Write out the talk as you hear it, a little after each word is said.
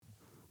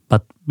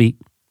bat, bi,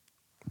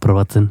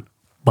 probatzen,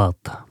 bat,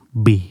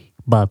 bi.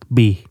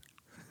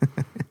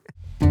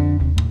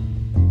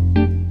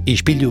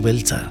 Ispilu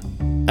beltza,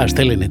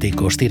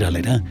 astelenetik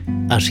ostiralera,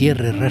 Oier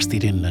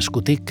Errastiren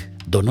eskutik,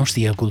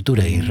 Donostia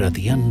Kultura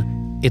Irratian,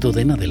 edo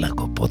dena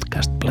delako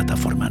podcast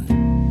plataforman.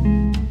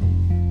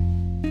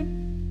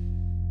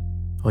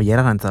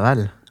 Oier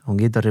Aranzabal,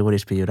 ongi etorri gure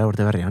ispilura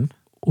urte berrian.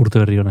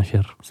 Urte berri hona,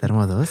 Oier. Zer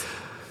moduz?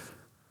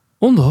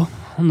 Ondo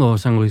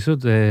esango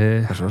dizut.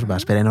 Jesús,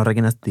 esperen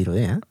horrekin ez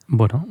dirudi,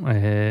 Bueno,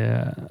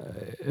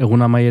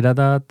 egun amaiera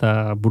da,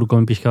 eta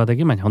burukoen pixka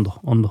batekin, baina ondo.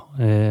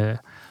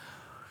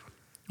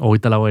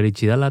 24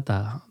 eritsi dela,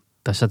 eta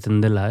esaten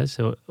dela, ez?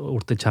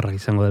 Urte txarrak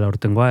izango dela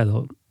urtengoa,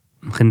 edo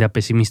jendea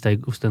pesimista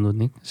ikusten dut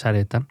nik,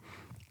 sareetan.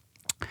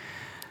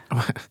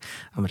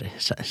 Hombre,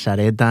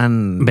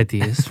 sareetan... Beti,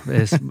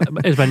 ez,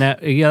 baina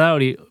egia da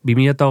hori,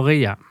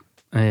 2020a,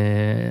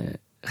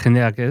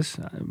 jendeak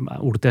ez,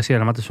 urte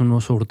hasiera ematezun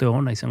oso urte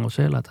hona izango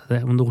zela,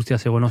 eta mundu guztia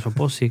zegoen oso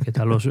pozik,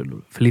 eta los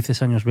felices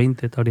años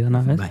 20, eta hori dana,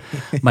 ez?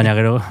 Baina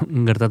gero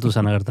gertatu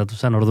zan,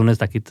 orduan ez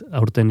dakit,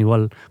 aurten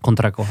igual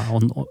kontrakoa,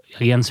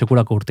 egian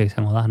sekurako urtea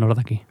izango da, nor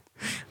daki.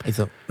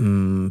 Aizu,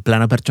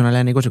 plano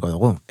pertsonalean ikusiko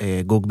dugu,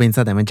 guk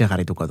behintzat hementxe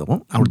jarrituko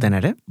dugu, aurten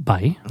ere,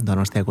 bai.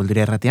 Donostia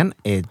Kultura Irratian,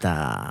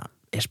 eta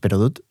espero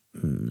dut,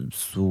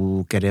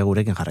 zuk ere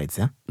gurekin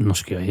jarraitzea.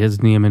 Noski,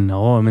 ez ni hemen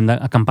nago, hemen da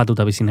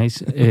akampatuta bizi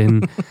naiz.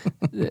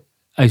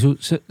 Aizu,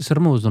 zer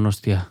moduz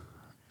Donostia?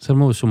 Zer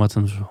moduz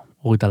sumatzen duzu?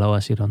 24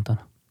 hasiera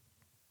hontan.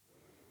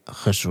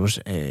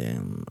 Jesus,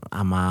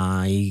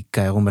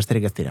 11 egun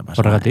besterik ez dira pasa.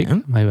 Horregatik,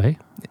 bai.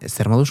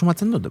 Zer moduz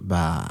sumatzen dut?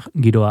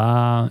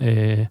 Giroa,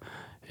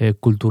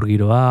 kultur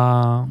giroa,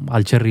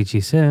 altxerri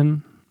itxi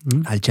zen.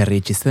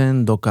 Altxerri itxi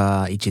zen,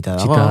 doka itxita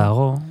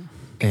dago.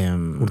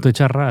 Urte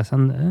txarra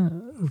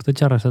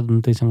esaten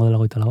dute izango dela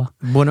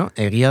 24. Bueno,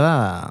 egia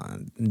da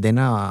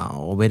dena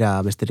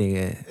obera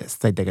besterik ez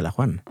daitekela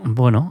joan.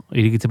 Bueno,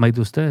 irikitzen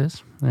baituzte,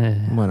 ez?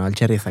 Bueno,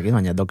 altxerri ezakit,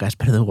 baina doka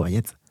espero dugu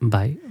baietz.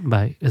 Bai,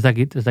 ez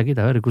dakit, a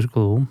ber, ikusiko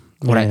dugu.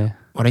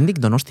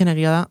 Oraindik Donostian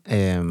egia da,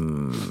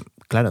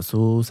 claro,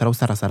 zu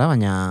zarauztarra zara,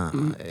 baina...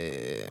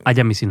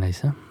 Aian bizi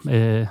naiz,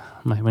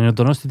 baina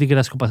Donostitik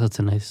erasko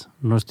pasatzen naiz.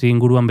 Donosti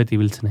inguruan beti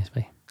biltzen naiz,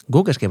 bai.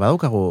 Guk eske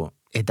badaukagu,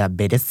 eta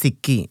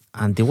bereziki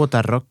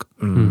antiguotarrok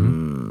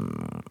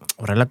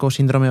horrelako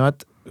sindrome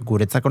bat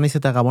guretzako naiz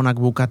eta gabonak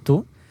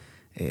bukatu,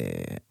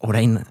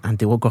 orain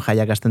antiguoko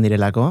jaiak hasten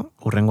direlako,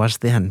 urrengo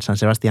astean San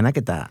Sebastianak,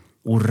 eta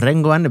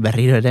urrengoan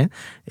berriro ere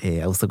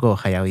auzoko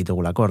jaiak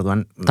ditugulako,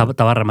 orduan...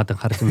 Tabarra ematen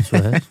jartzen zu,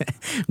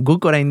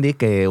 Guk oraindik...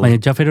 Baina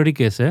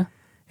txaferorik ez,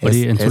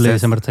 Hori entzule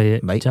izan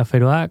bertzaile. Bai.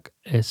 Txaferoak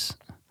ez...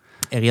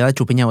 Egia da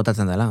txupina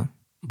botatzen dela.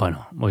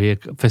 Bueno,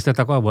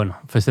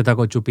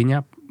 festetako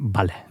txupina,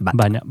 bale.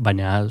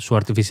 Baina zu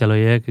artifizial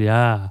horiek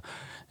ja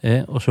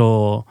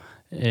oso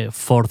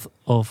 4th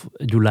of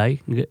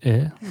July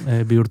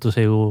bihurtu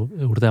zeigu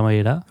urte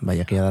amaiera. Bai,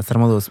 egia da, zer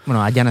moduz,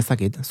 aian ez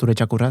dakit, zure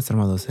txakurra, zer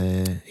moduz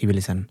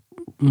ibili zen?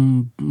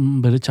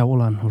 Bere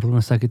txabolan, orduan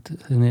ez dakit,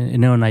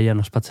 eneon aian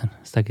ospatzen,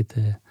 ez dakit.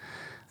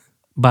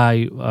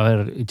 Bai,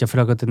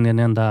 itxaferako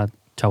tendenean da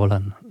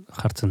txabolan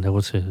jartzen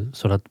dugu,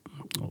 zorat,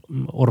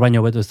 hor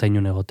baino beto ez da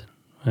inun egoten.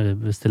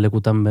 Beste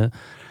lekutan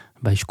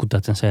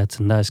iskutatzen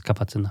saiatzen da,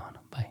 eskapatzen da.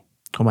 Bai.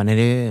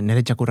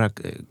 Nere txakurrak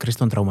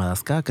kriston trauma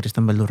dazka,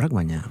 kriston beldurrak,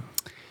 baina...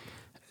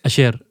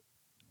 Oier,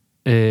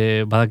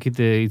 badakit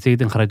hitz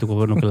egiten jarraituko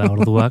genukela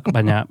orduak,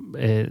 baina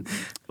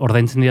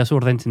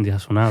ordaintzen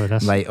diazuna,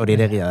 beraz. Bai, hori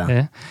ere egia da.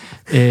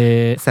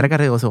 Zer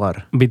ekarri gozu gaur?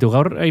 Bitu,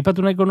 gaur,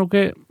 aipatu nahiko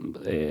nuke,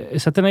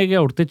 esaten nahi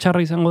urte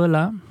txarra izango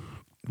dela...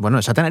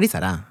 Bueno, esaten ari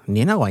zara,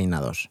 nien hain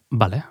ados.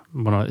 Vale,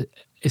 bueno,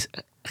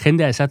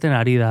 jendea esaten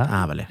ari da,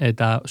 vale.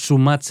 Eta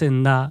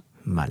sumatzen da,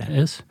 vale.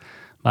 Ez?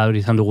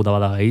 Hori izan dugu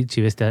dabadaga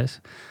itxi bestea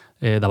ez,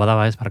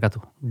 dabadaga ez,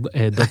 barkatu.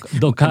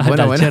 Doka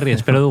eta altxerri,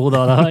 espero dugu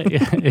dabadaga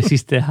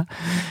existea.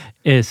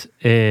 Ez,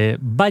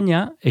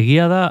 baina,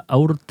 egia da,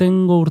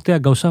 aurtengo urtea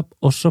gauza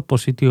oso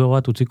positibo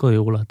bat utziko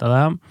digula. Eta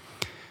da,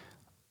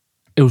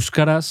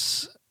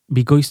 euskaraz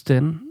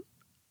bikoizten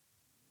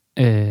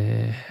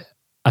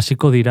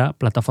hasiko dira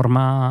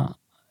plataforma,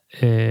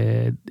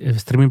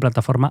 streaming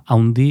plataforma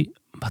haundi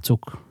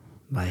batzuk.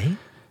 Bai?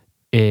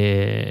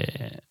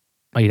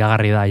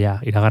 Iragarri da,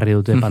 iragarri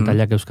dute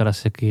pantailak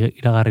euskarazek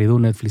iragarri du,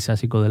 Netflix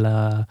hasiko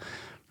dela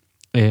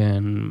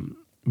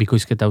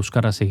bikoizketa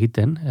euskaraz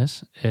egiten,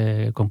 ez?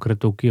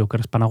 Konkretuki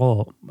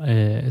okerrezpanago,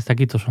 ez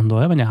dakit oso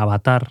ondo, baina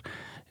Avatar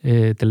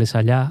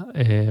telesaila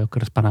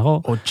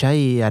okerrezpanago.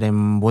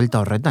 Otsaiaren buelta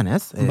horretan,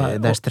 ez?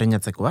 Da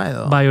estrenatzekoa,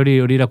 edo? Bai, hori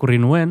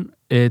irakurri nuen,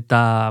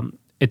 eta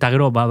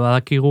gero,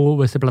 badakigu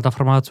beste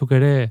plataforma batzuk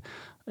ere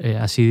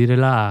hasi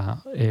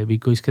direla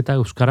bikoizketa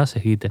euskaraz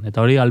egiten.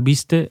 Eta hori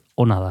albiste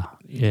ona da.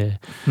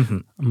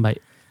 Bai.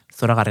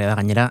 Zoragarria da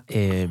gainera,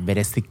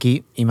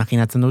 bereziki,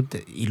 imaginatzen dut,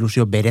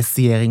 ilusio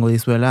berezi egingo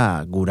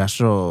dizuela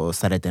guraso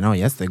zareten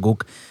hoi, ez?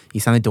 Guk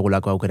izan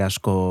ditugulako aukera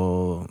asko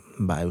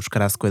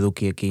euskarazko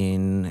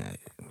edukiekin,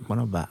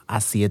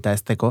 hasi eta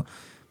ezteko,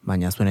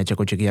 baina zuen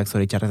etxeko txikiak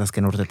zoritxarrez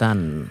azken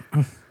urtetan...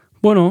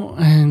 Bueno,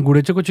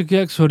 gure etxeko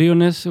txikiak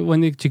zorionez,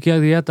 guendik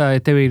txikiak dira eta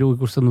ETV3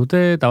 ikusten dute,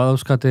 eta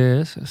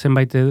badauzkate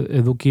zenbait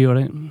eduki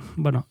orain,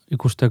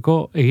 ikusteko,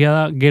 egia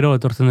da gero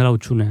etortzen dela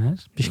utxunea,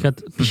 ez?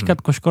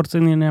 Pixkat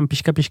koskortzen direnean,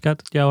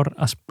 pixkat, ja hor,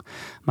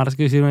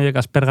 marrazki bizitun horiek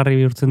aspergarri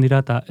bihurtzen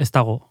dira, eta ez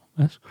dago,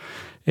 ez?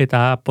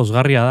 Eta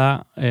pozgarria da,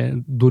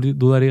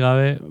 dudari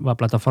gabe,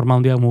 plataforma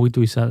handiak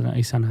mugitu izana.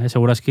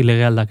 Segurazki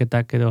lege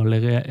aldaketak edo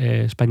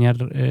Espainiar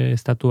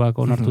estatuak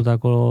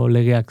onartutako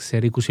legeak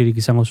zer ikusirik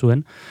izango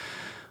zuen,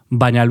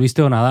 baina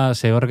albiste hona da,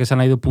 ze horrek esan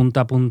nahi du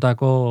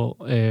punta-puntako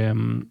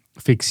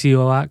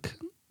fikzioak,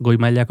 goi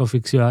mailako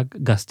fikzioak,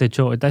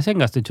 gaztetxo, eta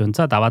ezen gaztetxo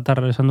entzat,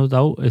 Avatar esan dut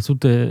hau, ez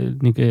dute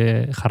nik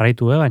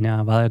jarraitu, baina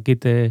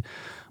badakite,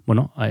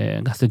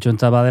 gaztetxo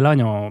entzat badela,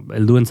 baina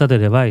helduentzat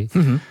ere bai.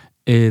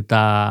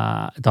 Eta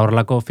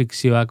horrelako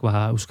fikzioak,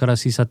 euskaraz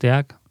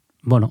izateak,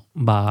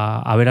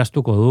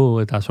 aberastuko du,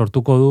 eta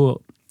sortuko du,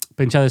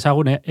 pentsa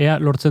dezagun, ea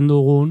lortzen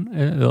dugun,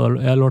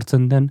 ea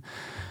lortzen den,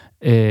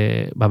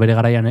 bere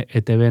garaian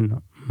ETB-en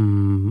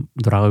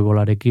dragoi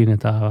bolarekin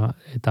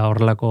eta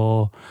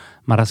horrelako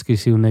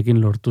marrazkiziunekin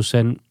lortu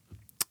zen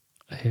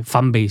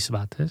fanbase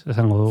bat,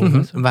 esango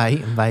dugu. Bai.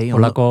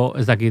 Horrelako,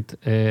 ez dakit,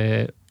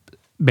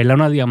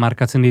 belaunaldia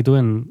markatzen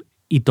dituen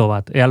hito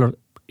bat.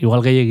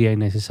 Igual gehiagia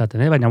inez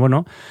esaten,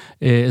 baina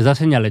ez da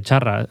seinale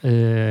txarra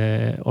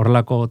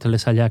horrelako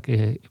telesailak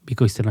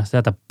bikoizten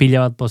aztea, eta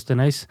pila bat posten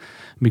naiz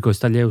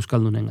bikoiztaile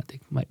euskaldunengatik.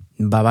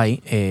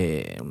 Bai,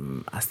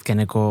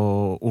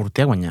 azkeneko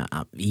urteak, baina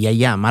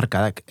iaia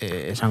markadak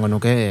esango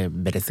nuke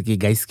bereziki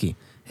gaizki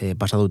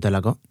pasa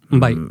dutelako.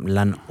 Bai.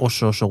 Lan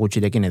oso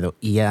gutxirekin edo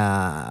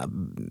ia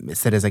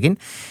zerezekin.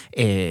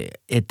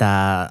 Eta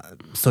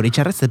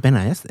zoritxarrez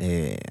zepena, ez?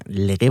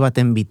 Lege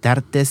baten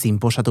bitartez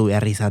inposatu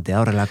behar izatea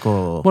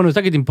horrelako... Ez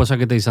dakit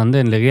inposaketa izan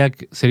den.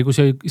 Legeak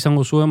zerikusia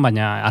izango zuen,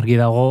 baina argi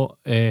dago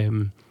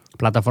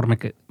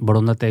plataformek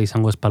borondatea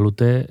izango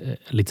espalute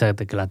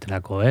litzaketeke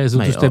laterako. Ez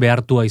dut uste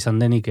behartua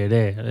izan denik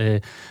ere.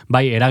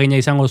 Bai, eragina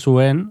izango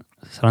zuen,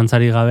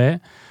 zalantzari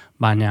gabe,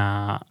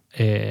 baina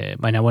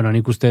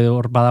nik uste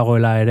hor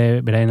badagoela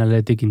ere beraien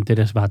aldetik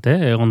interes bat,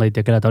 egon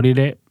daitekela, eta hori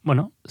ere,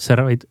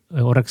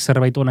 horrek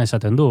zerbait ona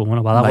esaten du,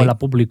 badagoela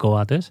publiko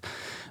bat, ez?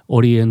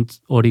 Hori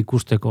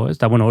ikusteko, ez?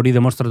 Eta hori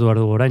demostratu behar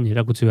dugu orain,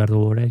 erakutsi behar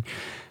dugu orain.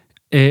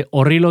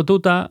 Horri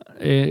lotuta,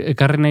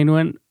 ekarri nahi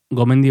nuen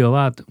gomendio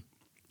bat,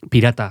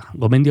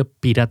 gomendio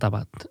pirata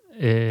bat.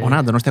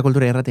 Ona, Donostia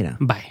Kultura Irratira?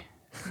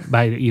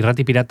 Bai,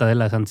 irrati pirata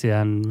dela esan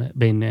zidan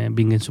behin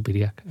bingen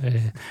supiriak.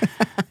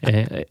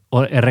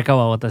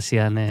 Errekaua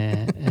botazian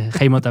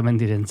Jaimota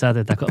Mendirentzat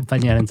eta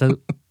konpainiarentzat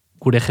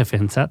gure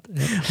jefentzat.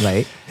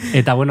 Bai.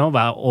 Eta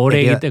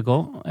hori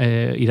egiteko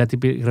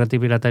irrati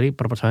piratari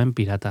proposamen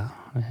pirata.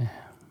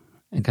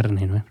 Ekarren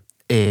nahi nuen.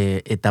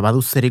 Eta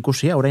badu zer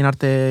ikusia, orain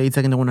arte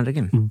hitzakin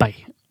dugunarekin? Bai.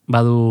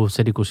 Badu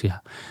zer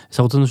ikusia.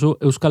 Ezagutzen duzu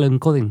Euskal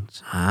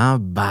Encodings?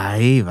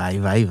 Bai.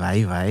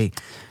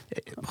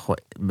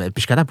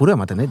 Piskara puro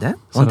ematen dit,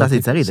 Ontaz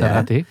hitz egite.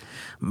 Zergatik?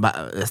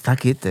 Ez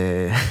dakit,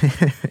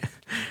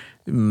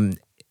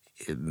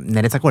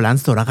 niretzako lan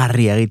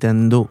zoragarri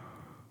egiten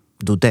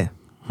dute.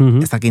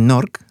 Ez dakit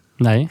nork.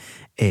 Bai.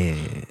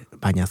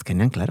 Baina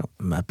azkenean, klaro,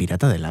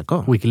 pirata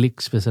delako.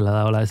 Wikileaks bezala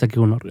da, ez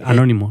dakigun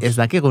Anonymous. Ez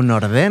dakigun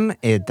orden,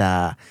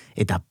 eta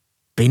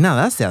pena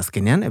da, ze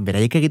azkenean,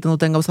 beraiek egiten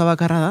duten gauza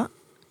bakarra da,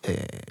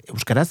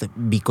 euskaraz,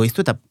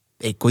 bikoiztu eta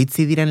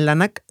ekoitzi diren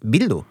lanak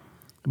bildu.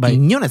 Bai.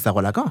 Inon ez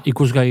dagoelako.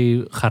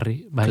 Ikusgai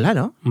jarri. Bai.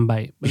 Claro.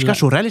 Bai. Bizka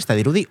surrealista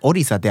dirudi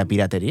hori izatea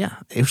pirateria,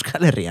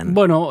 Euskal Herrian.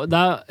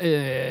 Da,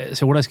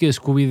 segurazki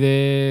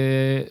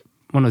eskubide...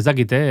 ez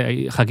dakit,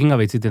 jakin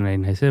gabe itziten nahi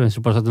naiz,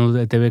 suposatzen dut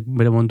ETB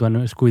bere momentuan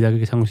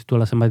eskubideak izango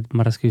zituela zenbait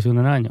marrazki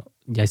izunena,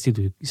 ja ez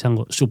ditu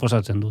izango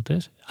suposatzen dut,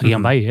 ez?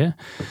 Agian bai,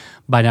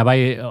 Baina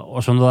bai,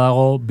 oso ondo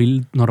dago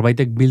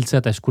norbaitek biltzea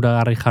eta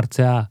eskuragarri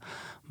jartzea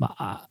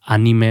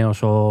anime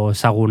oso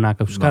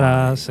ezagunak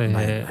euskaraz,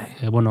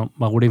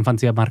 gure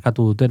infantzia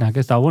markatu dutenak,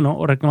 ez da,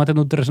 horrek ematen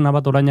dut tresna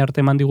bat, orain arte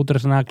eman digu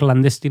tresna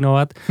klandestino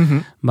bat,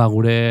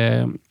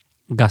 gure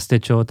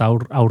gaztetxo eta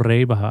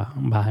aurrei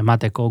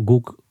emateko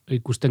guk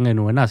ikusten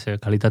genuena,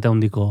 kalitate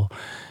handiko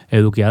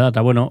edukia da,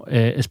 eta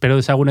espero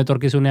dezagun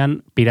etorkizunean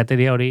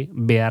pirateria hori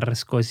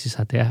beharrezko ez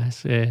izatea,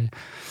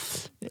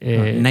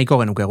 nahiko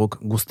genuke guk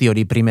guzti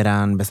hori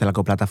primeran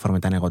bezalako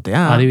plataformetan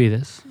egotea.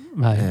 Adibidez.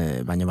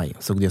 Baina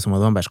zuk diozu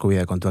moduan,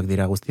 eskubide kontuak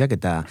dira guztiak,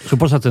 eta...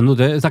 Suposatzen dut,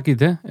 ez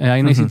dakit,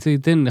 hain izitz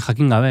egiten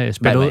jakin gabe,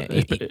 espero...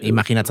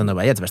 Imaginatzen dut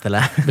baiatz,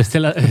 bestela...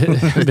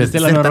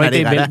 Bestela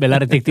norbaitek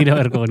belarretik tira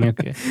berko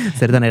genioke.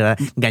 Zertan era.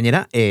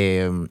 Gainera,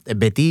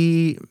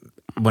 beti...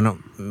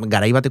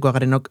 garai batekoa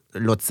garenok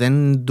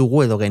lotzen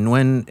dugu edo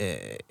genuen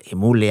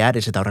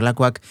emuleares eta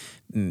horrelakoak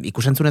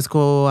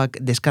ikusentzunezkoak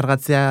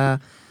deskargatzea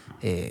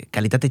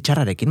kalitate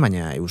txarrarekin,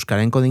 baina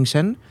euskaren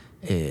kodingsen,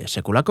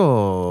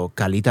 sekulako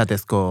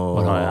kalitatezko...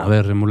 Bueno, a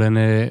ber, emulen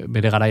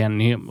bere garaian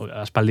ni,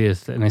 aspaldi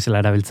ez naizela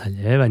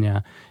erabiltzaile,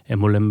 baina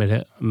emulen bere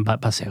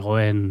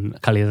zegoen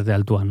kalitate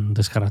altuan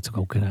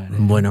deskarratzeko aukera.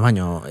 Bueno,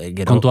 baina...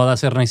 Kontua da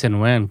zer nahi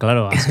zenuen,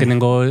 claro,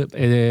 azkenengo,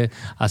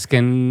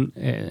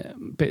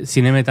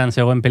 zinemetan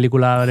zegoen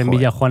pelikularen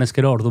bila joan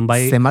ezkero, orduan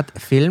bai... Zenbat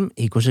film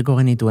ikusiko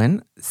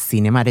genituen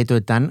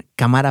zinemaretoetan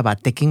kamara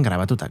batekin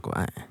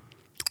grabatutakoa.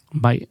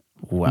 Bai,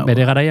 wow.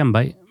 Bere garaian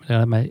bai.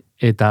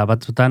 Eta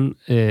batzutan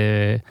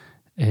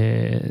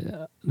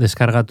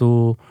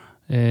deskargatu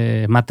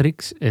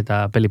Matrix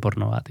eta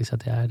peliporno bat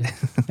izatea ere.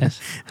 Ez?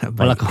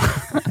 Holako.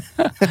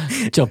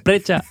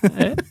 Txopretxa.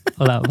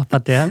 Hola,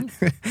 batean.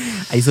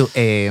 Aizu,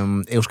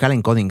 Euskal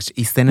Encodings,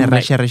 izen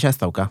errexa ez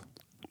dauka?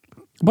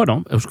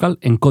 Bueno, Euskal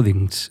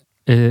Encodings.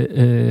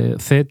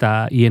 C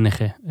eta ING,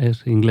 ez,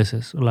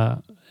 inglesez.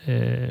 Hola,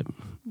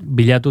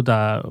 bilatu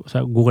eta,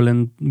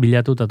 Googleen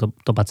bilatu eta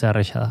topatzea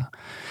errexa da.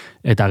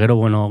 Eta gero,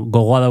 bueno,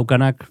 gogoa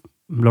daukanak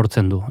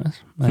lortzen du, ez?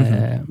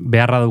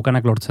 Beharra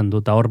daukanak lortzen du,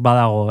 eta hor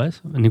badago,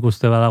 ez? Nik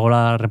uste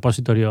badagola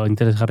repositorio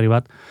interesgarri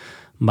bat,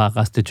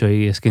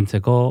 gaztetxoei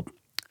eskintzeko,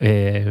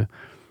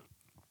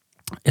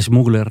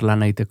 smuggler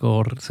lan aiteko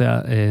hor,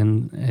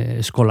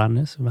 eskolan,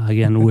 ez?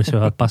 Agian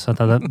USB bat pasa,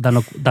 eta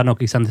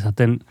danok izan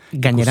dezaten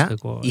Gainera,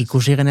 ikusteko,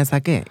 ikusi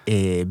genezake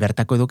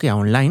bertako edukia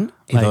online,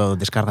 edo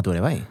deskargatu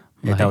ere bai.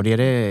 Eta hori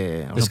ere...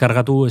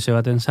 Deskargatu ese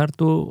baten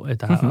sartu,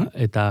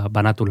 eta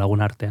banatu lagun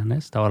artean,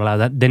 ez? Eta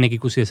horrela, denek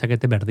ikusi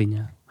dezakete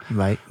berdina.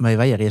 Bai,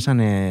 ari esan,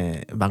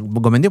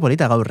 gomendio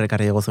polita gaur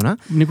rekarri egozuna.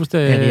 Nik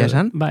uste... Egia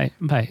esan. Bai.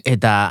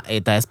 Eta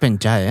ez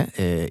pentsa,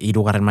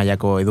 hirugarren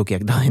mailako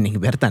edukiak daudenik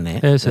bertan,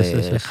 Ez.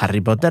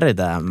 Harry Potter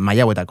eta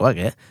maila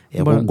huetakoak,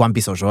 One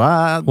Piece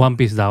osoa... One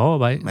Piece dago,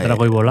 bai.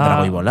 Dragoi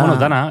bola. Bueno,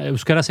 dana,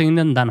 euskaraz egin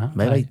den dana.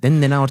 Bai,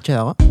 dena hortxe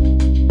dago.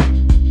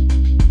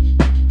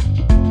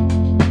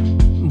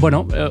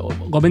 Bueno,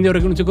 gomendio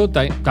horrekin utziko,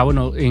 eta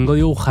bueno, egingo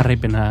diogu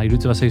jarraipena,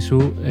 irutze bazaizu,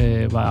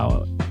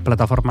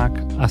 plataformak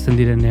azten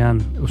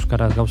direnean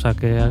euskaraz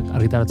gauzak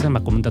argitaratzen,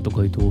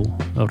 komentatuko ditugu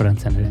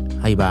aurrerantzen ere.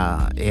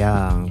 Ea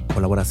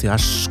kolaborazio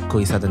asko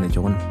izaten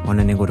ditugun,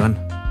 honen inguruan.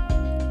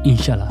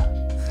 Inshala.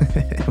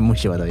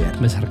 Muxi bat oier.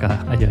 Bezarka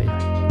da, aio.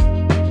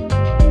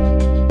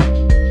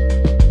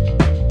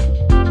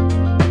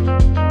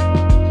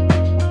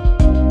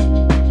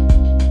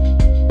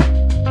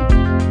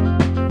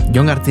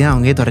 Jon Gartzia,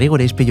 ongi etorri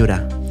gure izpilura.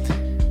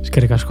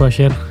 Eskerrik asko,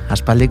 Hasier.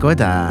 Aspaldiko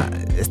eta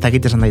ez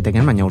dakit esan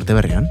daiteken, baina urte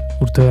berrian.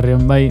 Urte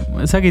berrian, bai.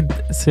 Ez dakit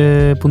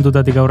ze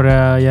puntutatik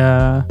aurrera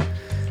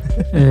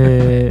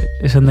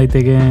esan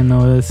daiteken,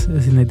 o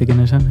ezin daiteken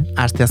esan.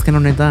 Asteazken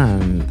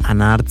honetan,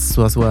 Ana Hartz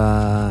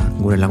zua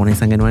gure laguna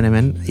izan genuen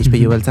hemen,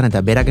 izpilu beltzan,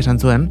 eta berak esan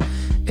zuen,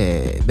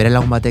 bere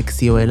lagun batek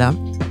zioela,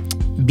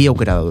 bi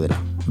aukera daudela.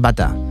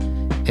 Bata,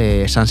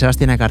 San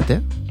Sebastianak arte,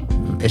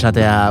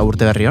 esatea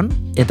urte berrion,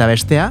 eta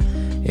bestea,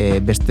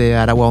 beste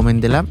araua omen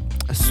dela,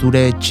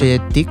 zure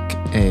etxetik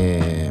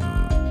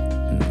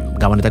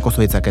gabonetako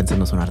zuaitzak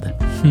entzen duzun arte.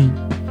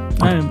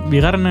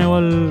 Bigarren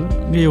egual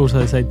gehiago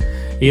guztat ezait.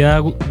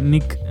 Ida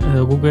nik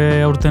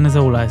guke aurten ez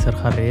egula ezer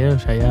jarri,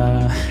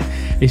 osea,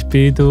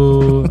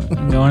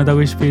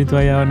 gabonetako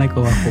espiritua ja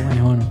nahiko bajo,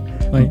 baina bueno,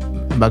 bai.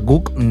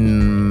 Guk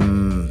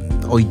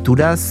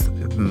oituraz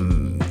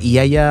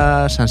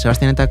iaia San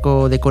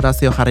Sebastianetako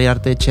dekorazio jarri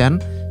arte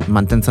etxean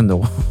mantentzen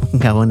dugu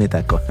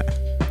gabonetako.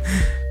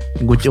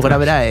 Gutxi gora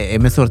bera,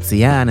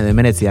 18an edo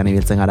 19an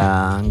ibiltzen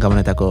gara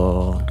gabonetako...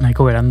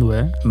 Nahiko berandu,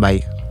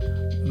 Bai.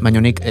 Baina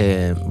nik,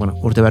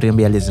 urte berrion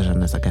bi aldiz esan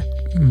dezake.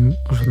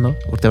 Osondo.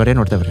 Urte berrion.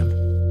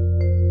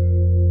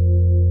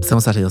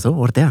 Zemuz hasi duzu,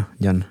 urtea,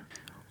 Jon?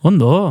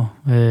 Ondo.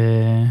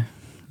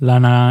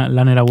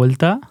 Lanera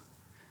vuelta.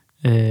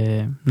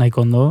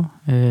 Nahiko ondo.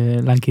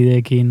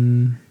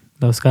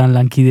 Dauzkan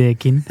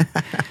lankideekin.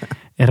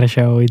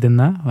 Errexago egiten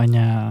da,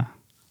 baina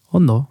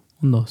ondo.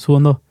 Zu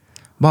ondo?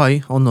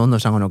 Bai, ondo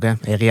esango nuke.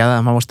 Egia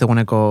da 15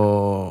 eguneko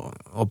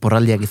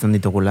oporraldiak izan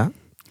ditugula.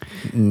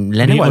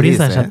 Hori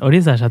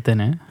ez da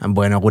esaten,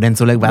 Bueno, gure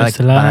entzulek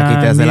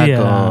badakite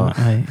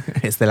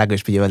ez delako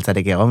ispilu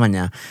beltzarik egon,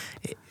 baina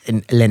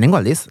lehenengo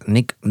aldiz,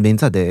 nik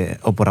bintzat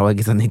oporra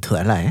hauek izan ditu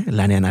dela,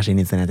 lanean hasi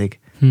nintzenetik.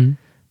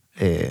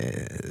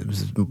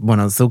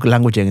 Bueno, zuk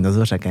lan gutxi egin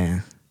duzu,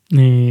 osake...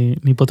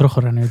 Ni potro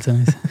jorran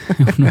egitzen ez.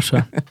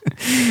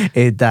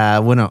 Eta,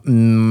 bueno,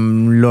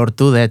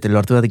 lortu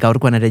dut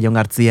gaurkoan ere Jon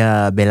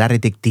Gartzia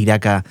belarritik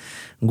tiraka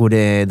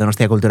gure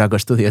Donostia Kulturako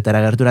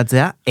estudioetara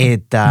gerturatzea,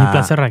 eta... Ni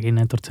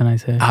plazerrakin etortzen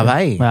naiz.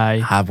 Bai?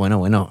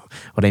 Bueno,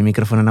 orain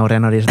mikrofonen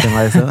aurrean hori esaten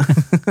badezu.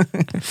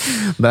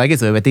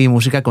 Badakizu, beti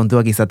musika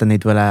kontuak izaten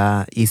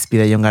dituela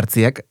izpide Jon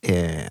Gartziak,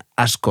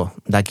 asko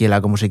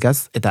dakielako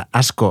musikaz, eta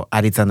asko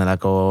aritzen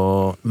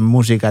delako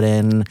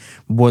musikaren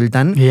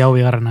bueltan. Gehiago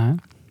bigarrena,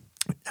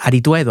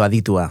 Aritua edo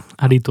aditua?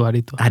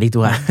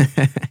 Aritua.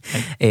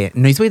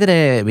 Noiz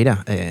baitere, bira,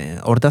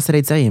 hortaz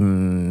ere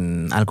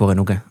itzain alko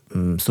genuke.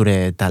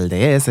 Zure talde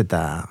ez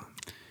eta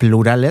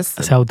pluralez.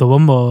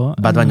 Autobombo.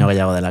 Bat baino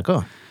gehiago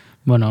delako.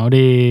 Bueno,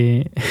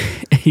 hori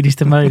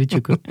iristen bada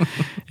iritsuko.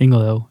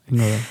 Ingo dugu.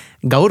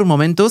 Gaur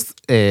momentuz,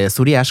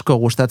 zuri asko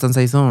gustatzen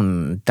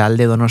zaizun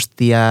talde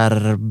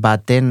donostiar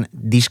baten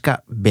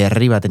diska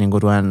berri baten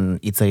inguruan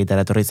hitz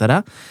egitera etorri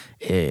zara,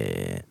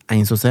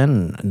 hain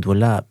zuzen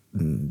duela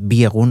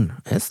 2 egun,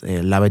 ez?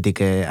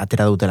 Labetik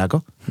atera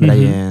dutelako,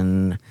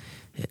 beraien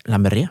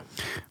lan berria.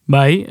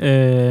 Bai,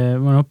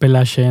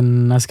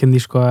 Pelasen azken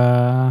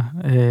diskoa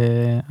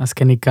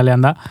azkenik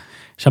kalean da.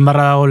 Esan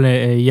barra dago,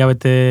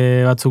 hilabete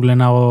batzuk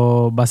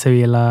lehenago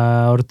bazebiela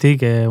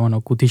hortik,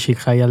 kutisik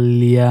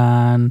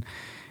jaialdian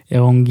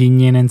egon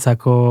ginen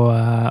entzako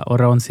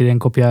horra ziren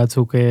kopia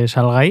batzuk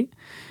salgai.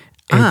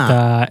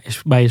 Eta,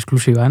 bai,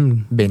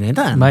 esklusiban.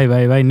 Benetan?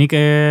 Bai. Nik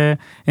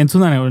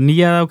entzundan,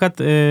 nila daukat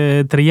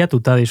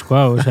trilatuta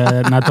diskoa.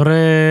 Osea,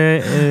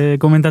 natorre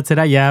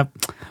komentatzera, ja,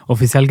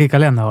 ofizialki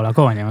kalean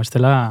dagoelako, baina,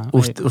 bestela...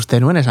 Uste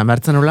nuen, esan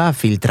behartzen nola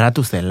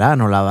filtratu zela,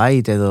 nola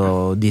bait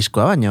edo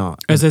diskoa, baina...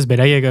 Ez,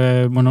 beraiek,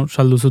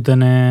 saldu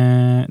zuten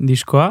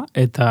diskoa,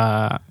 eta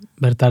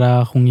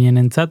bertara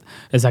junginen entzat,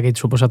 ezakit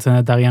suposatzen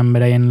eta agian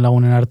beraien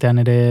lagunen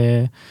artean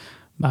ere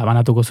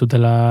banatuko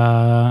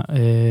zutela...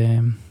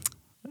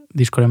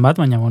 diskoren bat,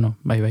 baina,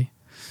 bai.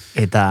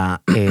 Eta,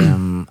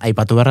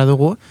 aipatu beharra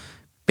dugu,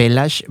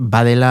 Pelas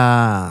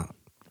badela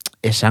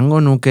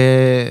esango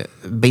nuke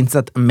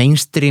behintzat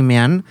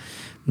mainstreamean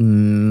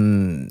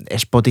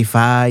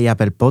Spotify,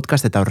 Apple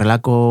Podcast eta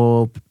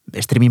horrelako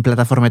streaming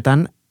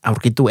plataformetan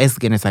aurkitu ez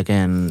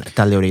genezaken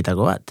talde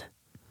horietako bat.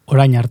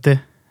 Orain arte.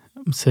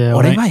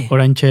 Orain bai?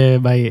 Oraintxe,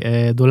 bai,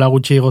 duela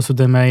gutxi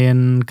gozuten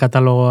baien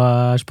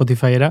katalogoa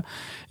Spotifyera.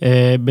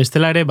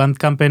 Bestela ere,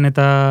 Bandcampen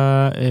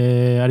eta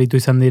aritu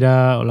izan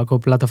dira olako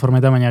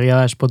plataformetan, baina egia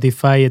da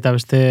Spotify eta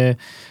beste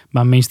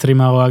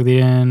mainstreamagoak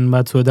diren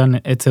batzuetan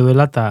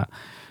etzeduela, eta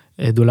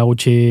duela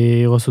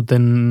gutxi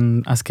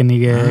gozuten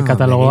azkenik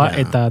katalogoa,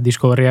 begira. eta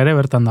disko berria ere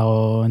bertan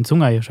dago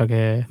entzungai,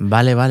 osake...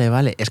 Vale.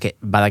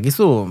 Eske,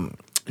 badakizu,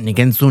 nik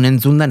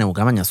entzun da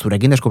neuka, baina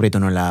zurekin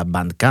deskubritu nola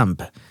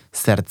Bandcamp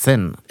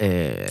zertzen,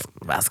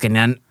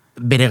 azkenean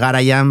bere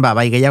garaian,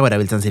 bai gehiago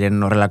erabiltzen ziren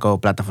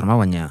horrelako plataforma,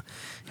 baina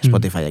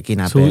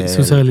Spotifyekin, Apple...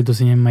 Zuze gelitu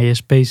zinen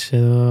MySpace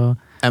edo...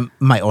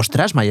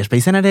 Ostras,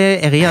 MySpaceen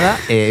ere egia da,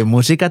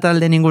 musika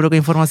talden inguruko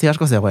informazio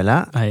asko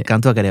zegoela,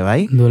 kantuak ere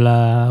bai.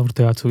 Duela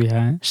urte batzuk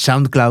ja,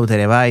 SoundCloud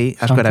ere bai,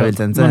 asko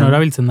erabiltzen zen.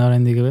 Erabiltzen da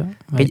oraindik,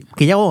 bai.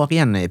 Gehiago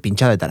agian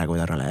pintxadetarako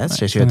da horrela, ez?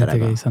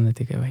 Sesioetarako. Izan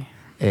detike, bai.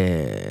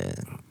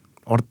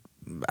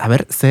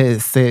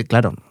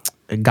 Claro,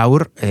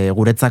 gaur,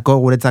 guretzako,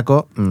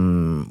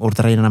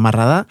 urtarraren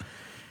 10 da,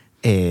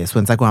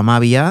 zuentzako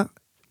 12,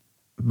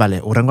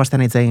 urrengo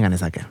astean hitz egin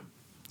ganezake.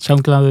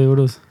 SoundCloud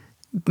buruz.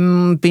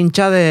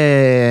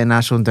 Pintxaden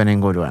asuntuen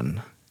inguruan.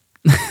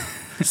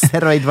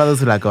 Zerbait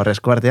baduzulako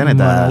reskuartean,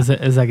 eta...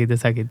 Ezakit.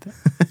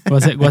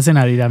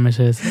 Guazen arira,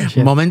 mesez.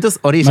 Momentuz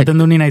hori...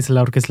 Maten du ni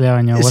naizela orkezlea,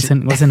 baina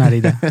guazen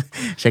arira.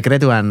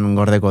 Sekretuan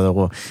gordeko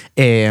dugu.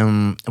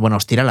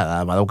 Ostirala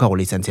da, badaukagu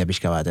lizentzia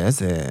pixka bat,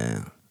 ez?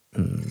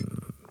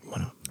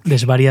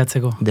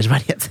 Desbariatzeko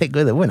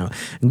edo,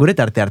 gure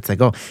tarte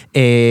hartzeko.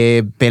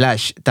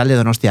 Pelas, talde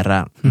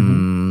donostiarra.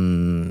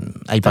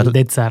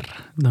 Taldetzar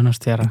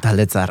donostiarra.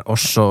 Taldetzar,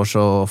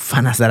 oso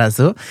fana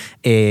zarazu.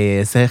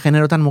 Ze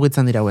generotan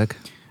mugitzen dira hauek?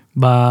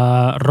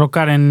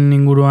 Rockaren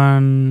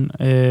inguruan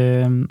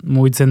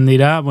mugitzen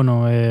dira,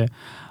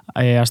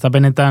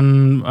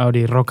 astapenetan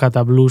rocka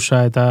eta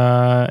bluesa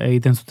eta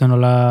egiten zuten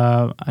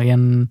hola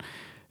agian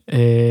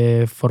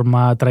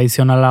forma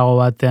tradizionalago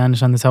batean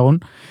esan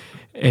dezagun.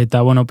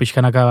 Eta,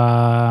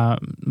 pixkanaka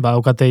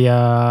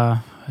daukateia,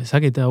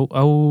 ezakit,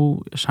 hau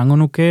esango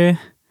nuke,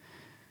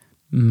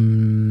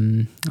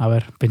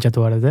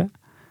 pentsatu garete,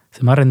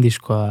 zemarren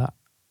diskoa,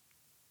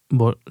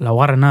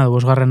 laugarrena,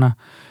 bosgarrena,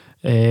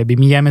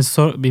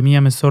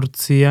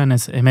 2018an,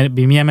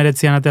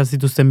 2019an ateaz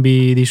dituzten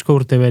 2 disko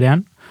urte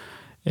berean,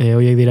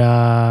 horiek dira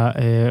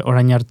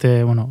orain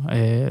arte,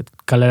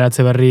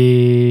 kaleratze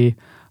berri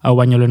hau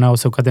baino lehenago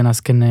zeukaten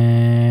azken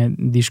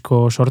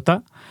disko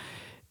sorta,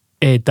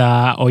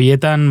 eta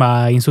hoietan,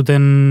 egin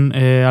zuten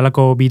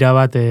alako bira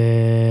bat,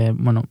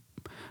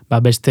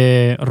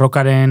 beste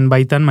rockaren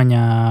baitan,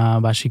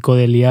 baina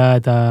psikodelia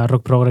eta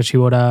rock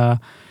progresibora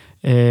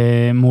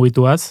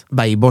mugituaz.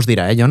 Bai, 5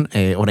 dira, Jon?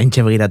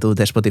 Oraintxe begiratu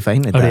dute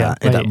Spotifyn, eta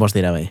 5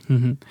 dira, bai.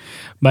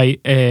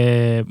 Bai,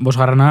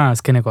 5garrena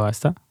azkenekoa,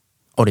 ezta?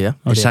 Hori da,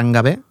 esan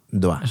gabe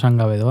doa.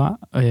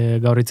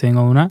 Gaur hitz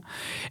egingo duna.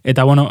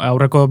 Eta,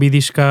 aurreko 2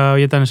 diska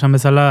horietan esan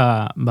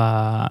bezala,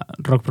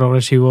 rock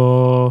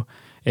progresibo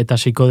eta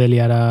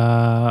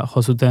psikodeliara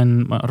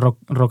jozuten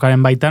rockaren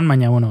baitan,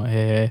 baina,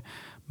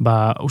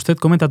 ustez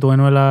komentatu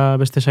genuela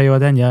beste saio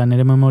batean, ja,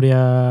 nire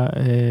memoria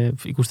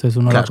ikustezu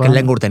nolakoa. Claro,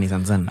 lehen gurten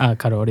izan zen.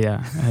 Karo, hori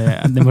da.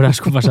 Denbora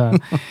asko pasada.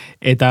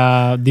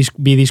 Eta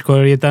 2 disko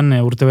horietan,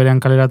 urte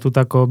berean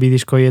kaleratutako 2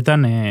 disko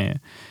horietan,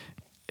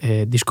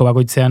 disko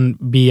bakoitzean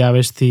 2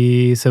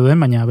 abesti zeuden,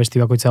 baina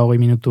abesti bakoitza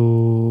 20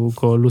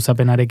 minutuko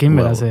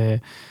luzapenarekin, beraz,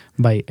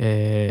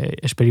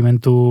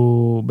 esperimentu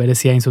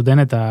berezia egin zuten,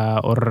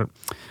 eta hor,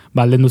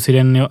 aldendu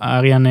ziren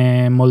agian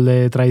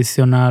molde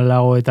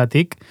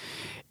tradizionalagoetatik,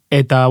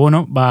 Eta,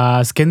 bueno,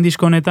 azken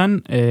disko honetan,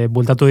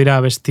 bultatu dira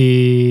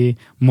abesti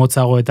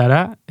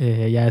motzagoetara,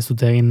 ja ez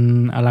dute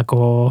egin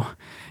alako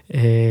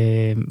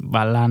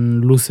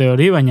lan luze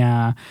hori,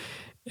 baina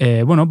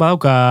bueno,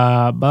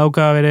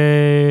 badauzka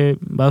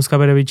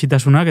bere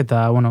bitxitasunak,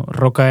 eta, bueno,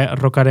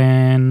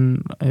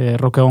 rockaren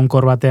rock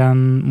egonkor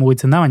batean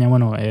mugitzen da, baina,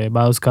 bueno,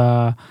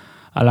 badauzka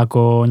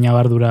alako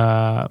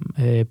nabardura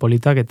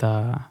politak,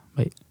 eta,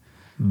 bai.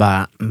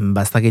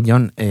 Ez dakit,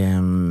 Jon,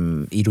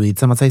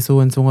 iruditzen batzaizu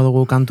entzungo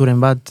dugu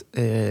kanturen bat,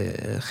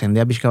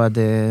 jendea pixka bat,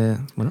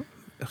 bueno,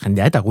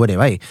 jendea eta guere,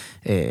 bai,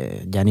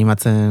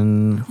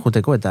 janimatzen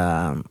juteko,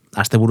 eta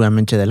asteburuan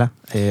mentxe dela,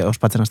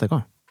 ospatzen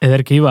hasteko.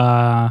 Ederki,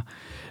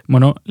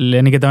 bueno,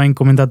 lehenik eta bain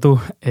komentatu,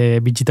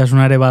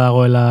 bitxitasunare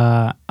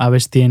badagoela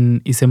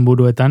abestien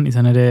izenburuetan,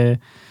 izan ere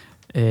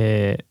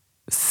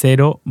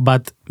 0,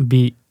 1, 2,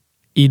 3,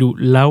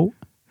 4,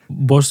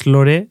 5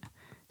 lore,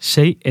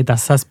 6 eta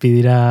 7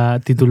 dira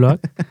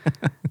tituloak.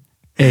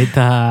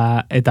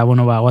 Eta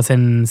bueno,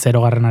 guazen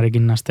 0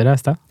 garrenarekin nastera,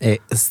 ezta?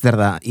 Zer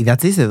da,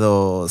 idatziz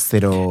edo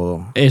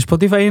 0...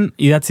 Spotifyen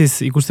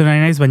idatziz ikusten ari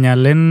naiz, baina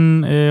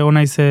lehen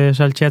onaiz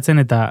saltxeatzen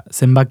eta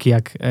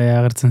zenbakiak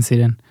agertzen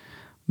ziren.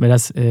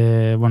 Beraz,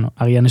 bueno,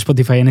 agian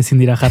Spotifyen ezin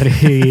dira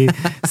jarri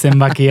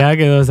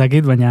zenbakiak edo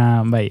ezakit,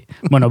 baina bai.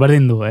 Bueno,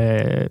 berdin du,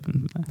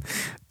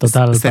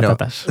 total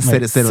patatas.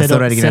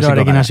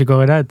 Zeroarekin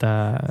hasiko gara eta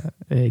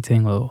hitz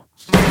egingo dugu.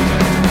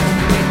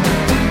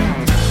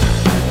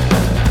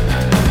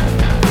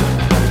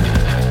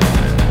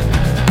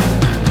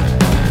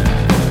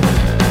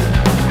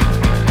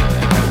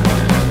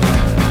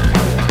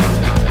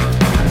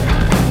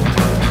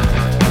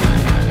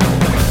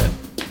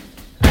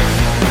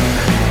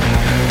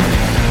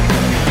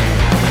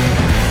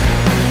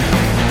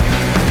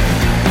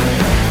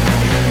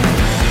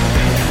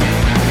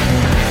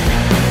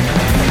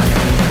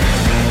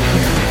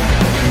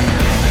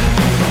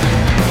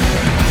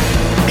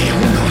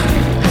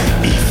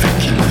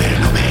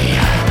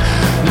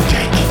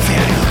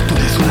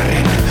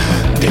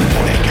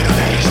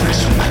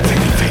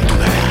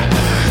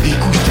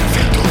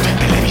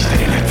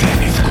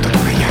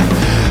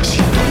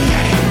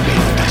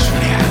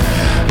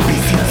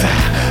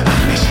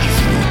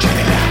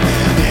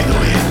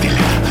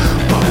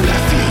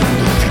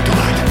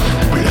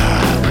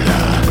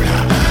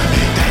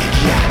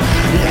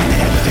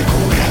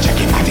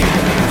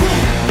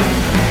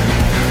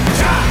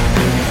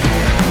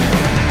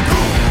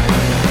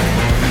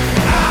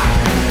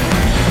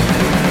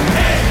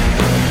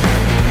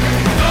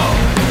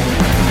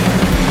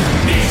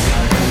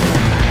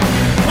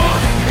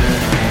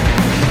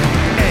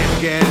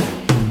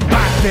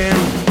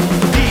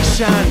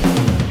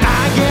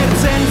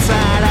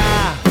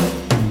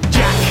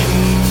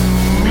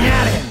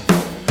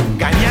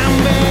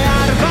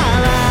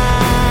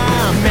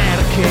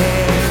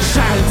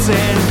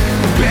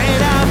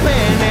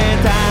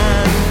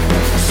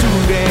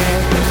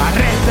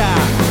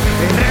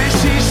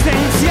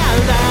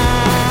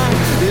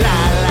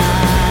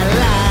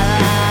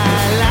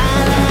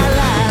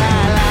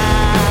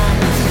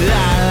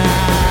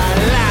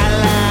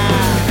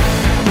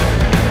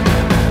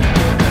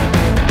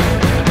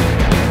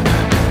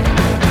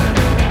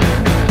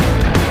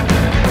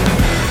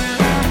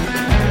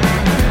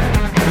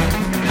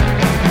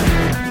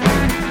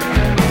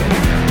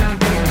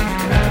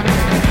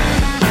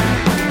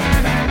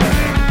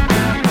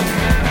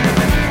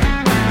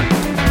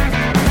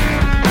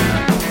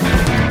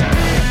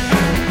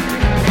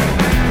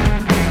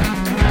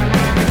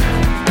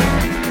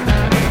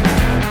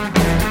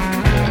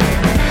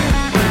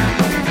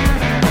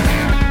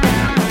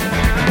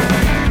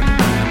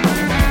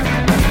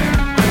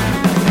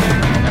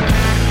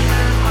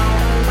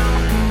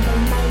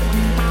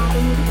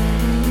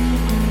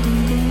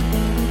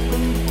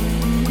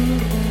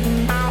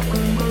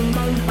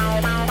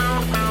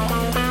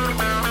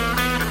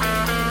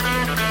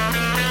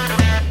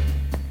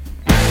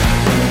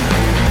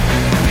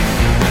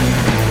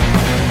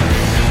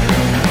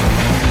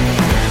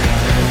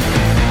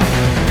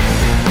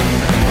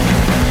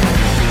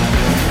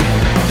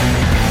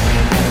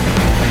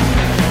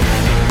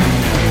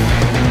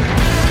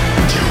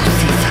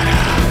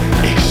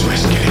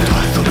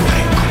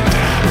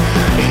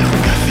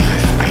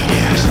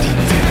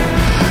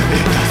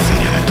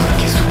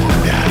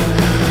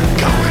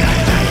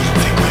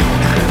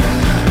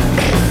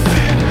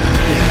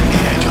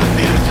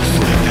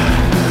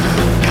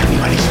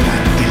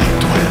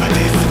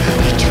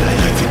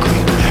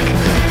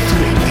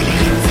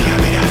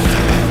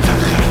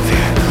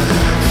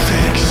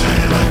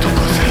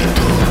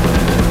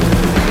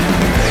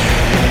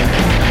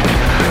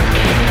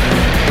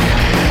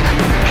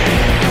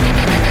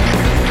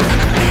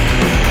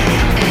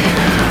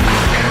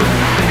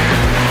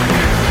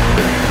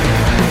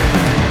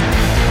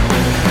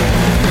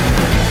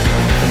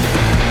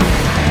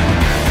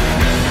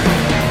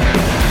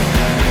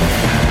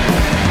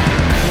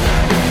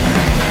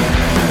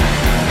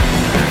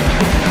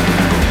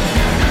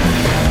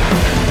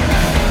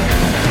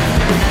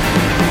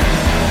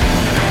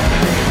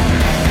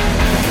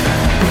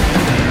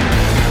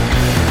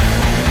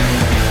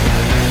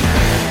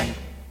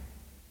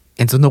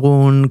 Entzun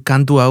dugun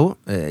kantu hau,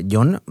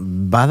 Jon,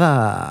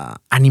 bada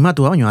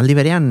animatua, baina aldi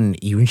berean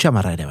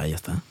iuntxamarra ere bai,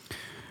 ezta?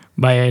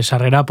 Bai,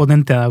 sarrera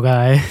potentea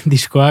dauka,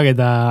 diskoak,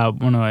 eta,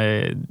 bueno,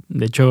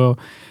 de hecho,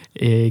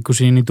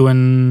 ikusi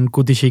nituen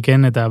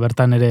kutixiken, eta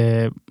bertan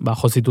ere,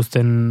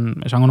 jozituzten,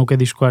 esango nuke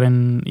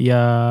diskoaren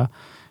ia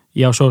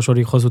oso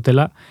hori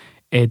jozutela,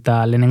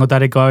 eta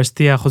lehenengotareko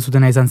abestia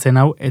jozutena izan zen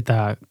hau,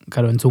 eta,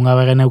 karo, entzun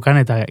gabe geneukan,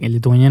 eta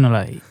gelditu ginen,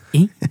 nola,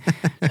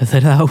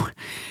 zer da hau?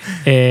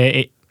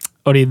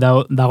 Hori,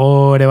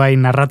 dago ere bai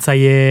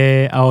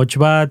narratzaile ahots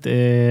bat,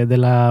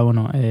 dela,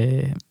 bueno,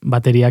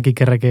 bateriak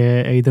ikerrek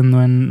egiten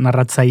duen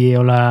narratzaile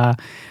hola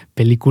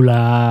pelikula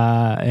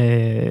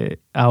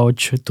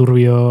ahots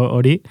turbio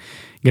hori,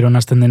 gero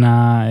nazten dena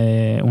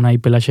Unai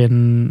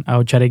Pelaxen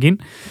ahotsarekin,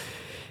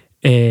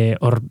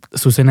 hor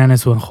zuzenean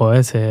ez zuen jo,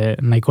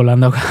 nahiko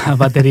lan dauka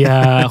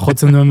bateria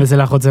jotzen duen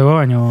bezala jotzeko,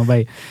 baina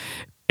bai,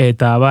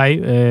 eta bai,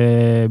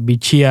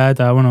 bitxia,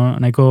 eta bueno,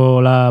 nahiko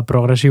hola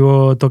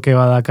progresibo toke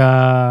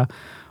badaka,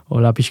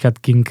 hola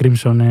pixkat King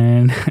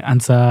Crimsonen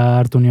antza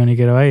hartu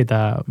nionik ere bai,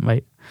 eta bai.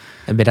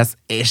 Beraz,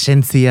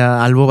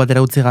 esentzia albo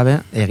batera utzi gabe,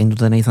 egin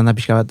dutena izan da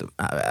pixka bat,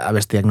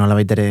 abestiak nola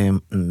baitere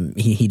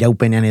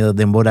iraupenean edo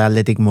denbora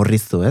aldetik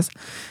murriztu, ez?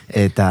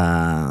 Eta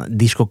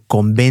disko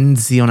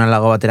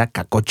konbentzionalago batera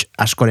kakots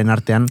askoren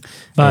artean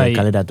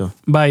kaleratu.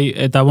 Bai,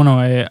 eta bueno,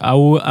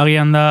 hau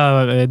agian da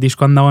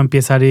diskoan dagoen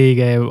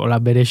piezarik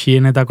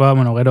beresienetakoa,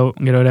 bueno,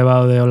 gero ere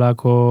baude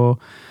olako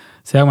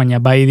zeak, baina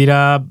bai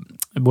dira,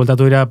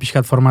 bueltatu dira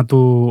pixkat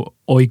formatu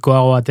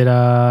ohikoago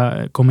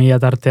batera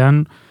komedia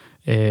tartean,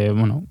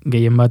 bueno,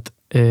 gehien bat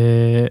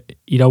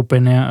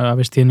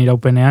abestien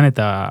iraupenean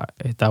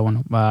eta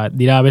bueno,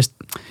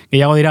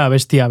 gehiago dira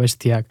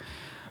abestiak.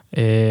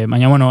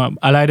 Baina, bueno,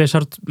 ala ere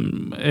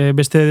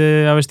beste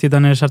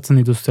abestietan ere sartzen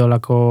dituzte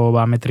olako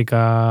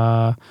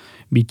metrika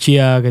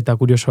bitxiak eta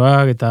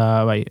kuriosoak,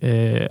 eta bai,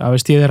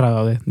 abesti ederra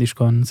daude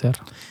diskoan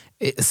zer.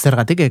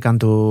 Zergatik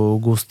kantu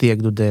guztiek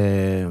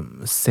dute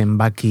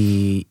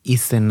zenbaki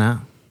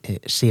izena,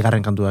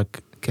 sigarren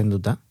kantuak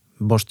kenduta,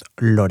 5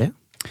 lore?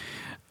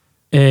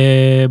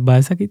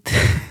 Ezakit.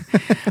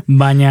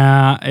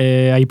 Baina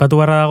aipatu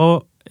barra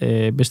dago,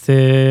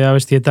 beste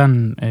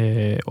abestietan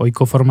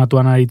ohiko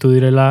formatuan aritu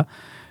direla,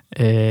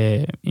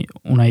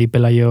 Unai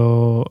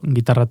Pelaio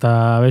gitarra eta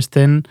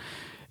abesten,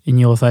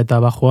 Inigo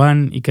Zaeta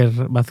bajoan, Iker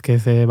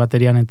Vázquez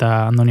baterian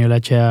eta Andonio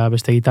Latxea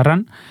beste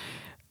gitarran.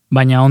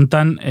 Baina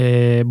hontan,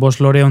 5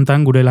 lore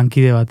hontan gure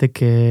lankide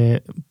batek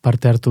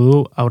parte hartu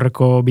du,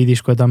 aurreko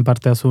diskoan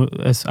parte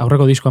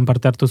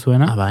hartu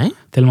zuena, bai?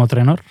 Telmo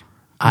Trenor.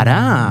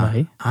 Ara,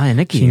 bai.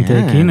 Enekin.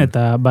 Sinteekin,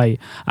 eta bai,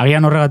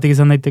 agian horregatik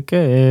izan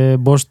daiteke,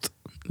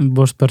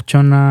 5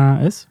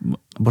 pertsona, ez?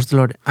 5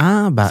 lore,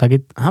 ba.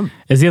 Zakit,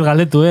 ez diet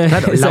galdetu,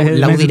 Claro,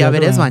 lau dira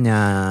berez,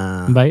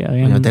 baina bai,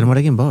 baina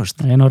Telmorekin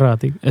 5. Agian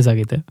horregatik, ez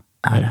dakite.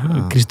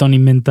 Kriston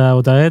inventa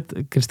botadet,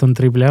 kriston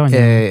triplea,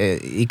 baina...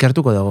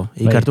 Ikartuko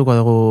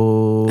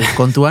dugu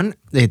kontuan,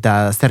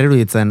 eta zer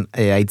iruditzen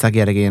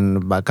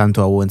aitzakiarekin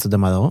kantu hau entzuten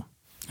badago?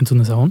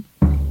 Entzun dezagun.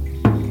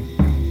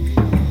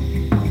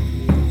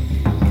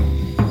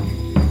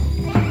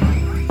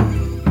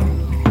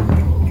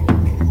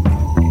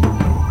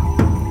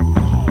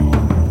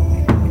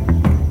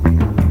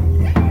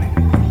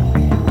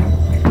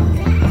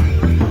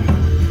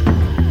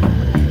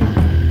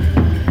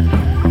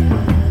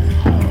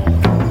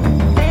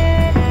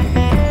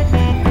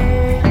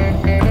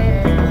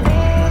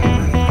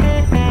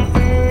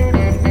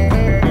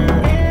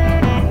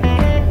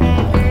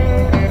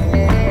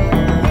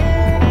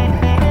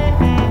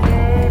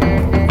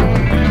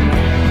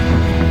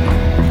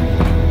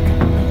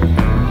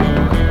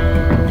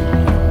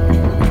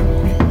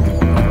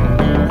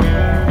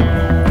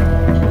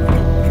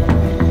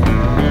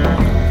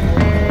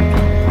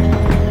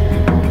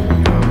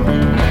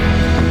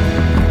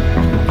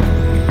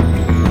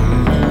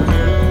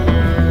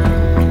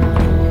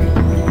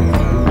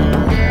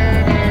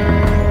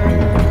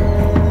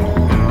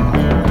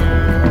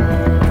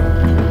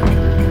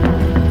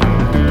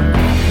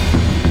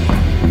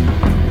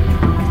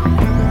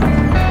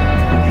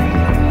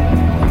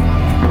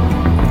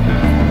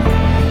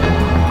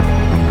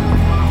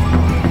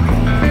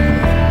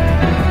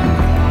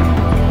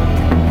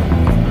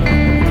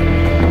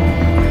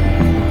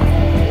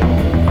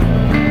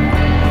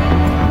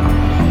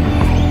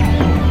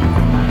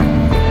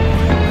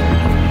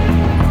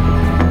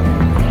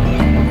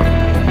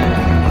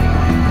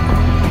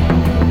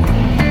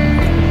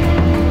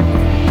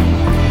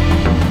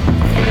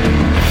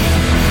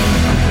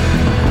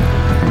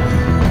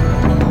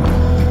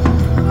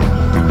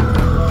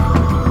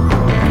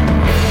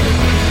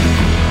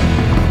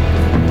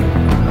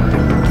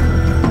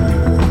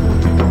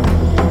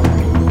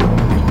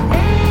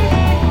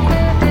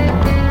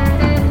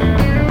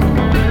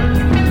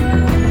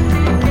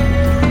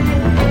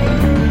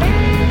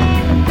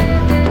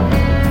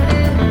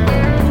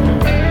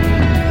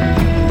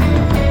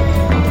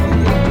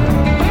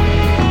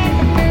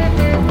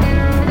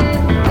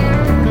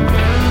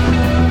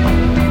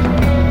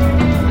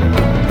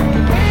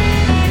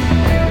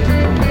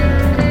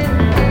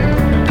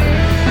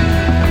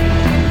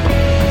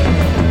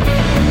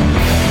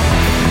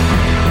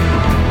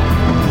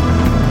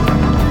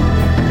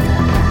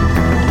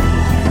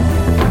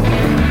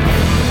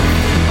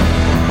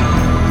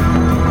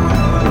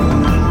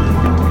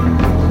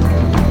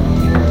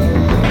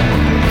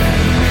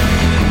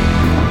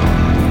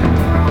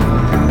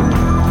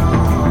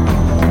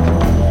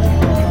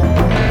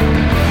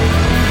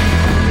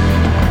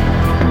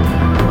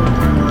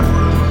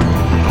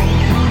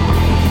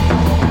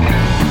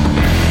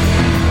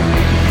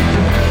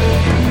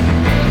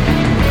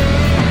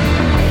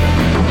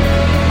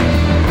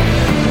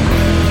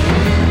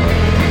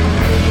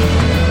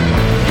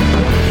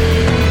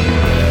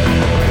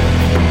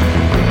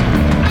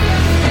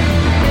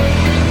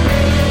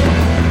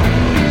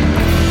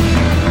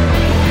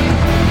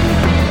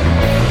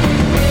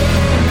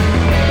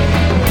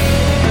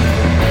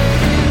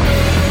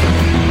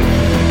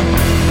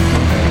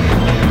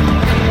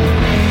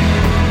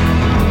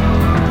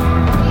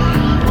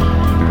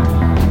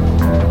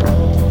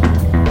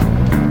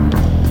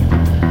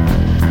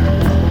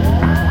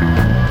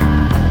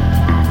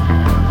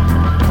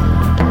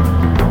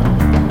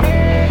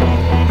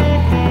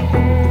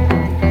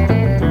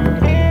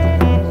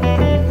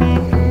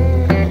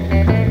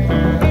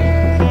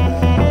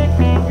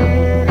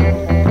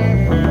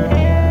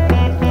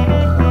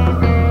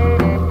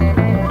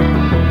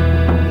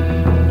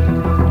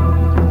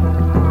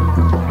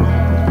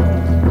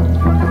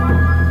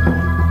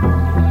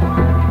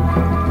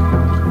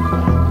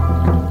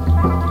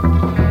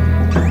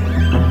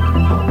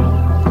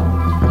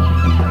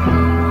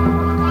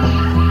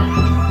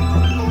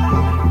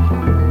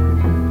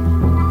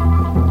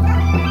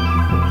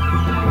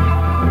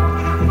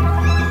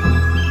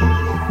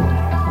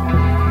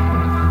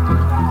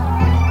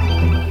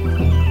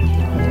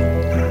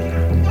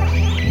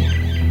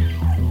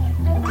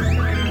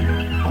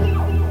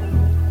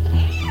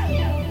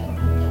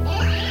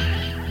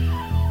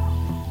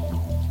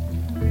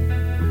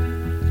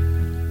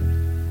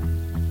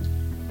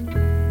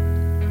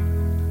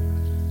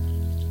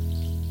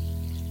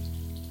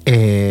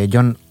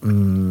 Jon,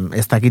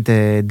 ez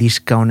dakite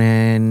diska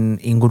honen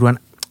inguruan,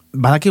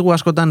 badakigu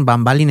askotan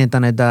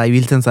banbalinetan eta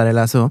ibiltzen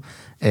zarela zu,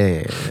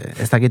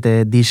 ez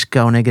dakite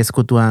diska honek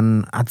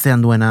ezkutuan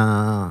atzean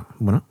duena,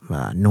 bueno,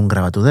 nun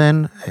grabatu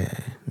den,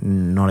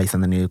 nola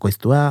izan den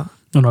ekoiztua.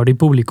 Bueno, hori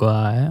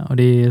publikoa,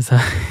 hori ez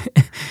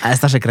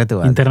da sekretu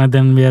bat.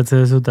 Interneten bidatze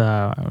duzu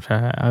eta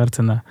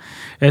agertzen da.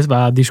 Ez,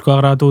 diskoa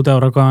grabatu eta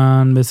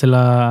horrekoan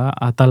bezala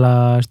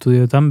Atala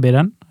estudioetan,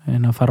 beran,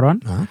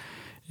 Nafarroan,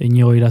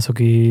 Inigo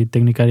Irazoki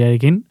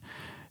teknikariarekin.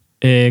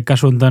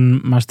 Kasu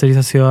honetan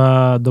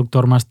masterizazioa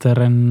doktor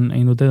masterren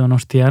egin dute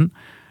Donostian,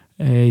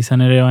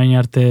 izan ere baina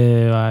arte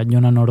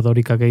Jonan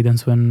Ordorikak egiten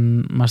zuen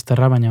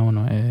masterra, baina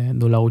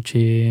duela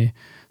gutxi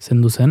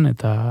zendu zen,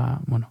 eta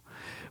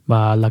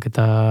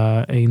aldaketa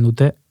egin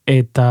dute,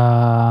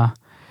 eta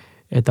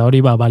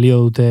hori balio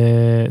dute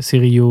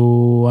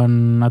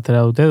zigiluan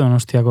atera dute,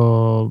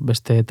 Donostiako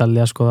beste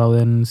talde asko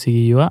dauden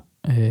zigilua,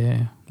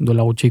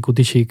 duela gutxi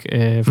ikutixik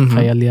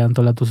jaialdia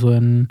antolatu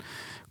zuen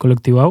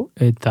kolektibo hau,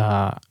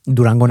 eta...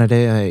 Durangon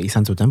ere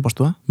izan zuten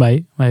postua?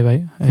 Bai.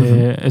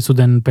 Ez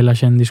zuten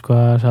Pelaxen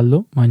diskoa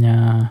saldu,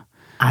 baina...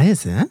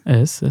 Ez,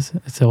 Ez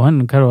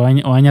zegoen, karo,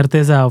 oain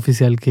arte ez da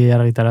ofizialki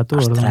argitaratu.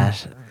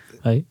 Ostras!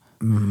 Bai.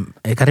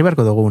 Ekarri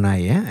beharko dugu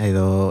nahi,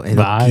 edo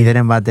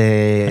kideren bat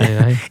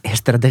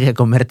estrategia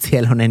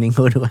komertzial honen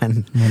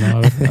inguruan. Bueno,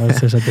 a ver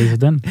esate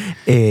izuten.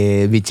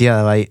 Bitxia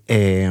da bai.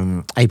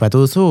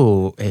 Aipatu duzu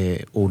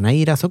Unai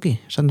Irazoki?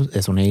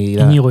 Ez Unai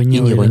Inigo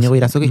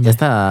Irazoki? Ez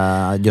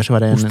da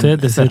Josebaren... Uste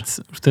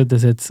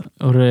ez ez.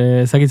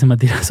 Horre ezakitzen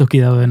bat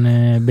Irazoki dauden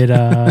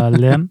bera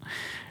aldean.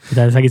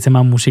 Eta ezakitzen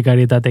bat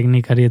musikari eta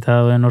teknikari eta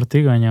dauden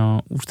hortik,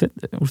 baina uste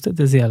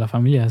ez dira la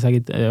familia.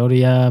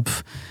 Hori ya...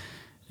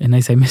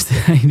 Naiz haimeste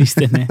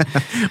iristen,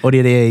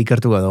 Hori ere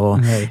ikertuko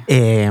dugu.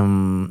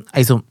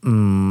 Aizu,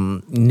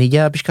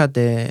 nila pixkat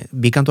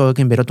bikantu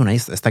hauekin berotu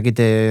naiz, ez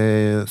dakite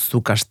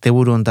zuk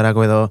asteburu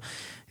ontarako edo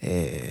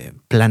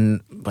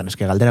plan,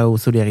 eske galdera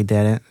guzuri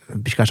egitea ere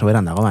pixka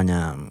soberan dago,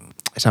 baina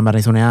esan behar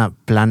nizunea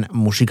plan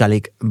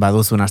musikalik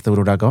baduzun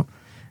astebururako.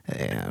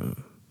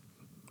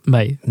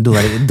 Bai.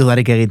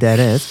 Dudarik egitea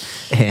ere, ez?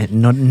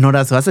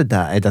 Nora zoaz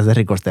eta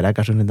zerrik ostera,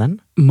 kasu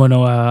honetan?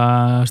 Bueno,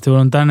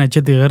 asteburu honetan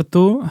etxetik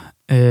gertu,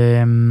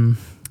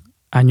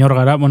 Ainor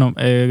gara,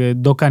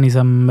 dokan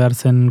izan behar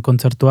zen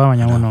kontzertua,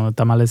 baina,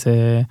 tamalez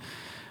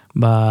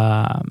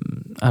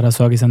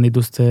arazoak izan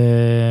dituzte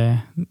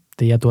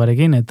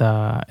teiatuarekin,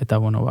 eta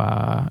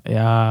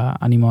ea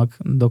animoak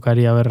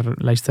dokari haber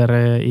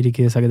laizterre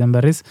iriki dezaketen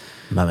berriz.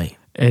 Bai.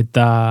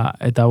 Eta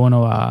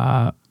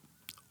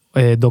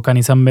dokan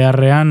izan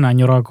beharrean,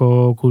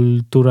 Ainorako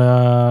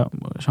kultura,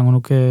 esango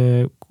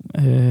nuke,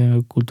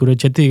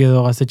 kulturetxetik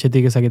edo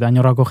gaztetxetik ezakita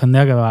Ainorako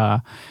jendeak,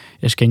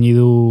 eskaini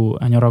du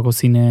Ainorako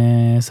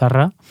zine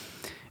zarra,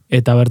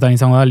 eta bertan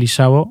izango da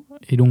Lisabo,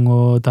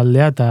 Irungo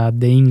taldea, eta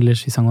The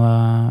English izango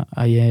da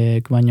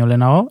haiek baino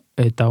lehenago,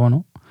 eta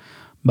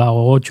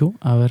gogotxu,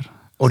 a ber.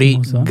 Hori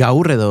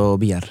gaur edo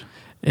bihar?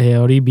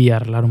 Hori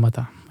bihar, larun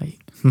bata.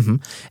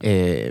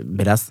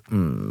 Beraz,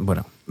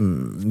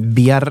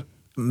 bihar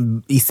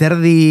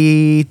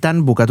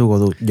izerditan bukatuko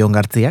du Jon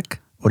Gartziak,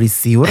 hori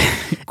ziur.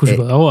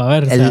 Ikusiko dago, a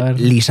ber.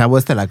 Lisabo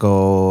ez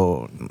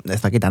delako,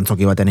 ez dakit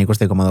antzoki baten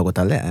ikusteko modoko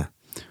taldea,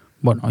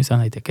 izan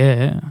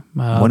daiteke,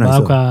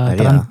 badauka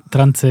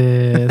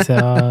trantze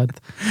zeat,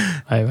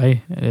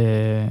 bai.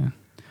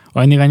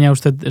 Oain gaina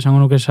uste,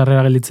 esango nuke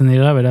sarrera gelditzen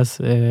dira,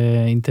 beraz,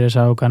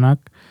 interesa daukanak,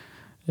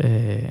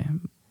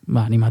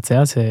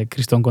 animatzea, ze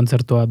kriston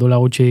kontzertua duela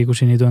gutxi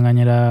ikusi nituen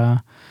gainera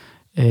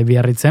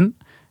biarritzen,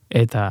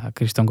 eta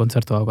kriston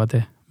kontzertua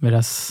daukate,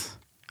 beraz,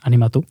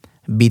 animatu.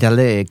 Bi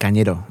talde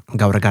Gainero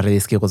gaur ekarri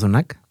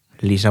dizkiguzunak,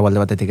 Lisabo alde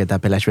batetik eta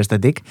Pelax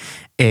bestetik.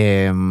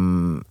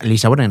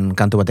 Lisaboren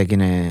kantu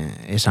batekin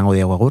esango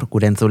diago agur,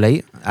 gure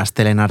entzulei,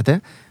 astelen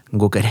arte,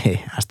 guk ere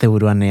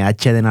asteburuan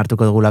atxeden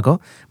hartuko dugulako.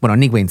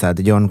 Nik behintzat,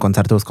 Jon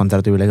kontzertuz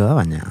kontzertu bileko da,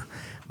 baina,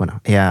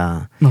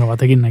 ea...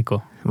 batekin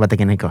nahiko.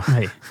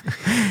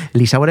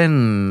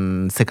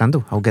 Lisaboren ze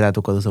kantu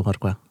aukeratuko duzu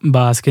gaurkoa?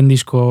 Azken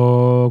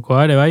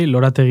diskokoa ere bai,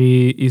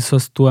 lorategi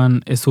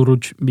izoztuan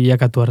ezurruts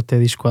bilakatu arte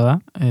diskoa da,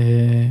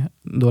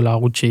 duela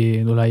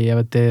gutxi, duela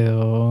hilabete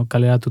edo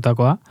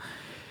kaleratutakoa,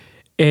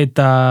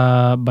 eta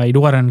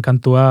hirugarren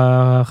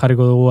kantua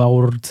jarriko dugu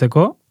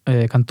agurtzeko,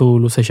 kantu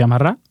luze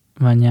xamarra,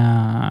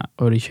 baina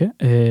horixe,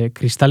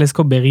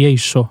 kristalezko begia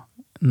iso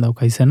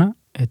dauka izena,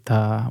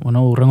 eta,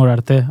 urrengora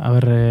arte,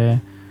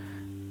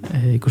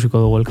 ikusiko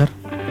dugu elkar.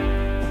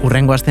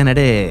 Urrengo astean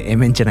ere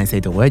hemen txena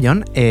izaitugu,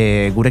 Jon?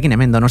 Gurekin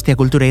hemen Donostia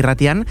Kultura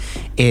Irratian,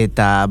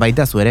 eta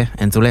baita zu ere,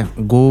 entzule,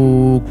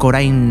 gu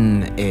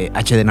korain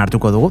atxeden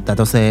hartuko dugu,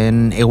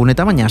 datozen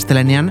eguneta, baina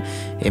astelenean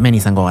hemen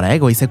izango gara,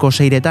 goizeko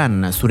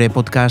 6etan zure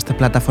podcast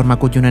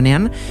plataforma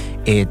kutxunenean,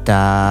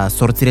 eta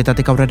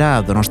 8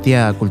 aurrera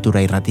Donostia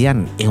Kultura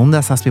Irratian,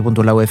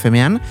 107.4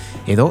 FM-ean,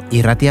 edo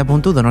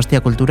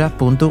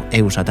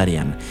irratia.donostiakultura.eu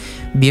satarian.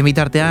 Bien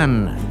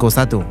bitartean,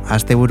 gozatu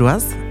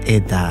asteburuaz,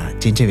 eta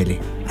txintxibili.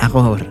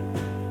 Agur.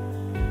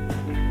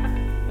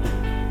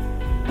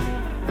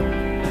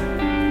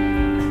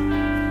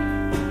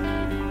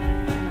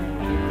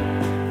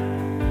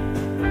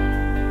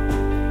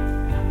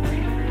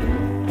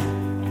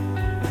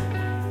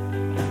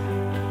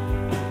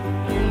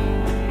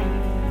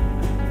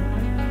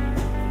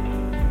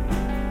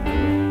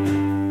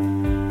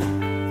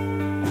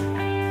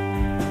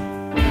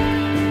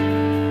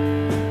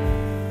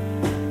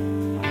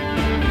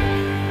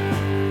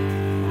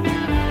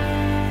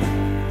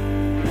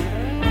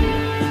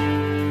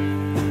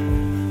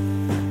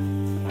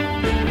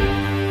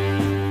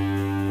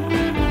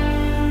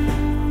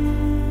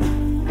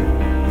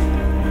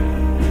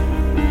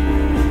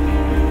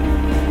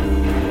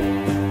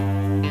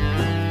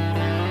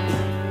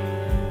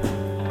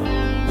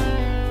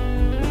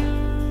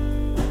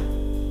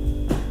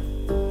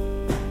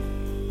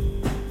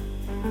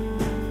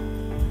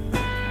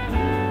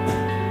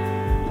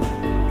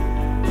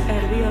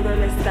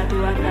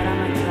 estatuak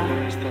daramatza,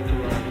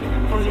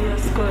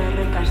 oliozko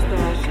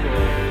errekastoak.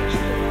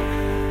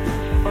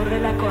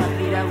 Horrelakoak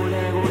dira gure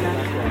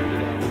egunak,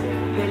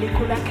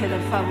 pelikulak edo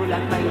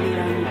fabulak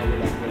bailiran.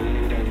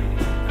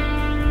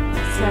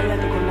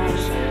 Saiatuko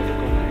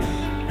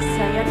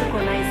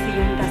naiz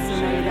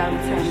iluntasuna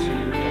iraultzen,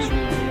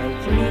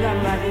 nigan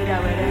badira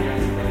bere,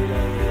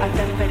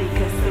 aterperik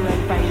ez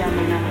duen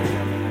pairamena.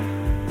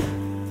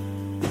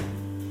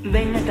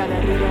 Behin eta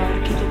berriro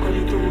aurkituko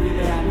ditugu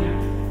bidean.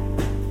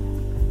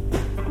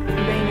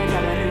 Behin eta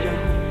berriro,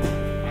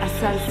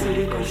 azal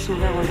zuriko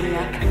suge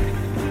gorriak.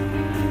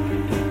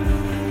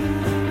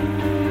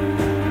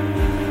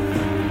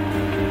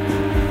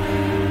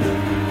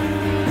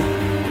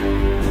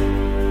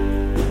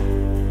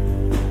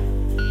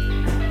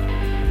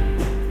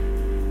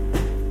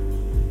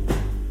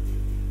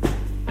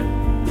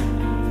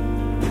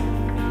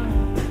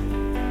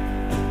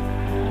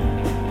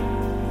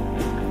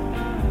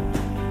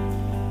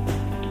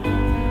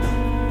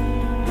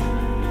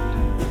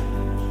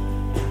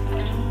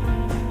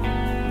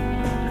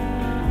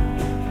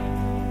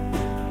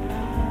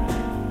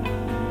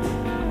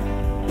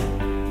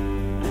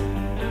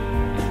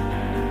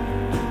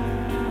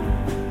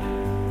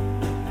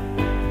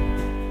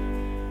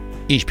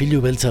 Ispilu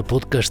beltza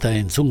podcasta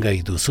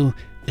entzungai duzu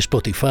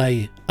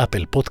Spotify,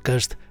 Apple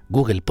Podcast,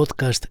 Google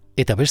Podcast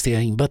eta beste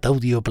hainbat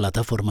audio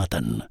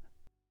plataformatan.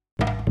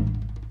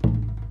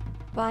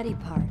 Body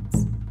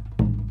parts.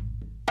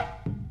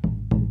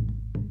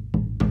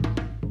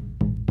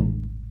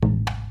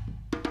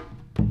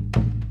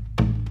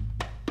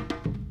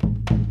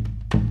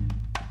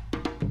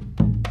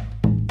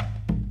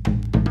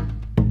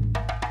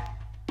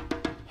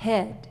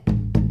 Head.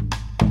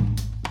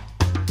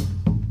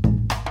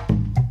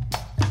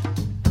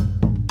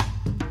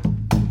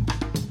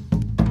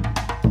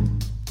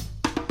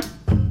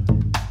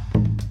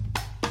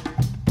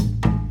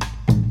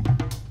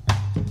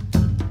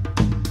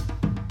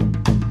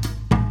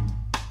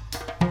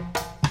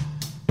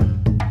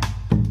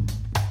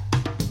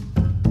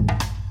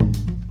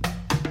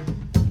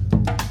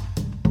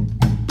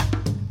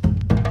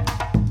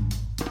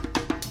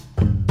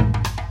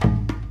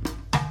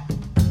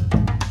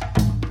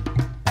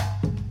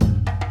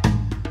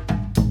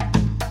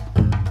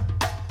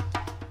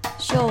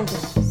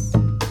 Shoulders.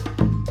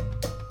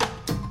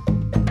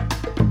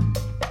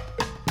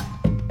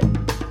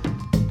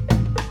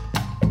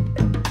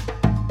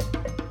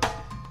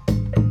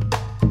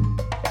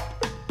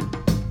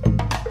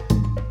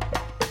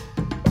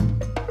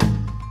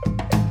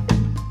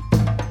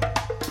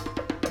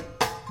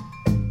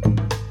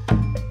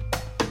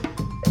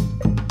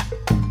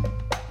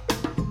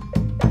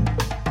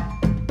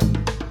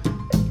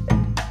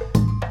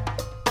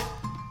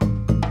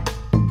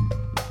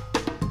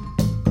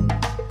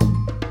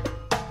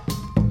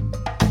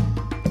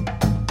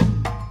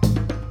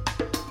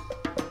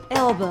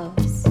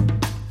 Elbows.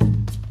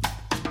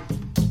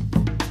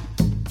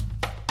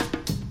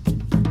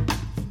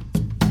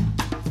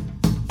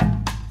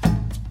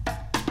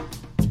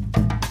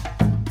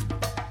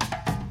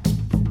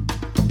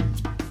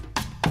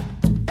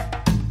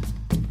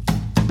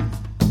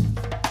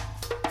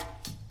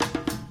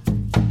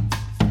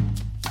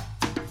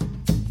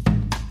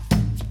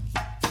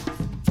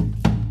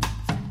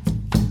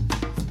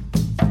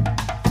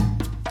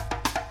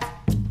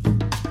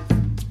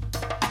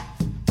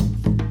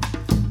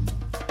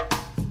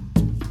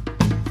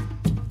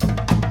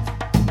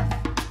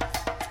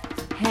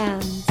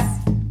 Hands.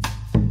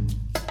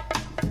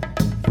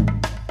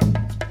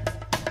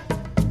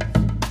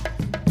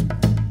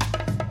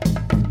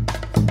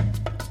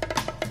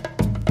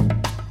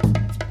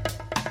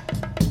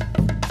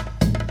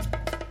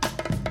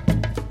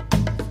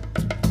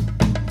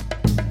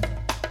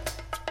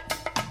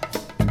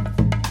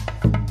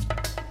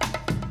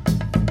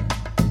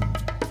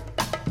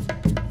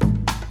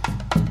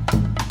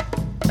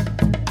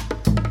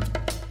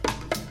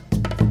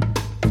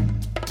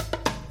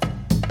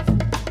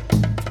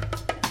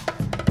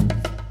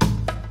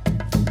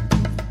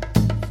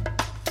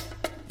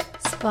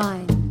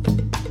 Spine.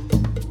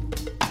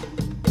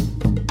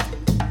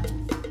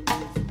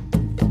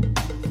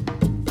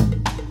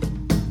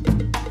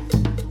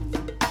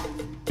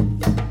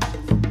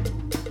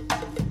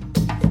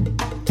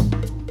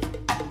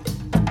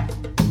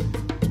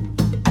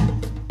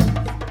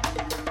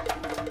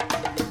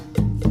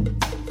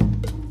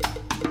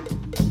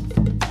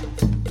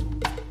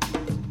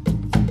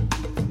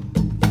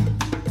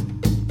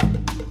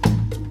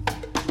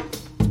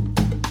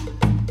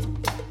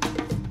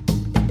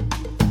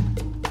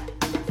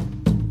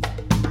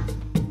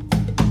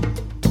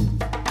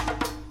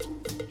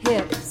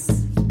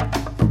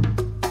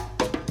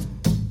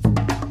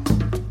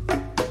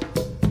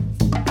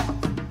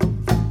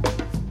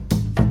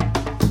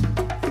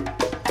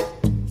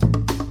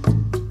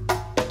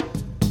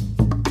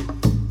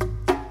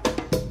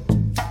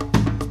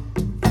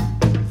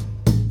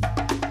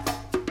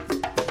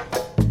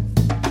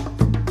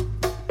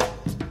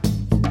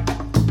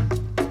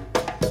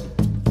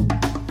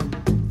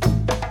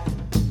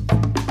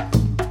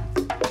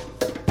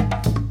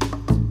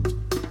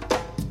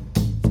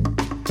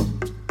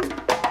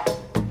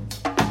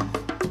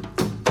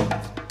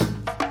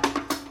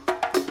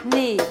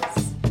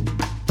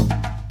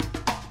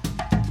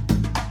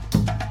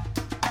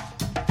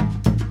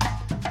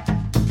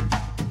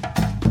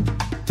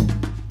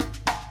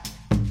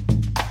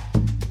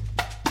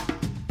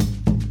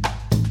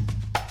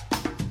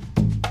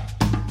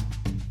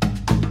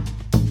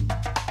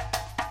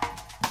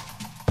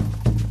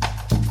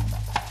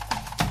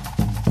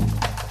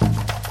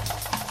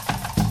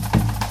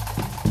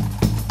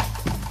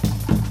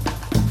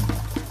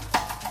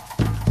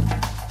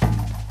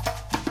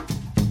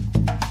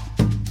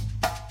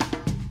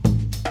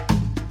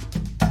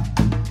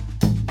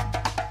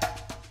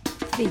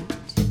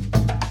 feet.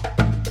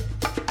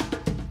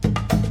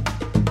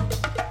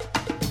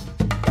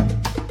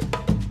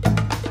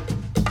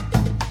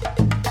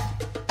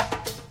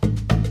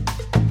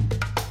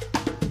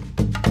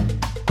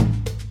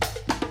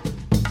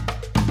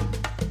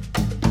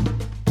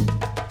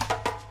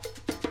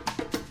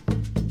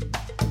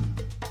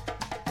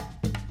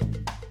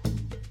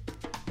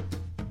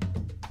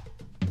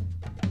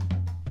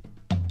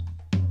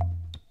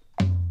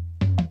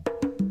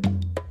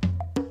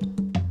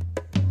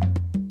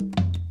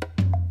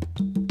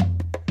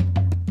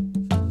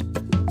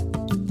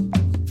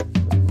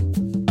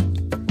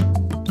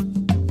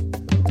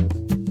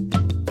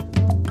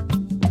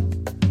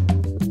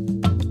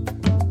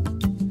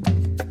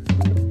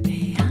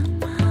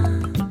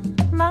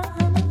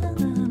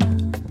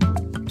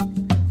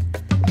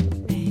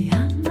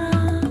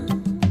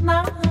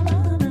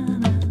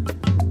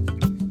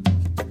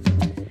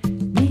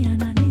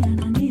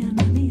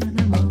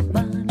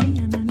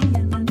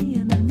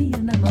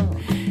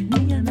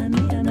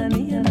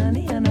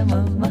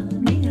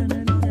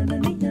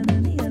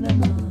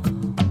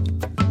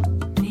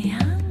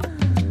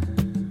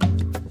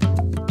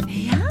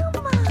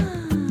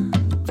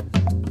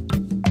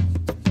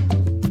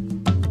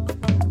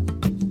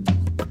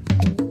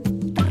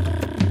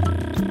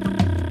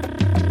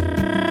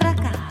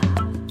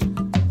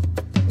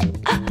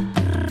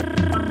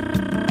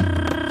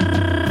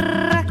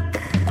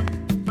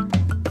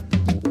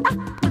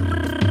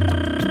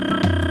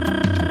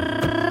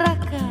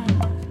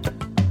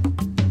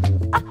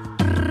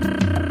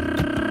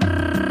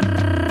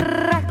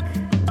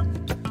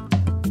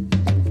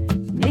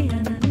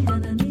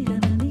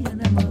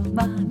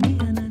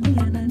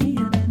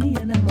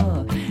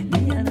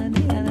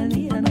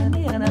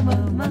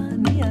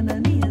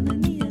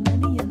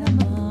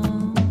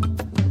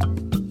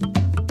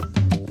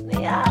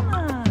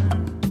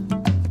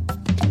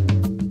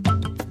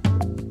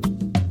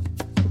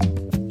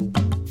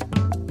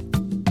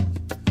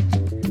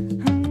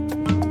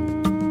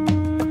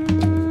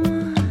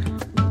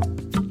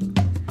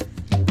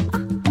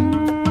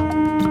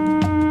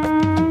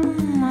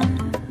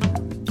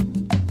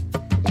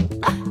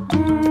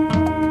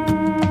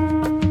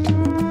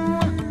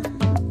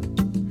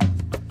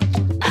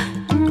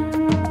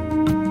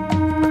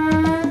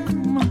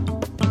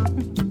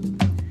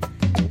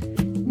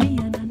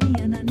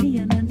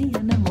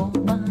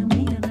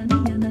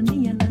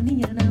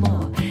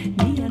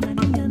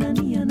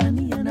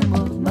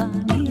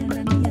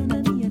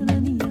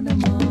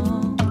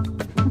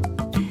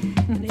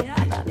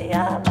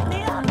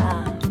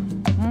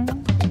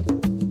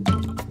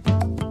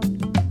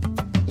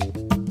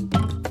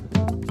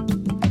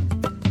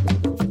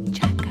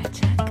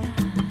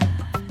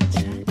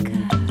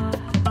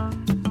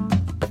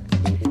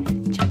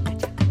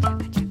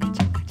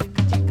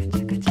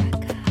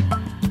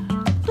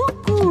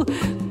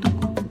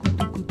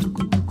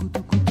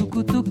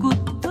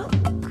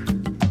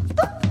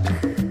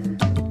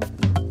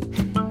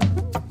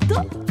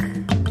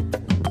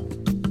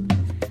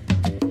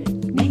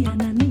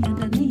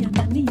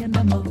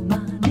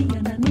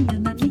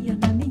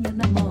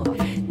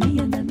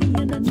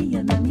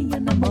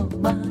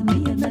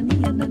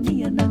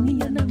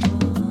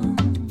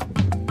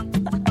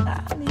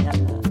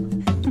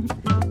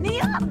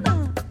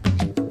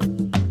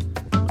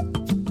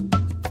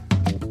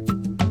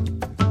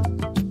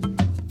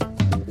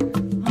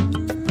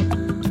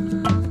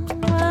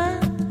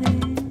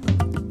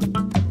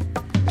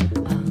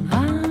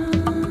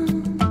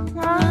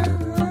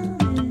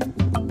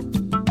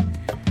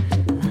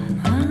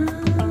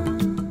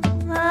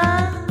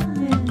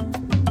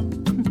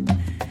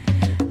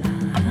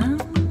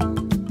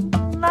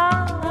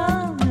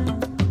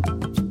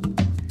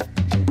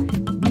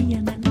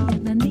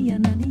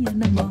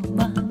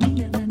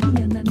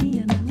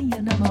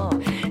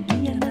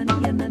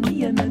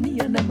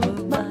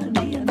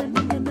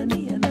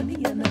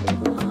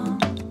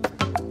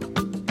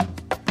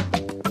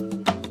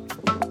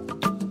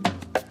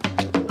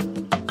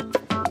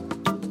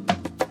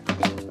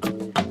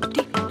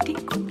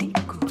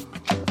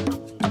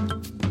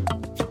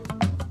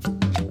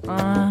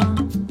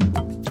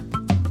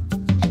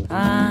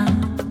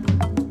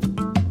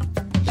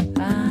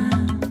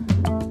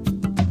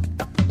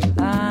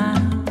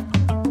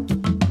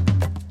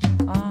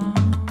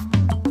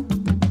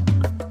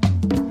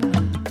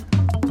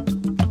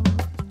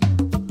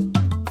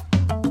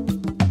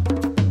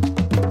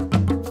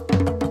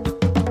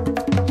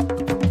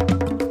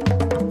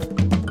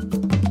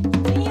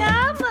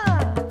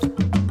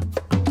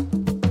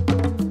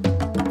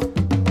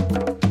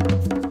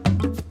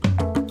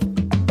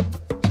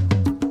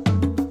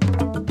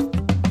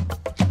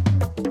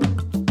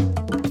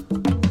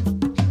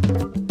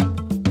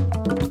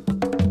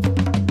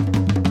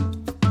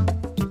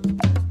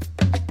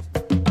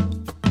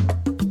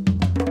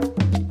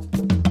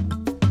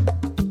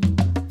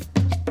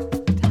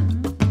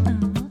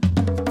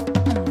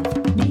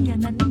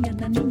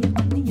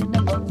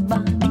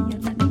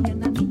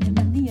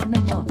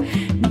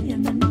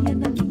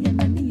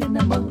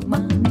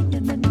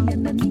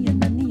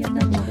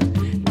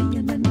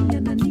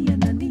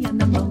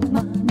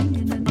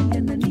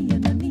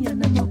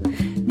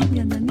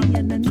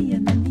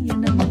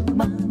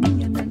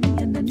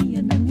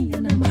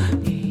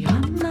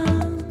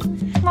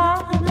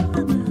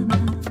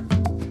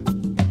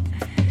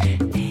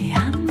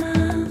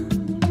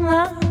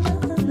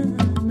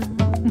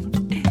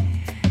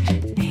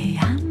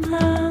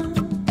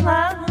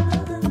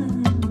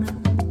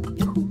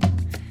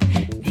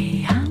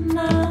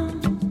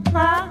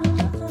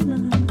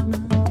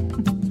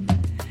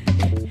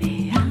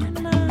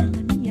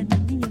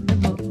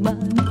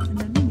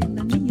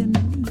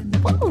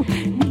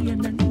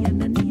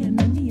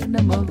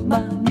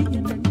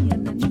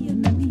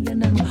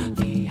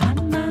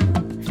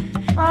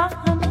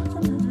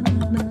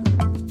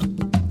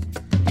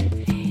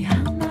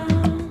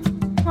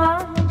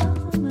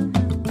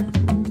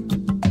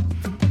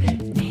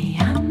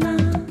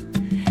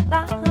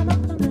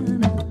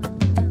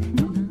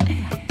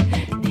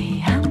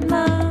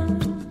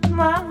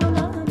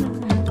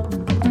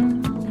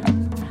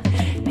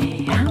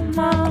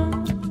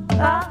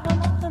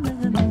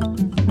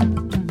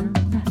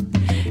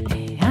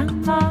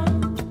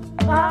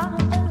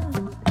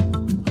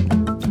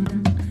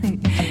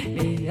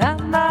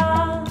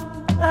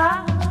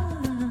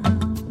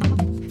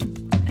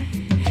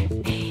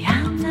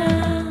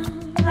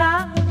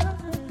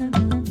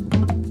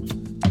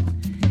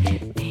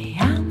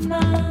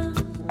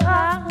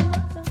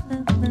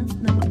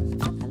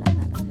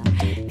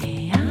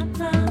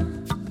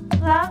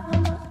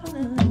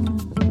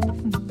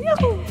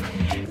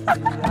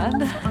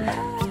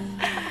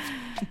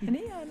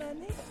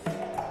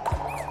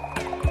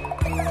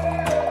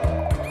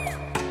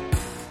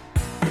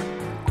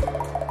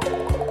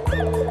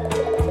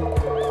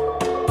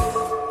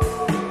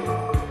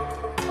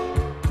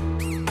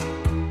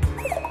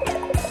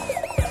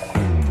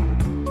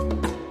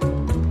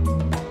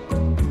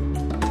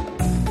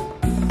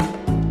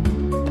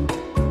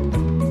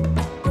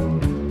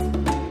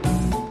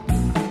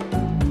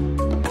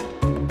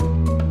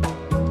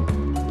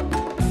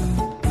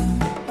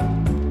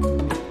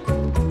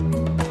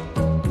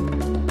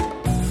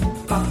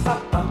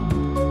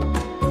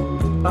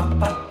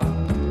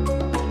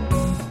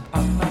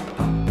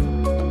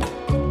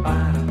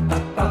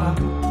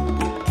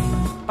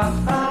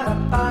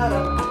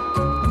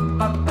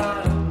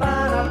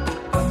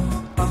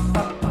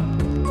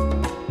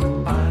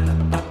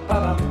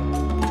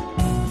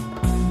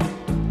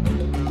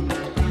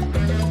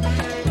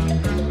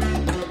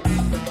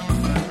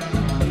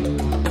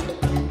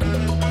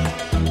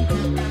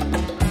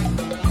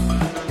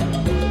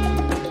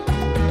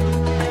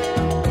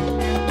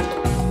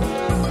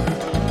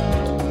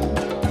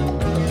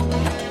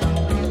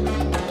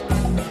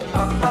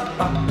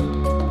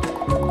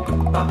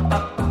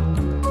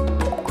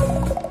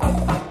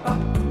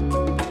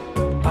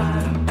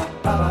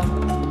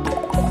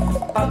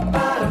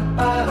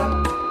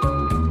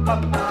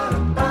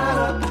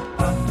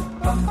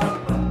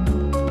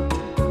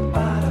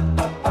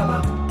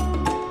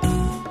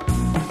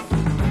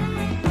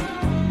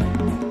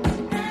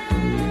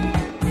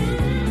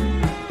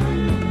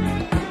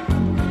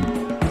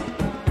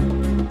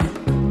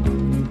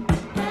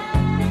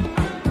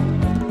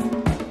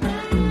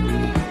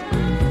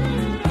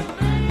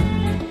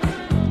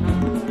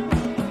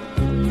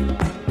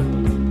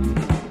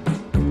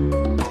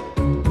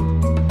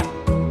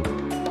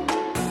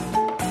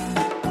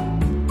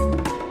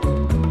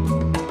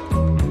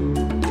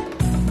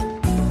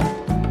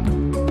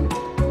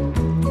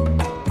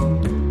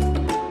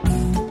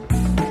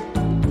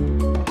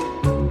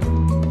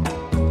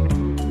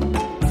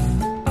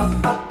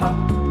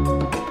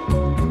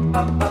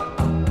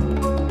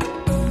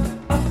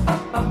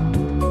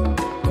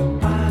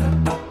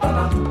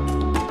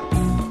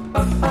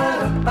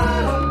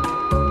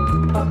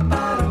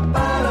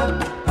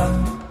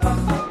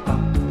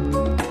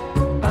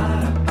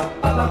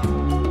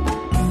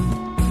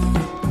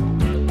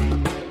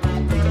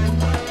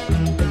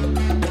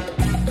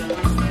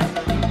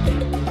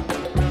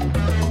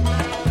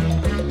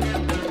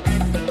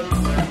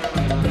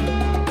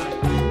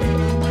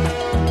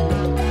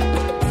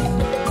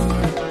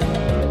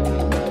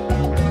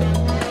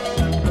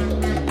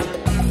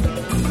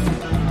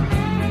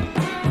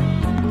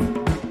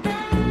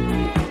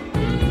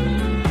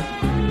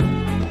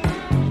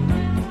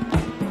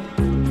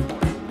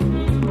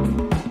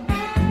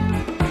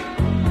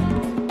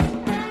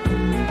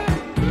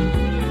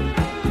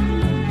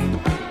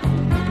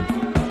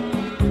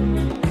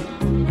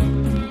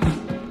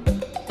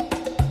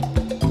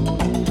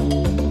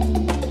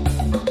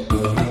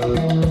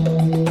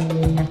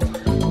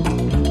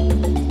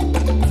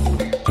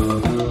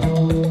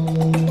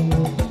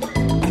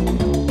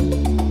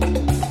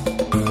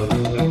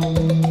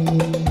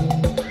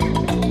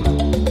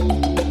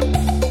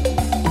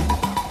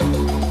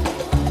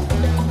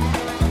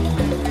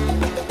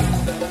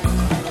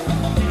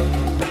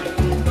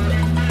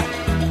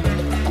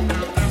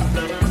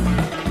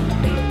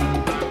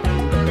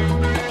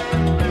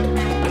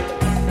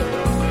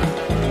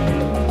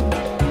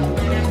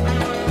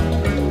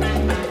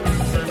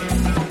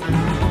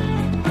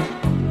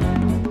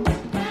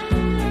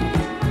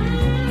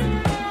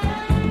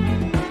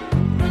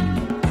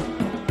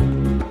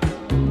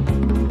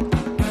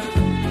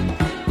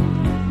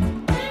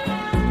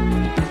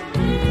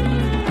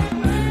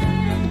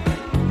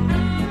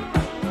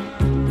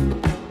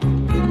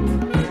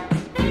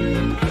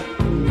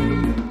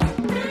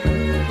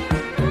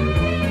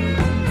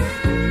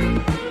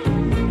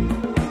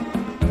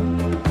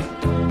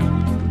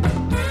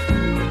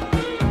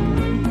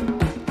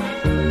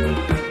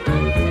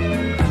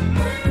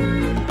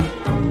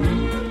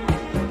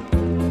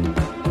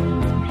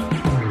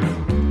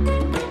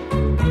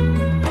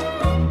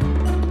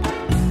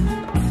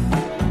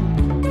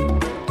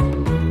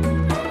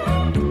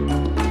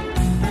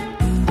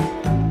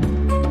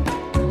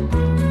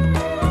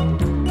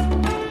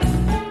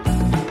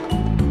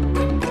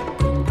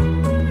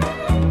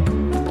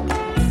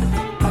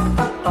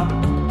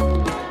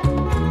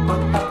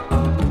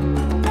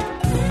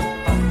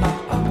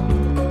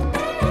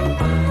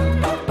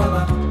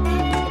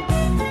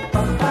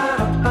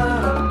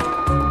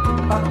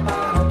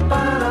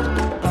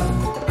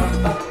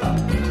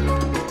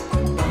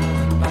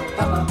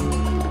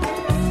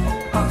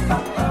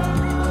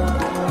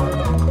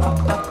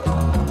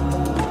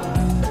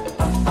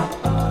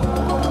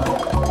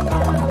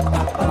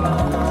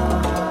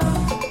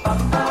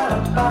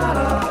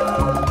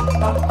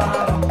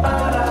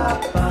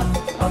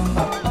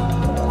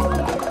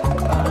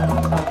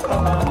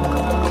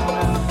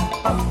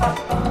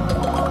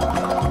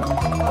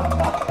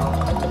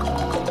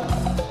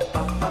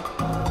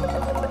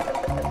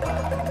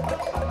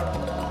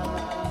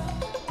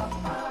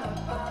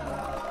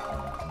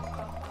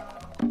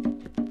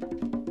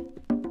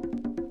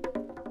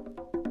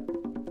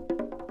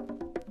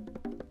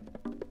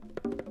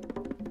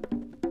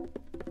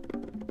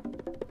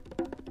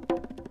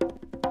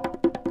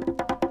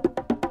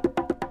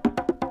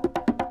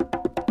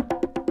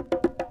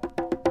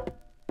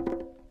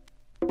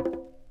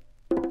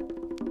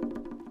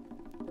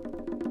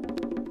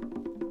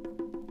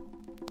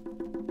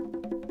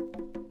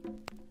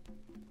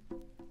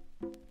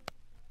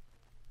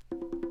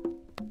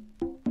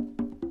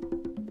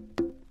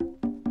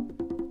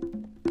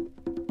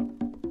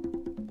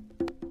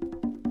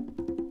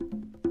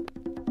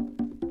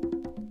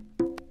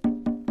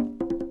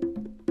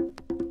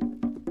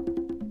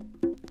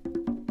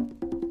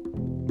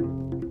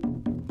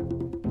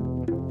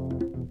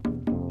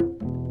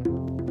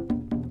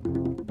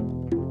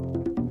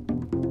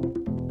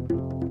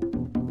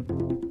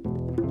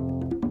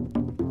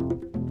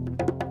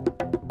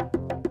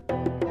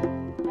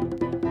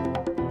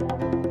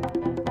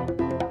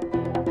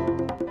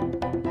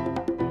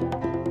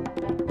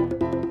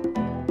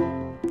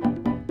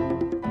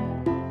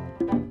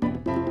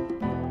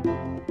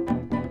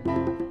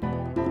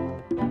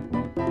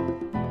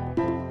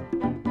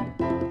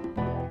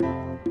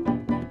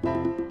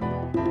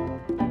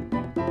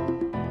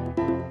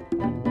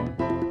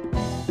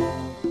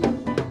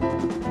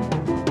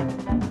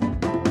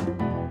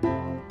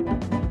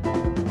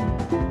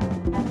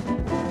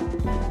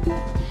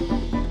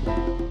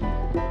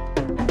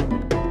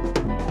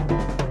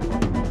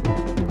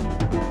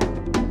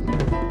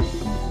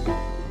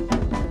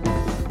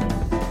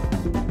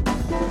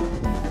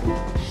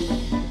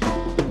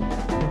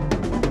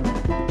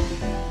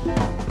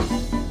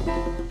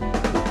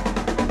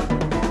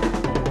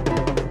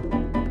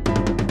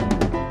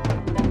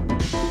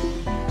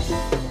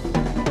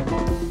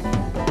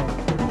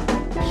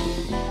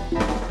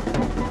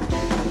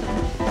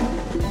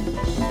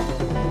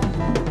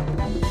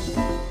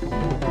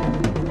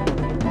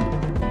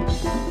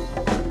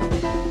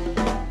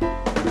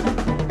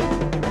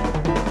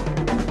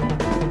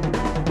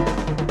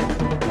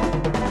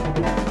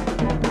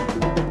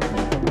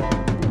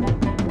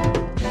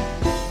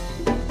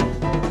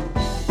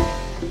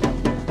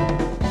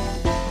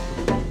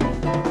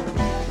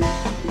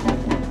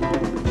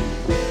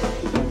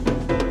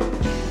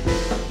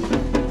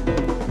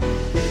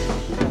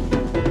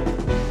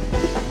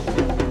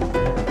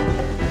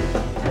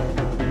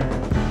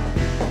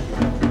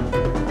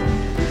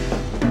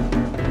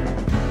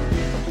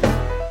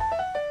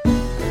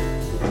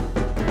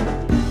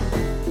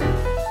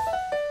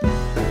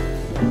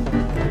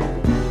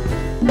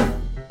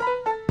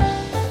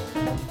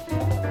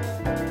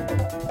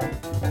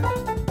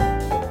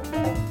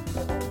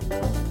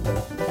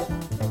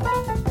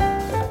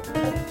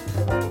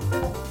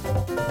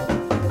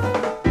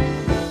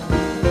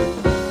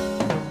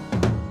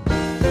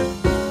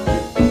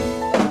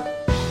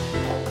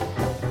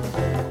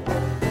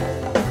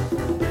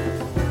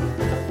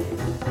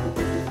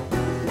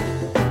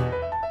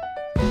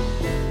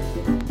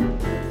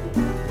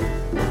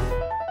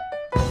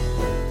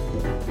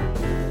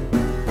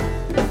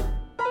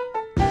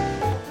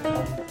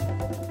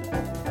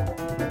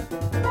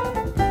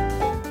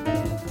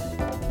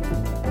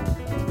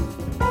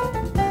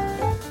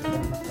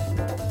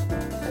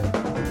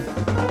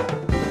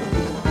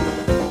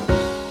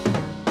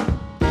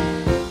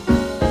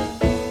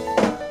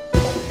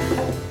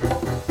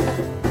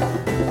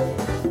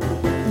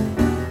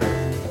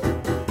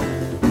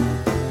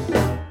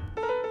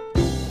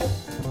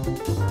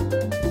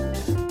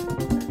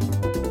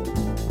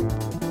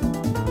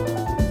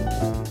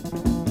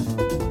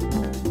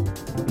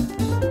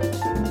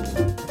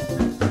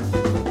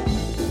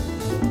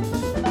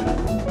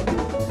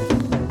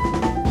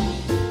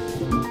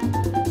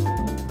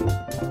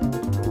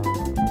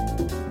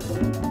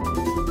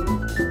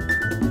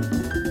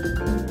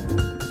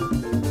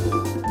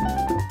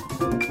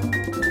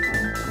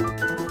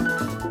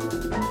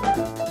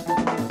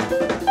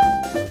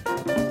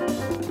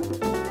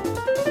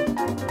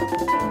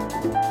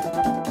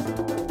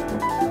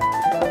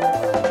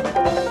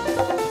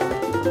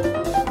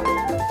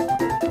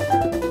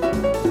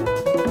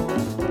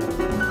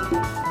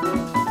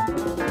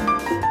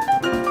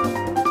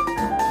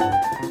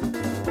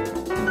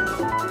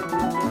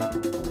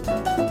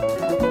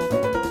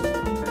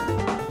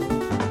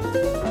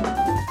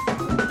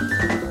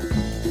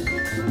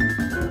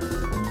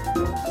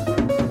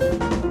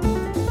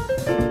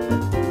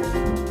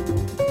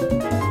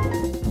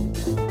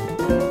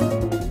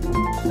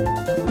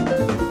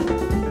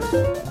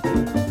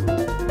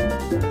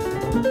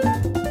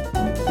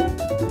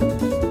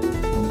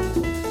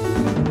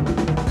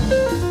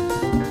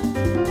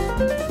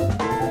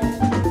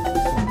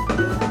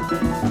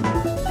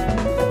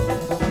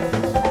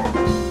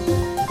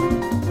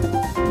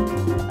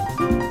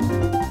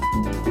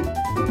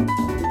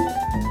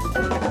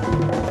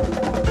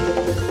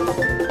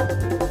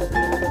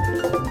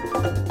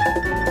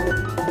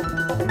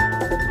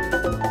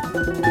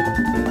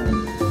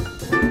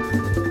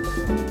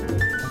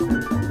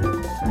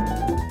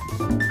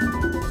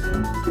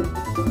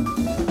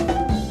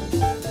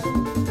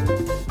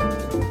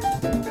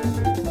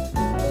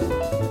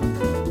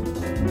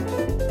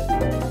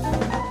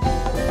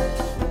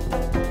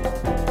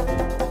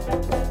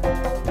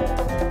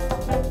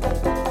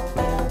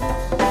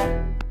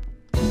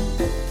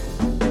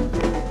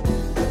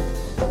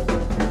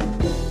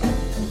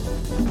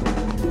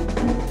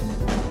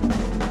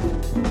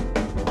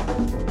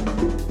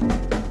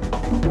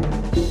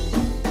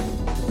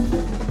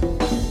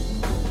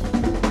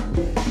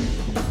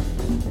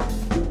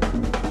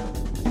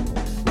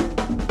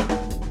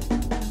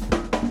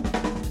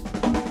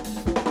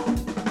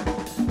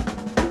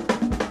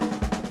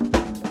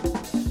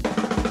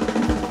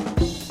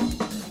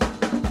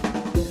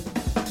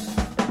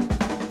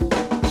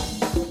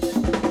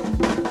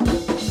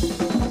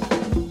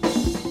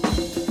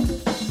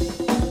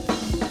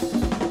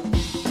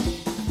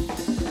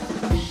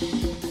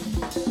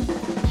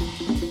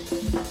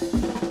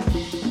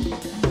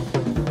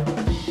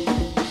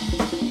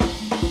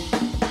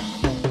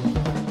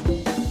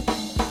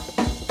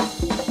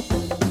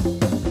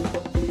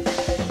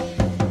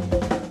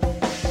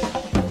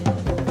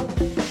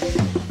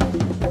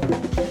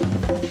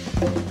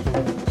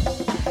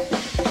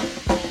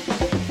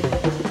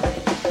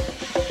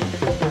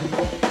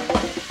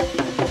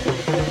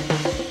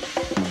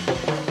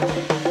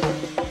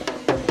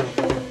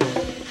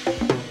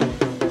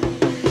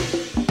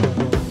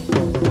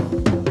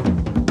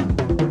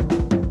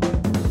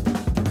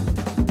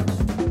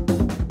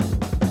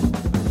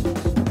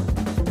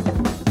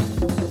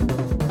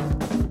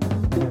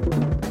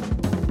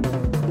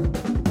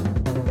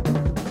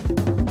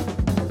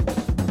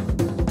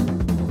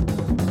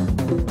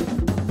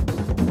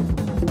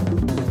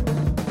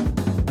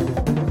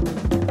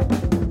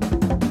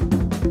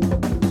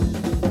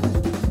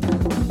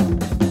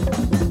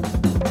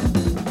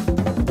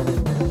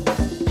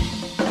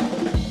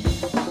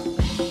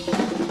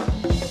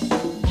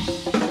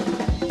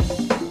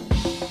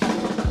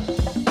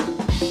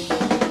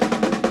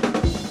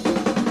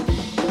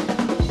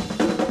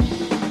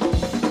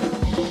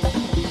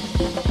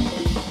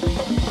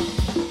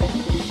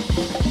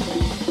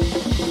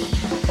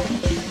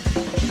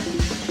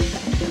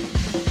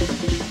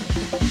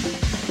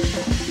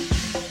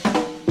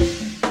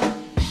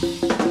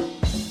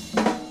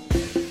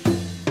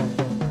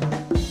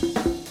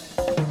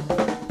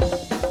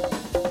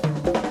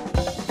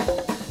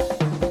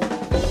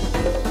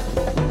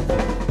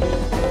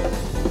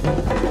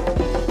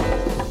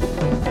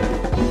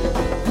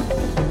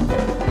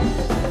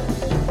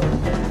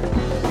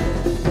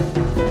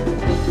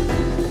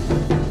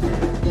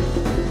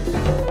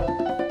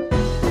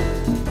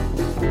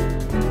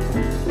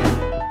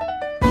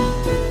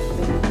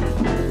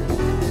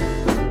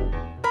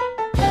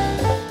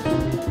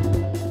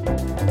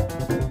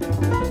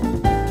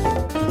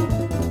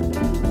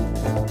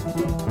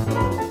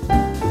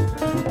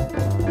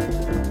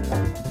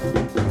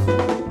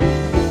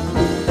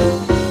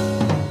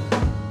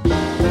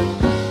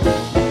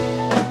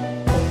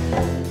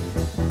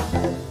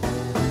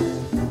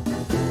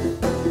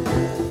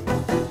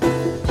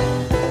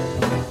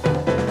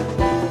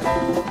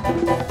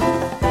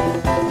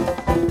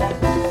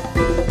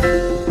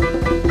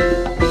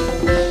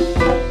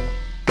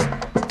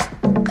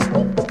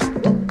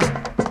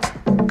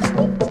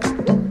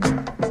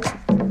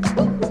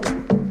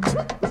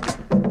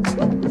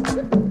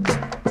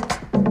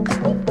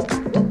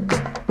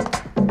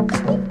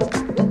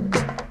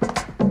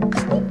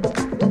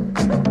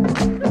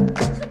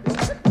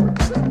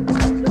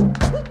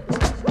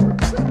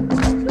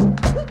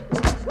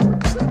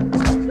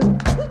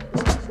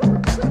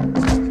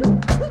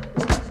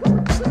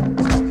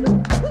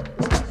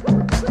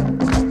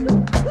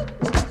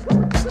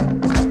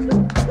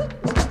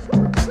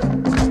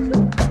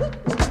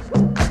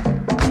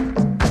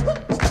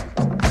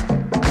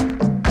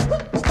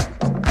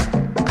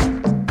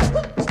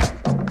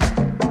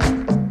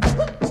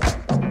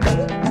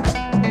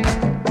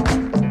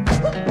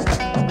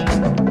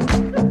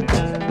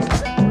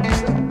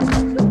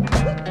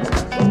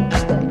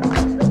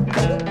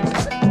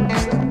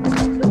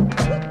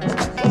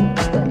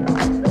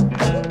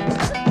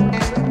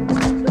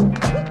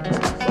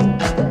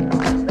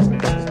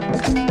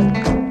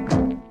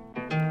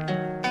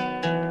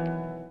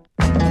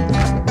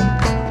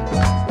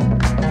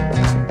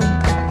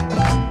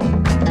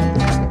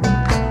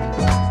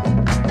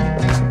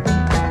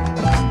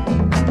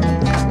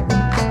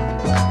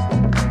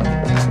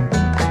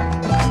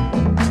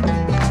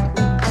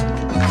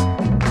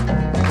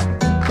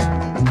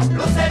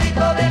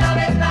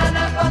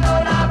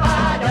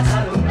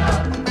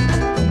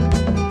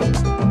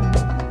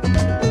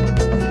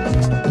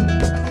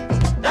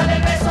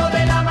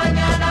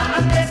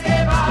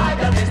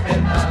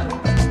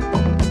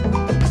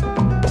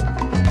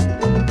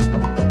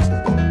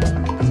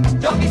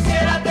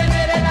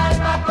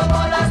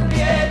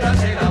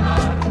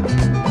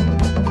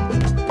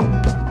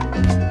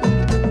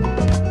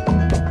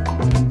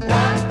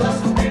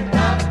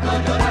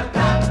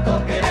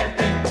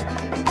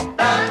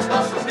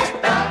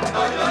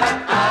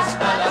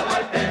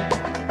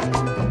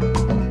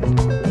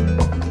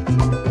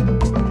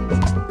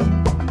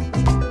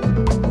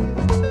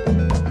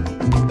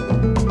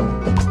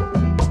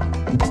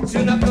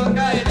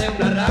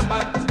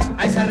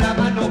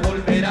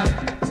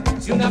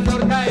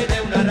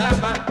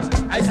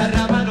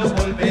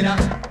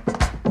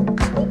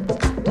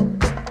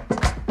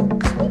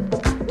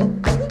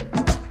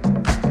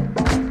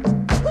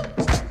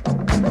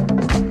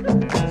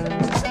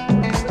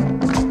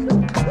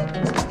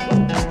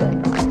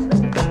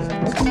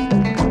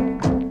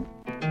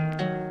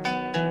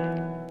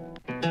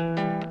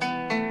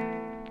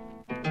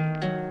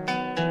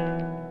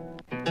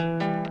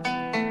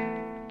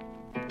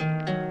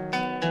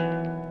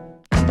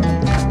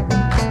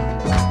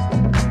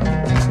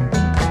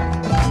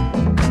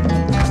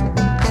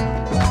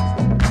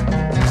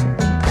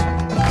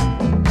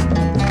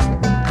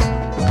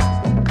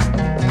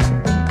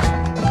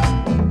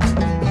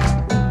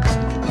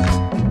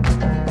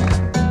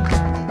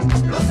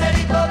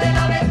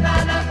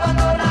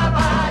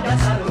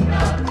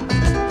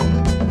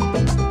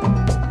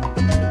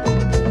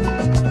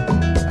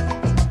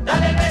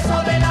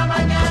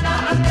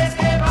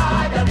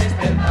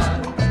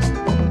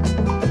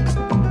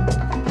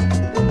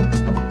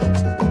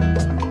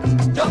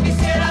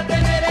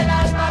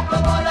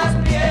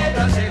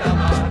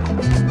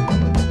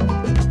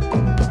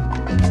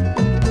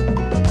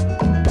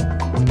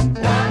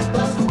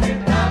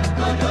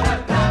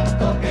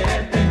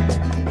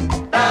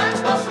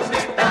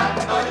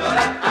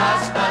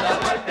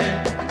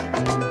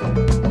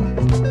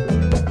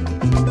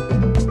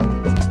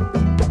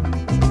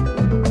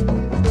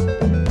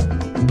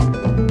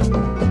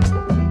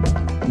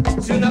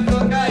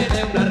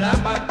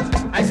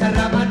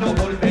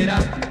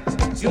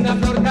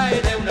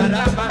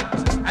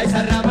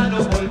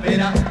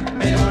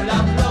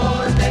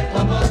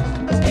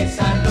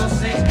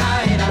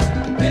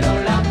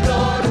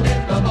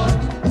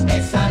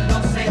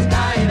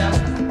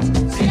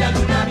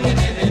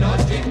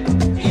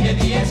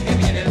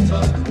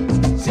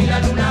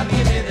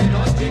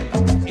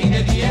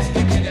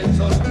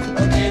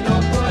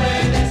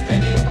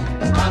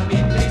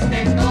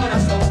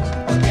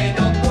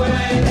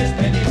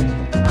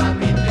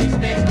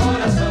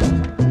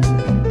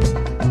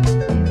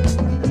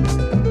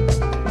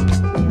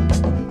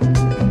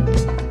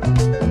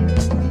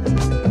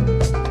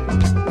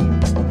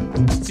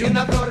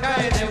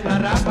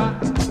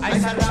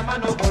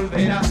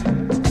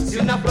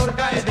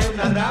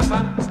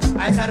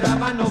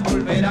 rama no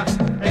volverá,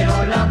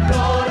 pero la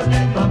flor de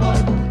tu amor,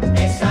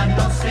 esa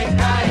no se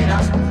caerá,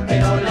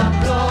 pero la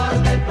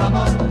flor de tu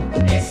amor,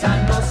 esa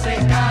no se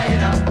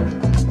caerá.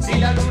 Si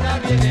la luna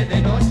viene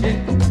de noche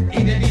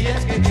y de día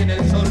es que viene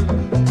el sol,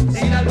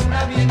 si la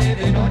luna viene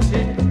de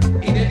noche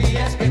y de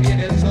día es que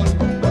viene el sol,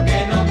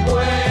 porque no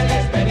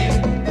puedes venir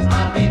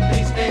a mi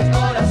triste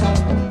corazón,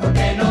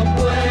 porque no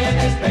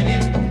puedes venir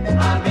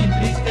a mi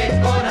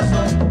triste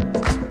corazón.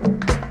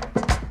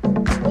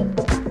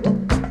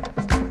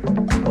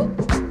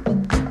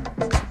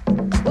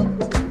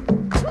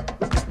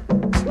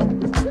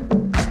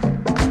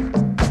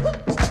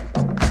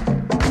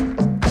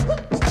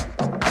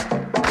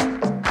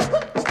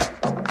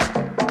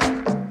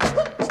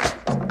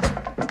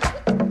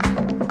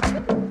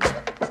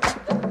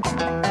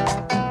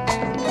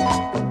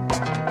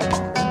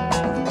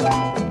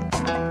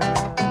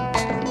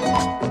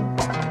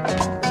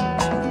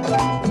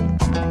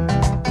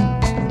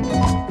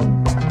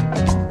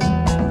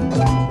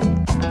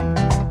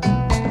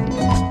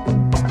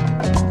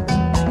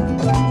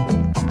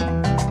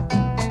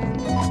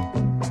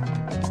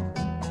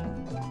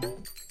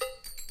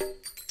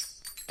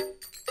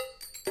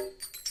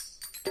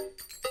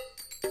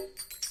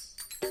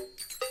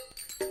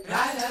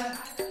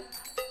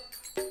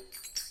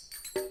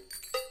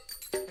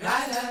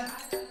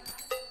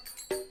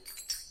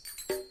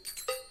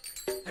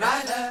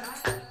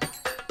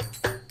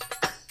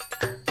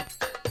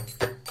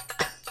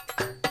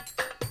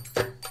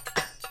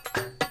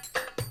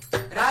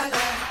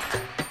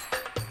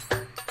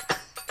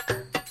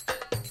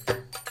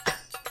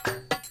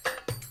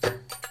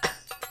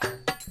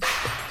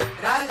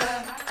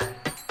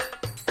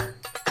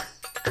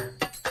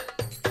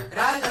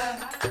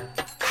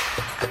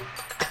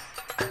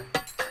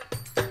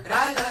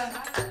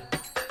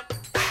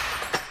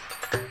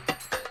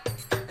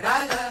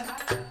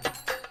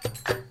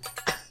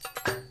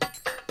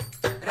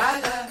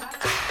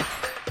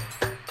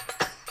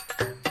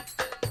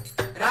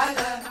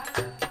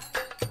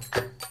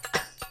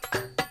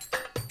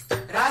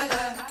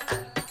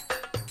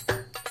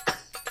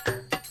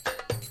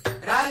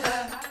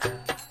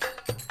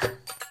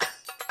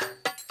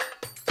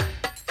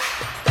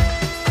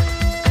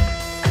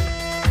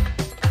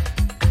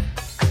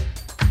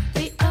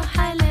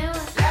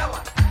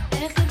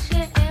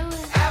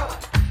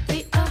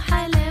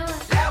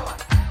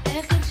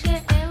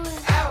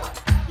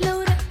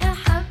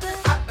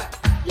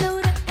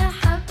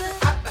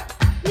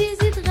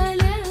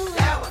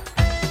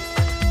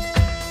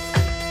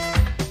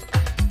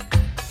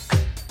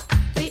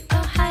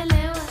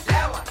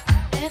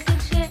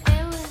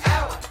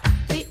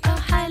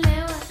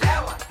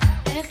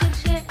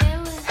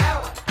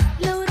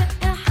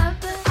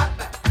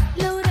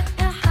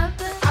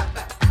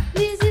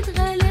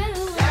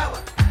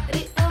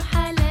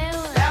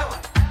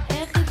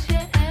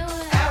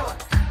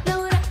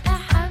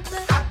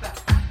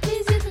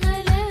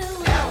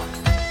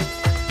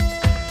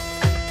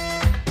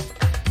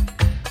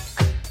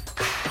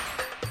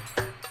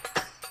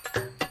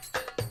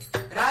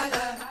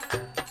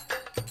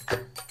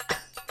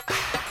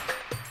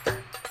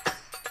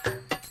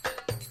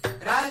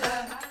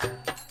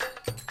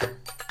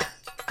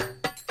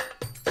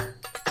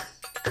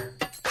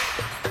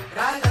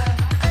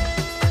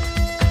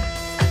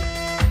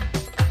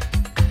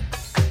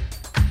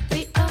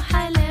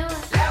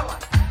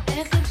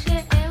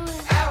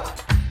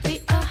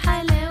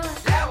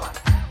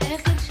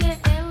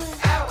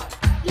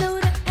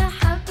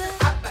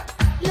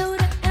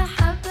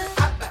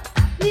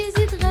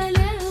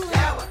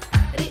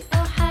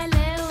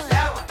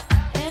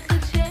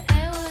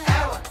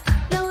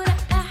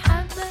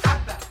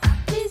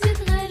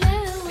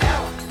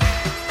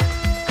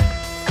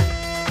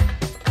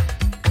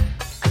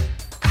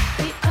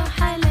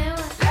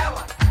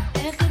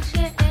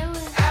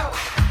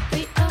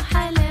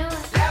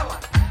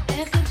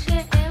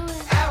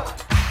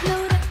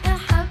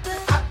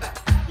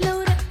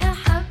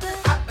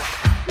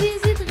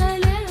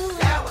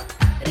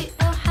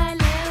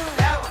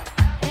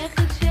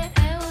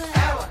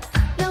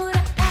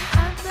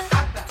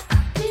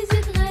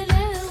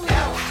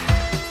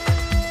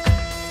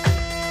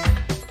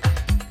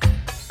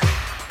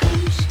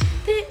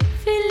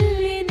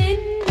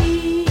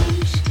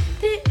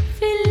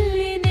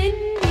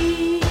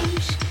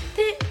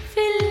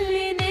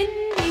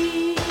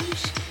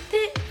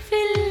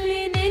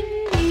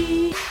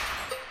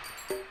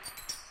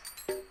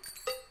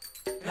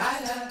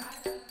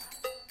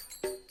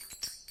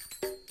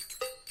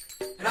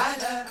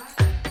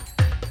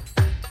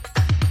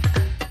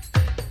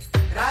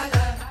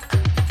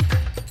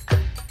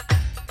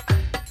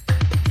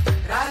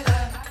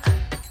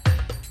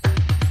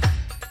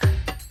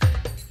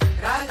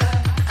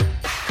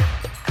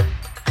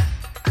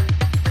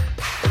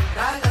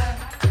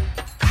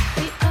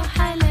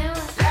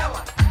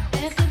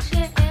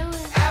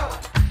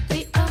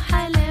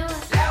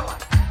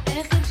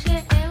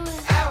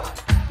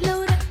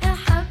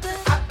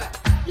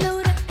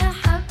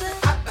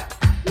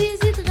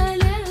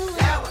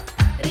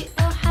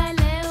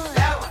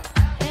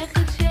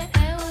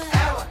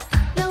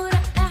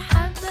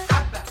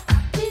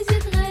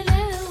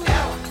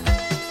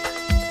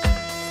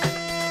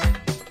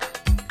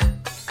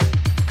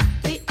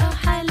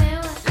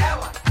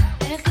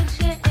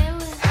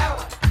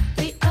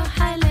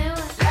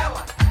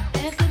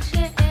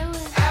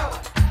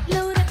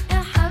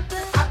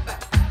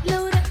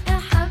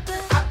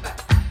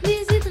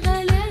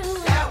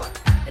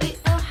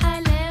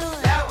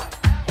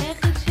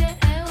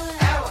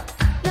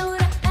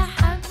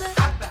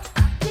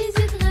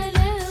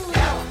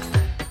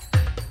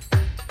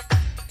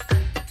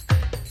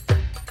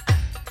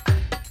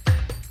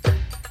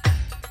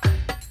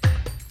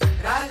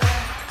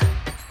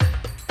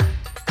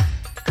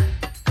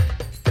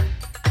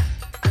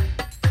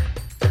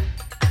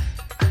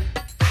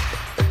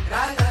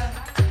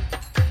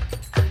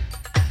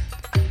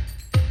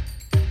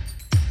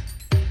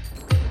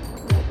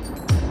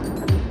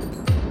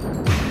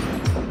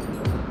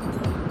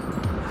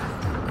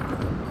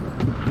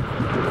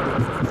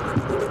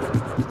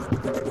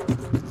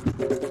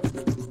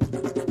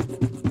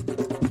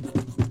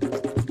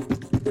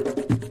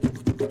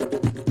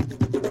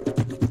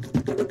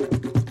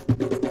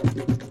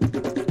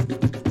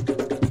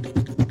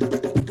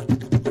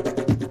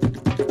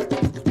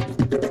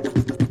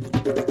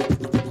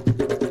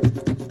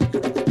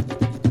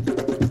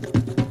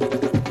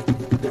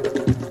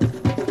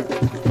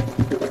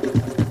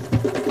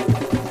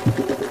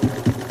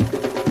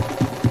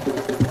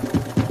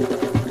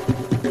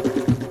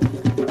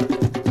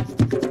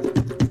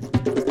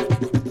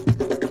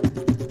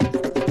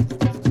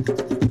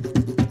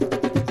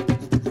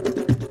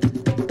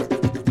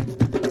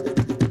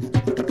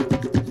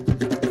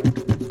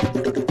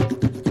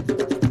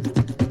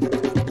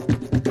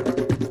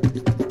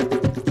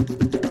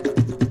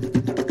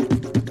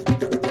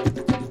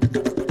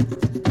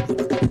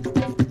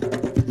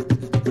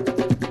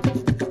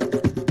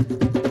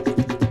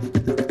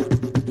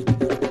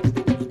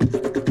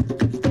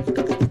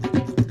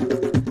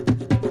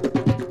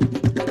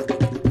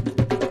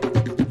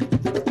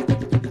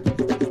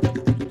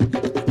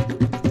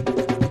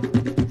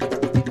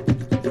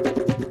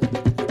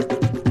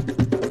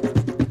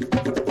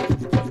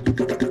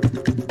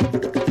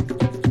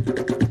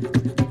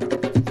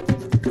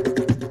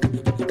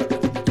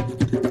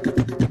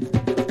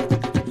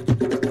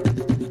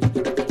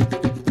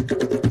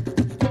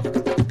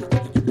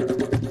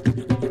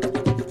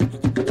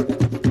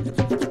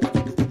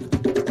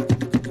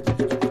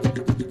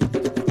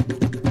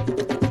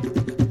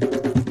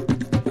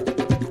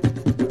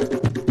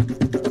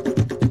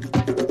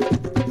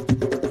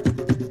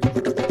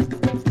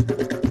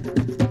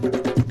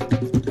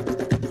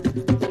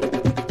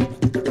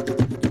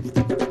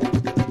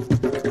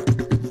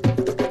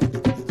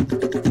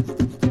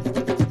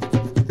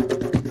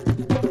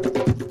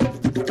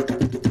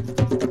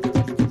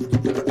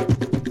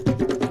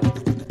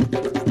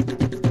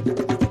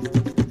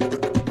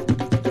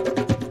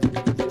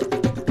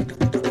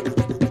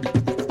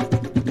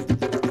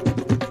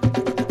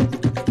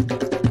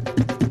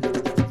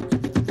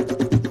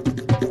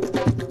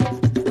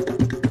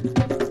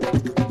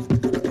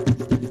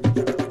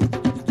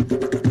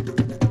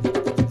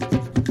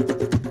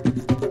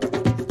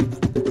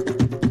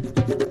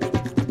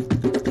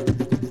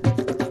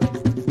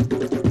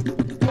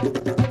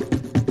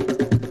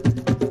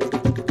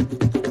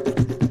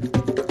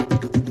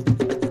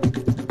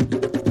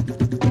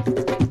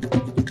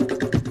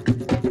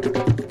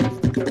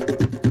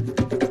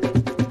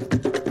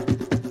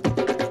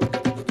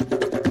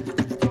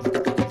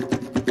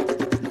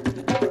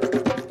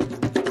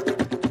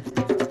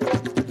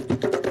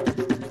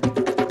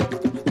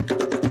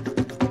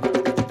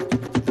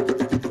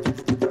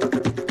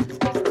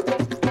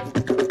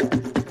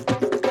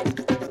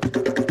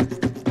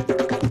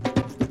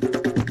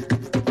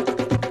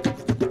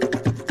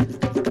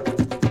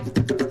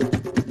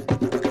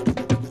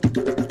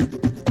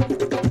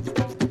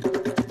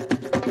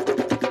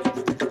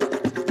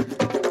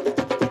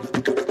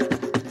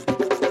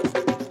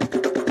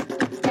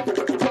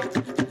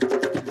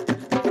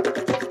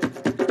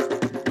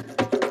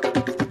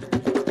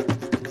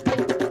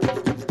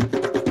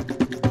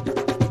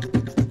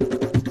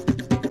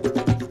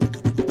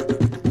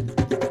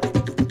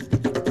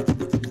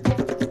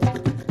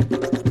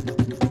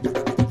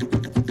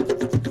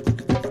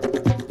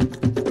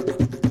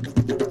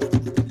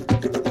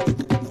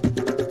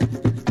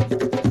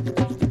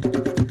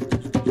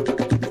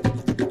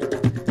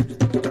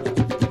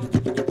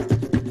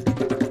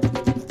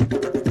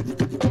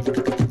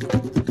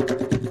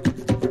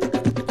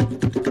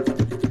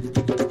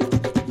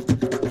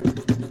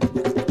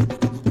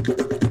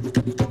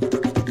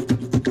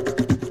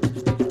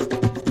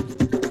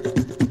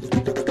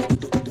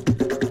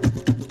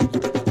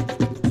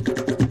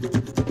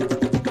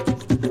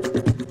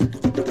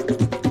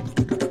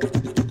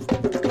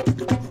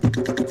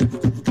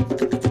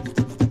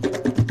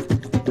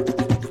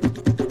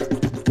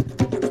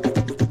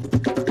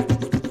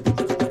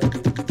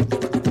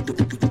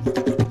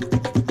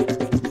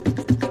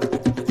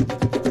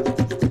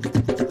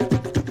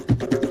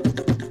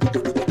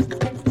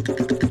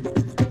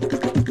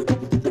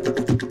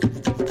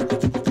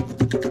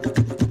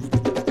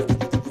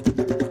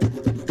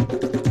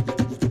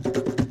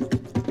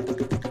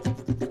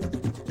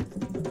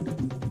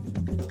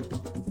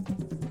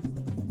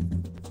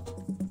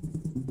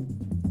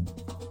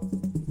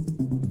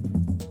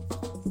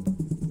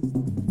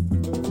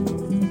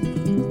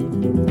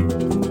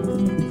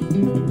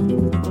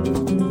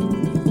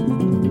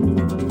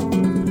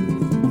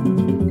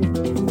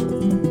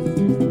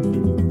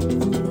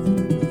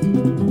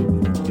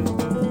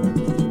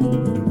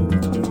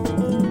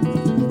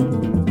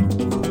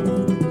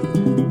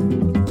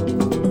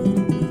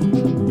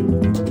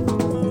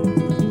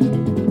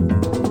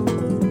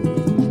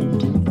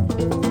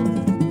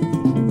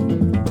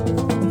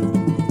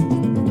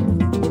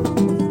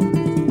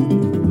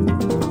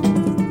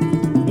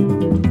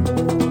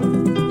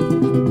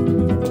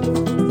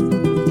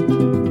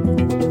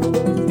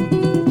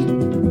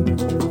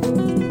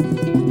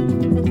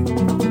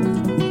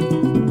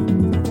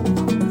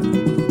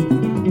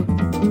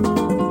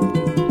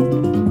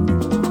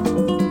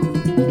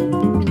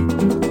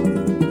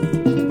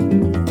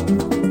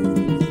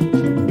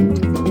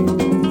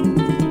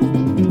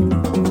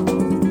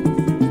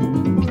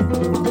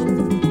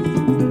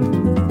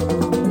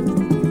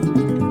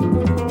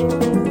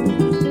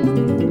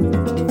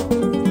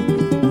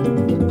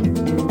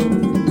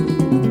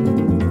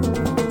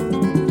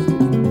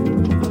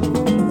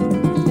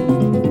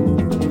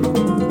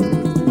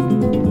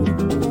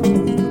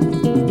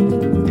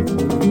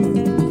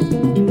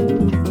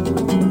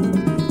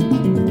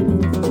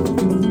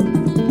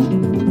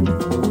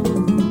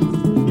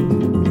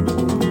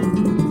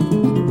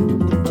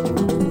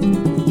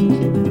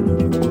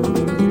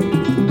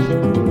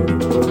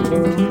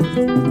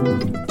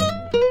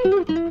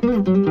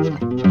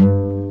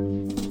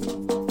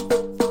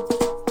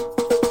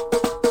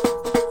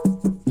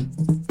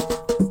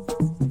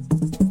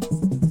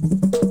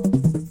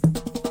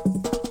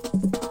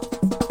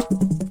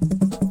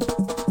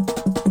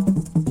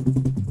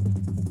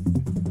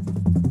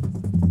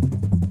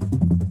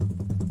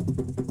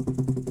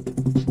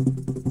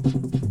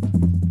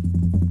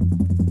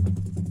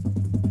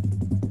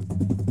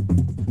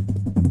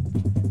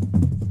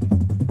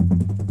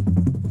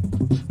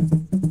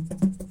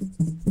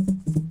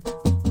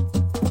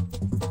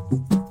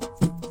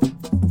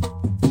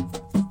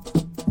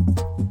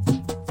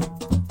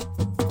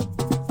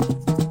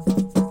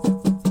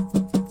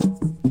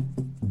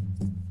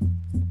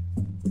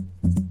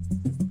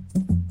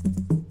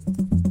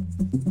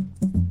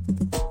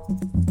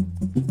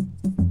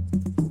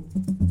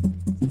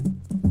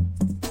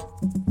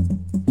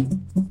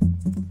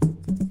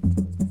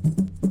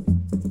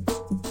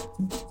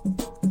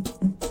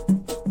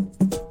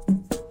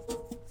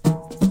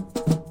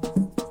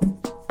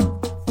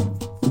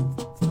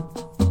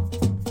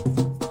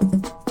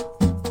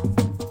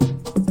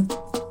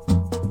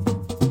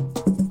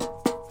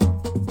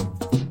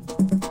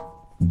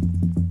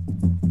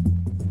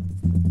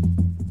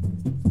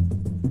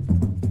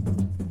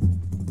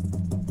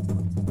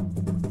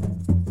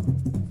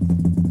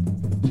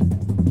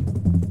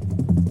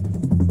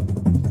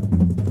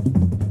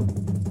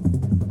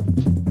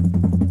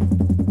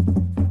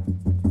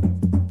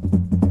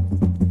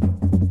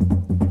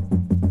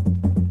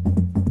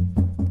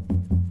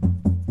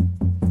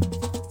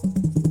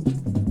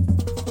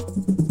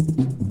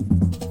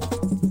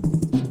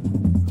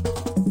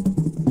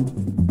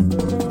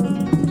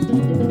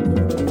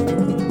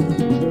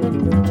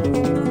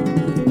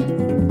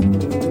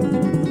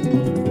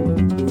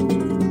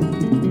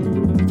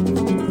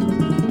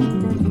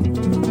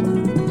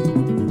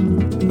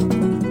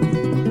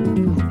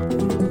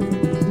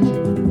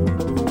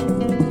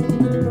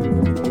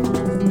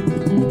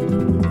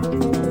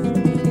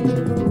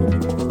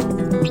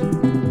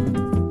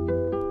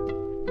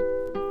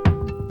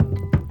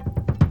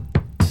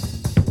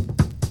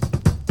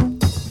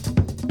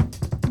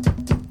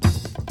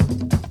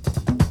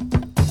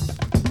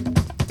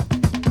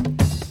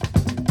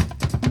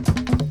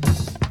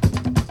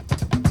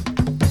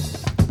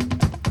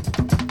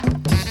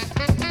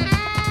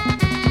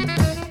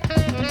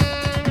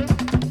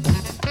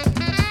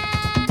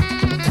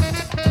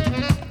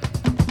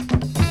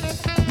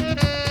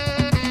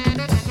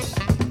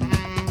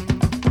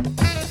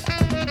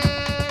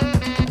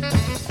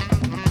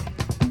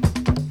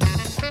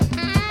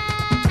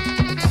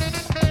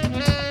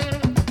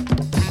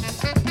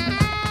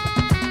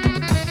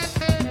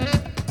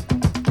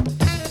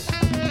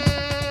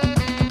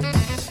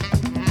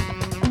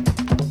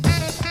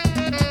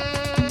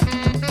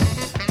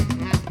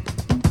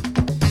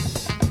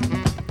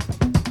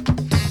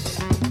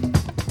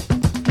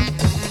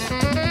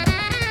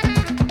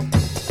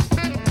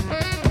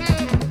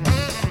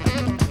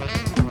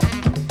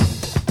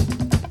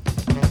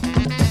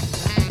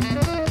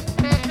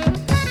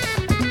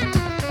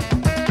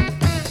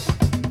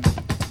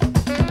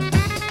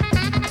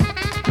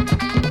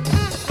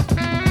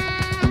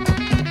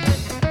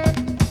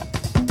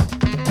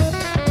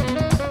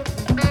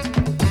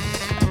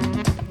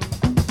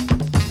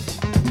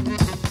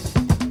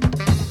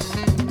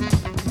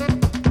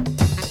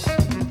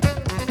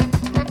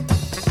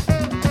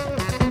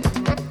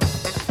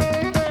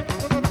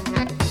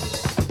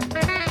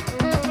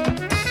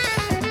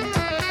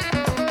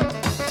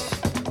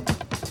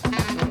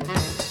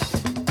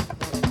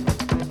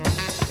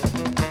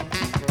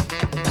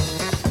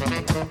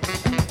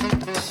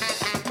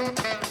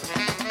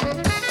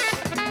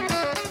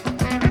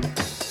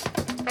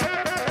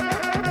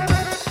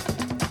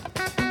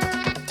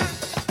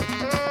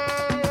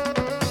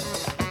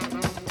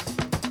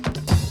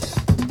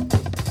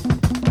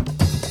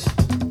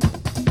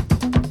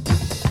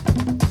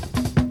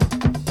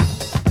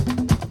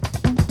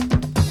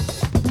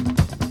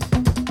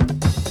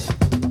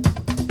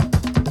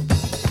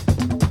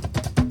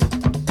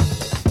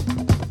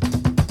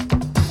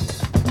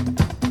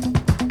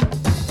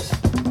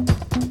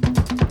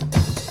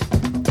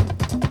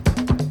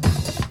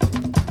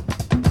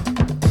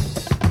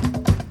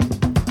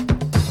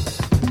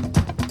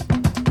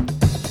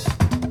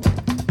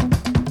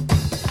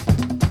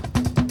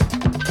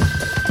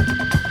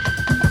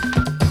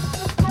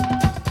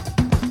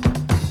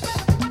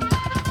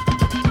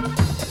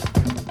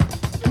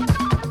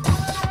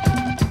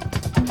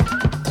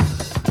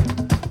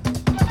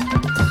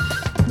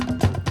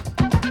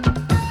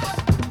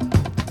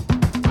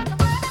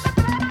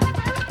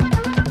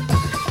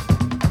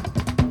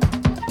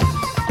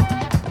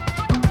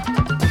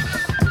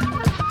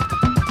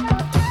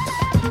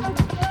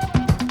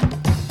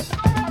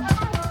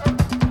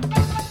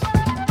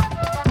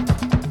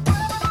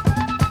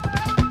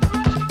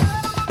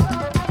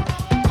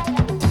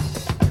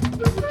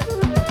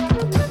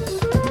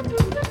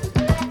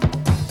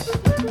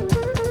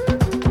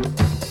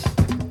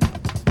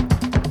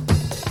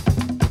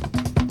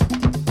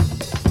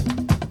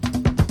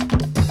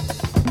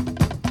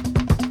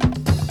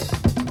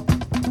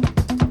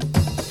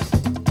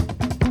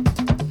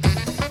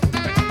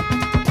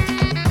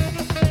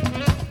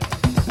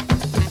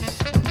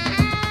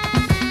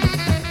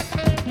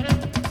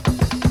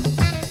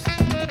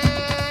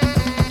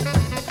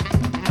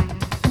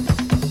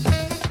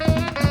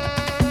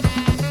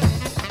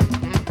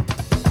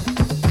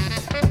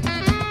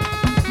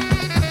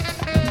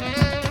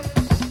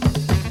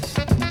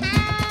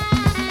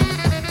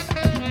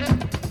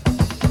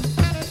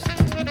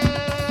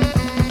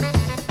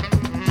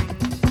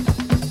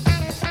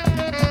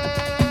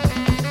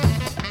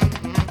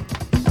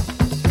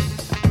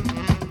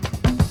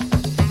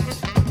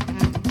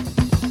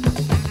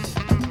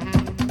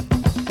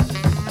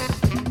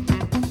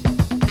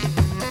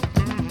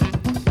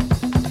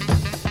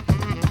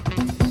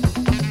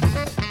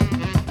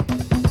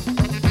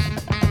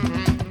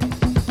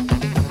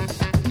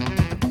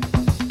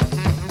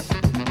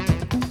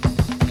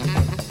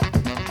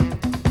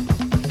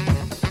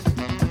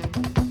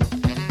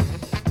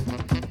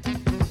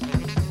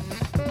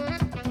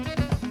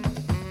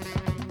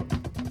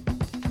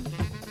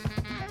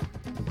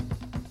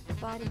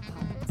 body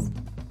parts.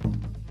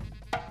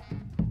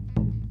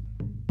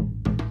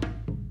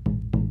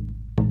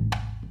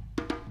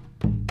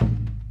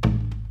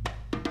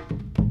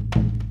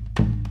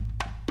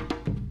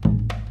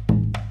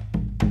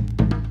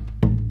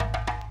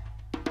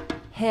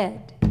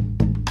 Head.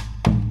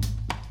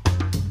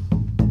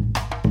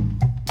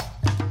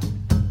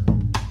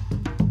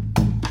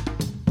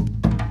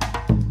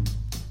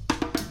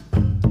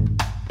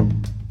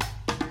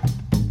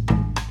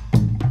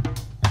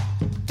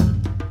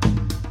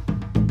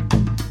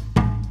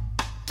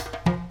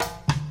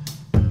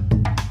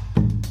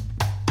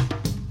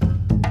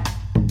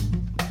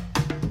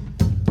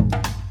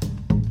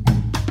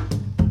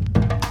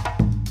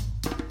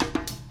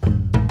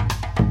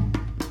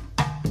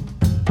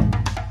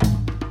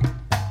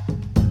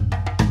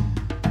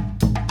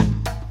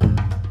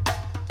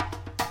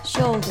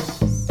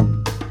 Shoulders.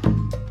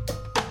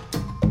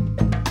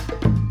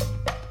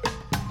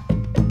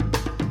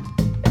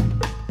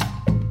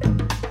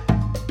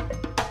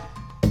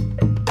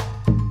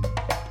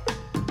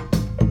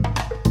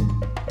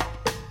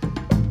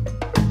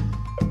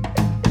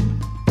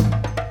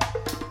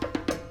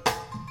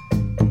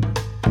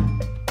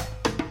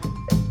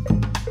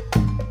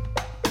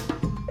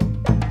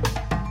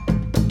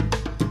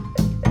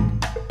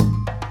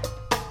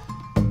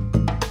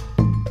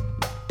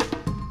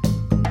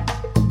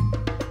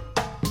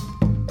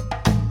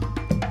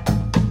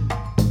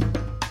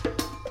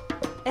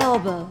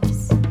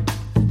 Elbows.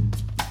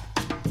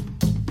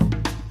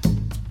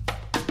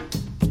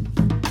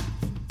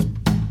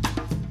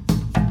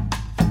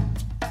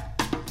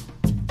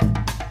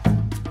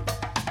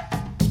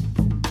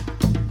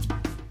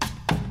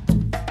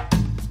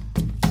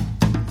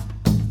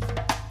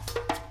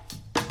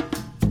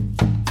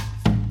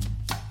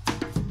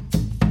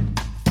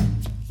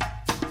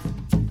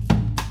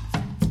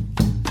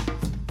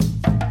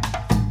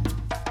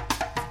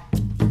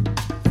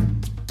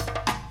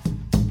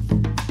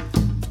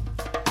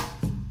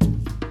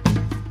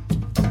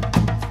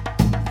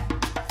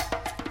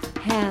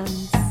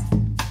 Hands.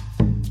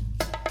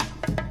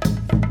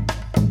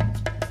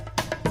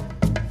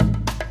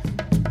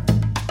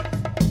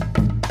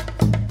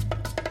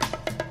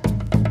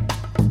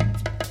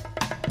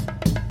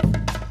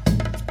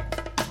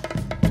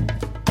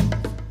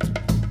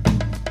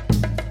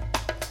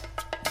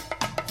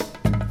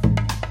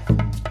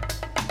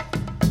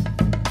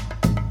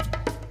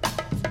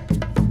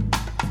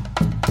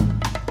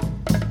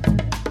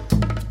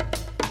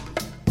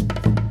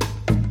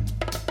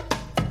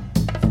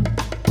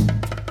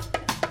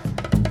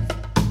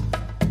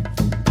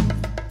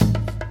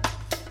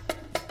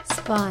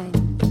 Spine.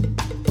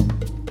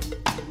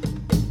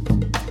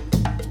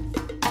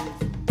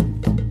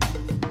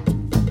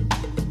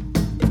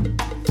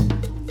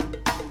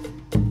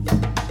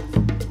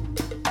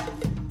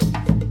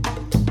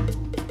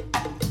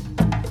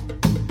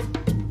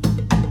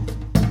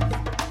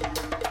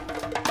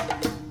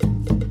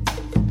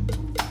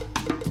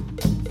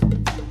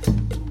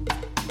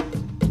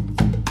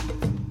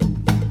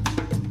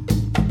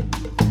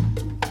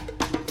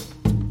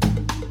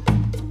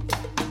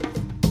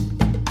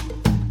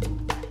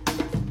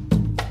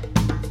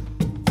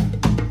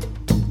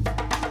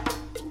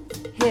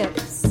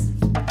 Hips.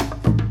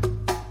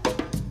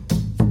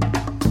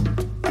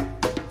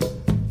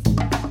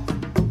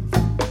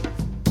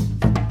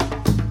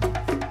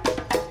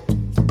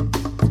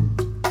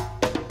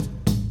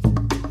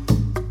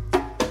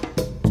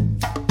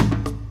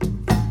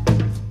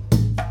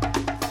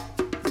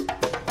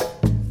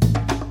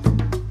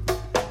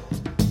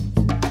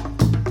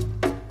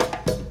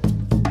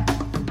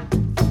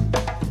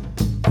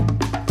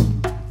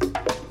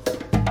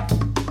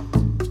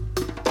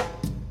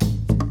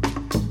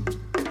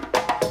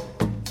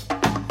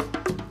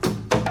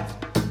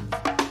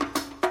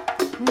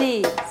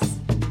 Knees.